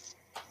much.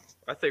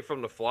 I think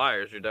from the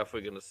Flyers, you're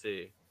definitely going to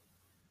see.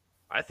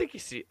 I think you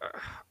see.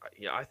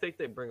 Yeah, I think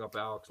they bring up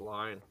Alex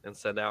Lyon and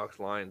send Alex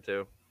Lyon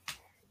too.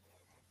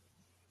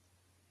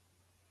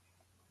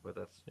 But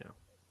that's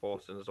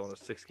Boston is on a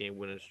 6-game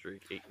winning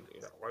streak.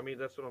 I mean,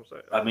 that's what I'm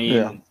saying. I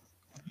mean,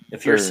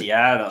 if you're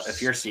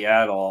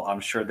Seattle, I'm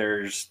sure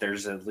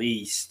there's at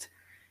least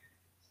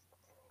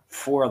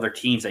 4 other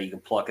teams that you can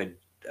pluck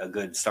a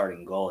good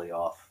starting goalie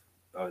off,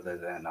 other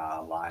than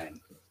Lyon.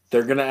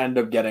 They're gonna end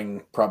up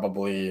getting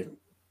probably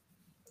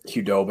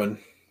Hudobin.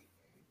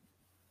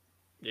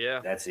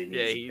 Yeah, that's an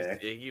easy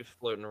pick. He keeps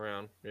floating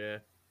around. Yeah,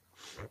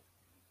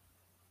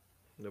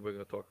 nobody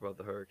gonna talk about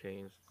the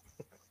Hurricanes.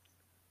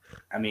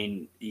 I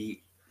mean,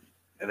 the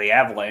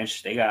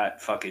Avalanche, they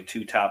got fucking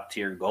 2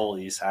 top-tier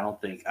goalies. I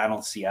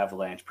don't see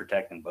Avalanche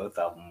protecting both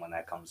of them when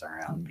that comes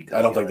around. Because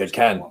I don't think they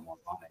can.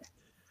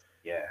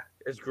 Yeah.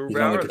 Is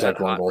Grubauer protect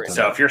one goal?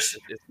 So if you're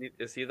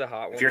is he the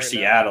hot one? If you're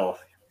Seattle,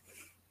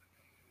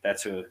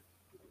 that's who.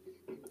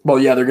 Well,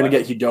 yeah, they're going to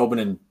get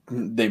Hudobin,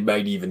 and they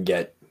might even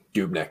get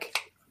Dubnyk.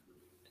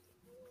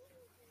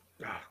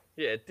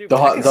 Yeah,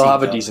 Dubnyk. They'll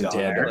have a decent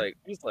tandem.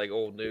 He's like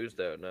old news,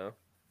 though. No.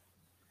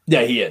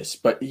 Yeah, he is,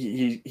 but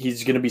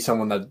he's going to be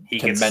someone that he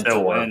can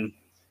mentor,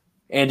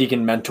 and he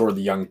can mentor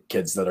the young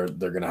kids they're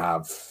going to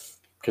have,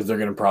 because they're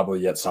going to probably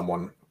get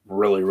someone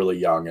really, really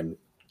young and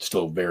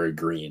still very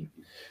green.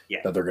 Yeah,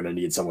 that they're going to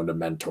need someone to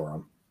mentor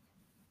them.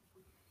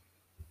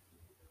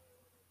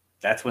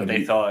 That's what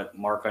they thought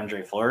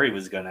Marc-Andre Fleury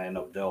was going to end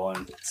up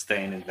doing,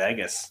 staying in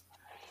Vegas,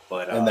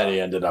 but and then he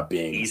ended up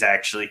being. He's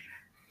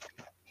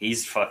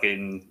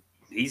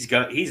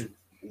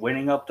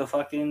winning up the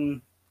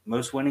fucking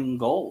most winning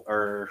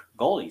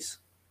goalies.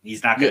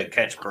 He's not going to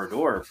catch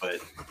Brodeur, but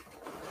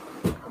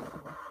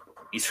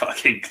he's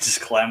fucking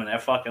just climbing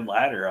that fucking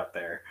ladder up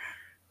there.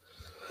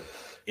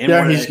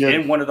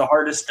 In one of the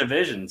hardest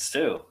divisions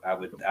too, I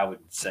would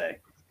say.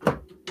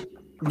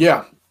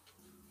 Yeah.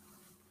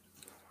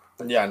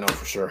 Yeah, no,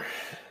 for sure.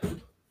 All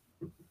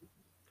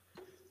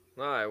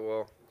right,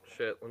 well,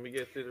 shit. Let me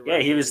get through the. Yeah,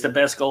 he was the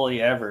best goalie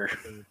ever.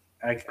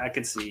 I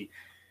could see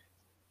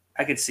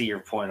your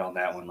point on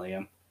that one,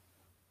 Liam.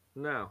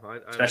 No,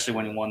 especially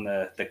when he won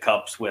the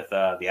cups with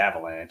the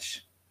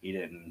Avalanche. He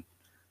didn't.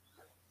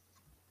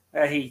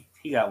 He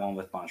got one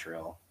with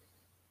Montreal.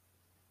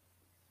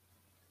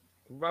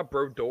 What about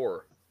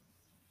Brodeur?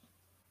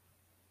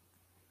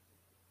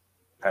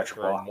 Patrick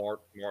Roy.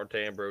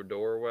 Martin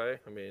Brodeur away.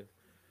 I mean,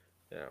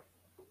 yeah.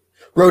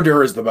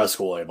 Brodeur is the best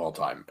goalie of all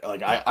time.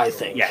 Like I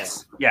think.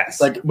 Yes.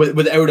 Like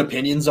without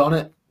opinions on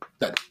it,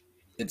 that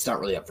it's not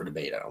really up for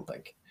debate. I don't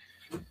think.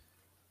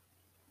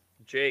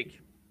 Jake.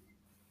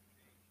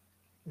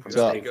 What's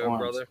up,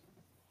 brother?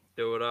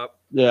 Do it up.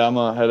 Yeah, I'm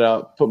gonna head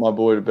out, put my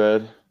boy to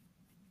bed.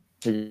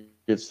 He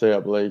could stay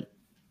up late.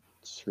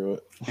 Screw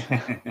it.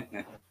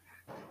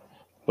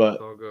 But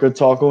good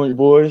talking with you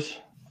boys.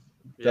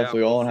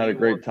 Definitely all and had a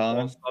great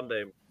time.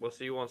 Sunday. We'll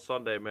see you on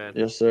Sunday, man.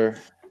 Yes, sir.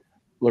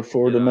 Look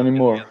forward to many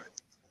more.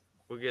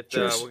 We'll get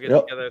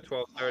together at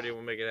 12:30.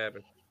 We'll make it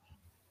happen.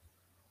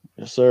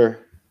 Yes, sir.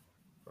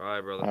 All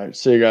right, brother. All right,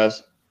 see you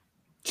guys.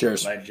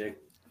 Cheers. Bye, Jake.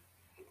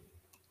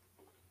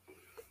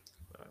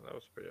 That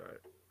was pretty all right.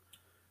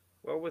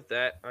 Well, with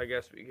that, I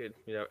guess we could,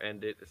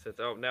 end it. Since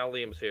now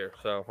Liam's here,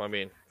 so I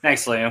mean.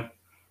 Thanks, Liam.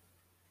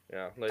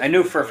 Yeah. I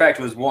knew for a fact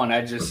it was 1.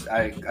 I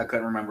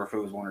couldn't remember if it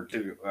was 1 or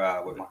 2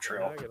 with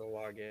Montreal. I gotta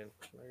log in.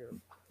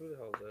 Who the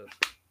hell is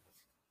this?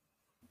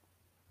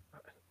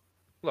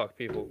 Look,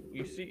 people,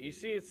 you see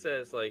it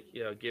says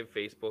give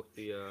Facebook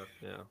the I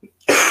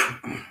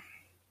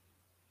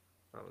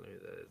don't know who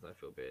that is, and I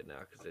feel bad now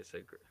because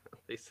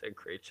they said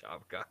great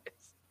job,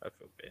 guys. I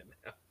feel bad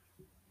now.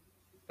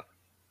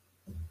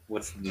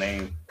 What's the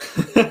name?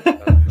 I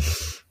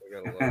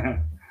gotta look. I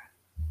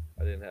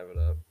didn't have it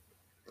up.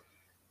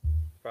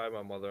 Probably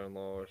my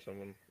mother-in-law or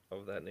someone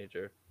of that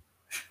nature.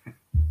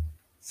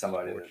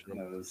 Somebody that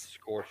knows.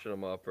 Scorching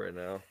them up right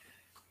now.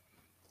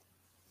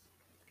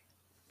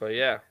 But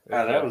yeah.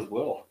 That was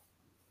Will.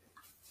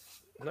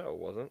 No, it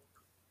wasn't.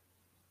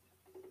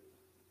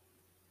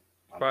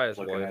 Probably his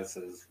looking wife. at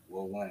says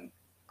Will Lynn.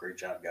 Great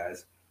job,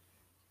 guys.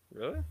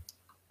 Really?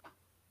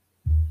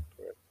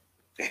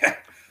 Yeah.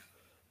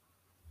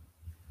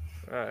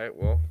 All right.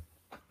 Well,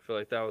 I feel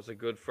like that was a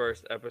good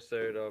first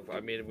episode of. I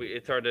mean,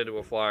 it turned into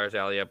a Flyers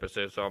Alley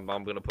episode, so I'm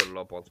gonna put it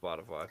up on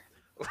Spotify.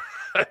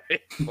 I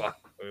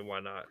mean,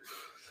 why not?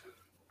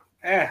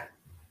 Yeah,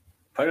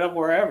 put it up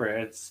wherever.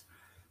 It's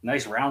a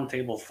nice round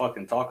table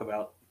fucking talk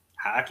about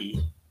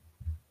hockey.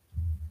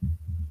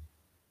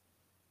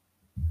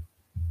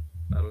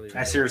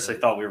 I seriously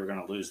thought we were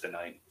going to lose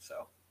tonight.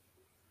 So.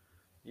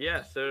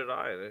 Yeah, so did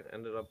I. It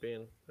ended up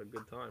being a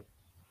good time.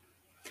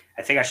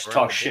 I think I should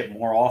talk shit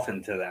more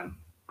often to them.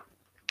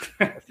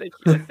 I think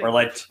or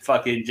let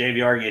fucking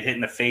JVR get hit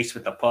in the face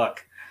with the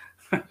puck.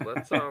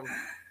 Let's let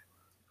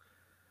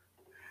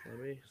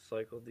me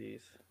cycle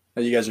these.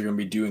 You guys are going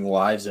to be doing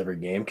lives every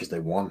game because they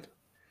won.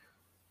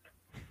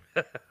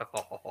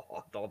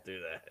 Oh, don't do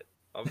that.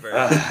 I'm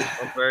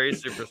very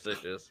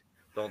superstitious.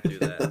 Don't do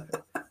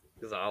that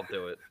because I'll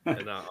do it,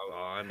 and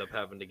I'll end up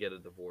having to get a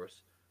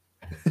divorce.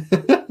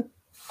 All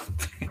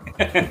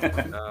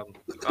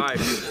right,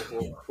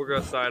 people, we're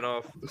gonna sign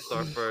off. It's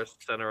our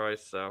first center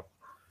ice, so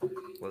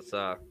we'll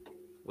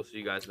see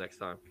you guys next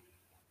time.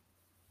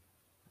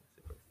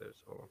 Let's see if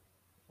hold on.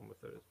 I'm gonna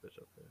throw this bitch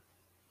up there.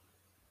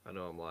 I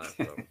know I'm live,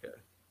 but okay.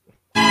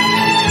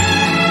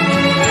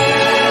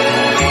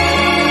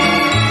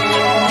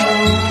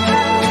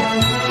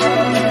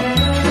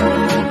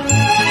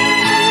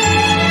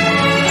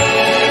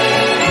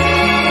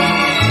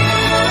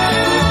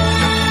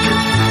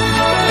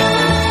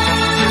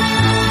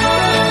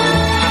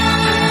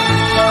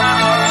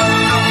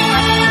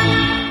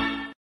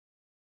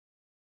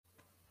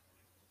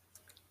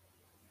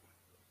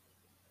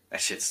 That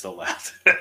shit's still loud.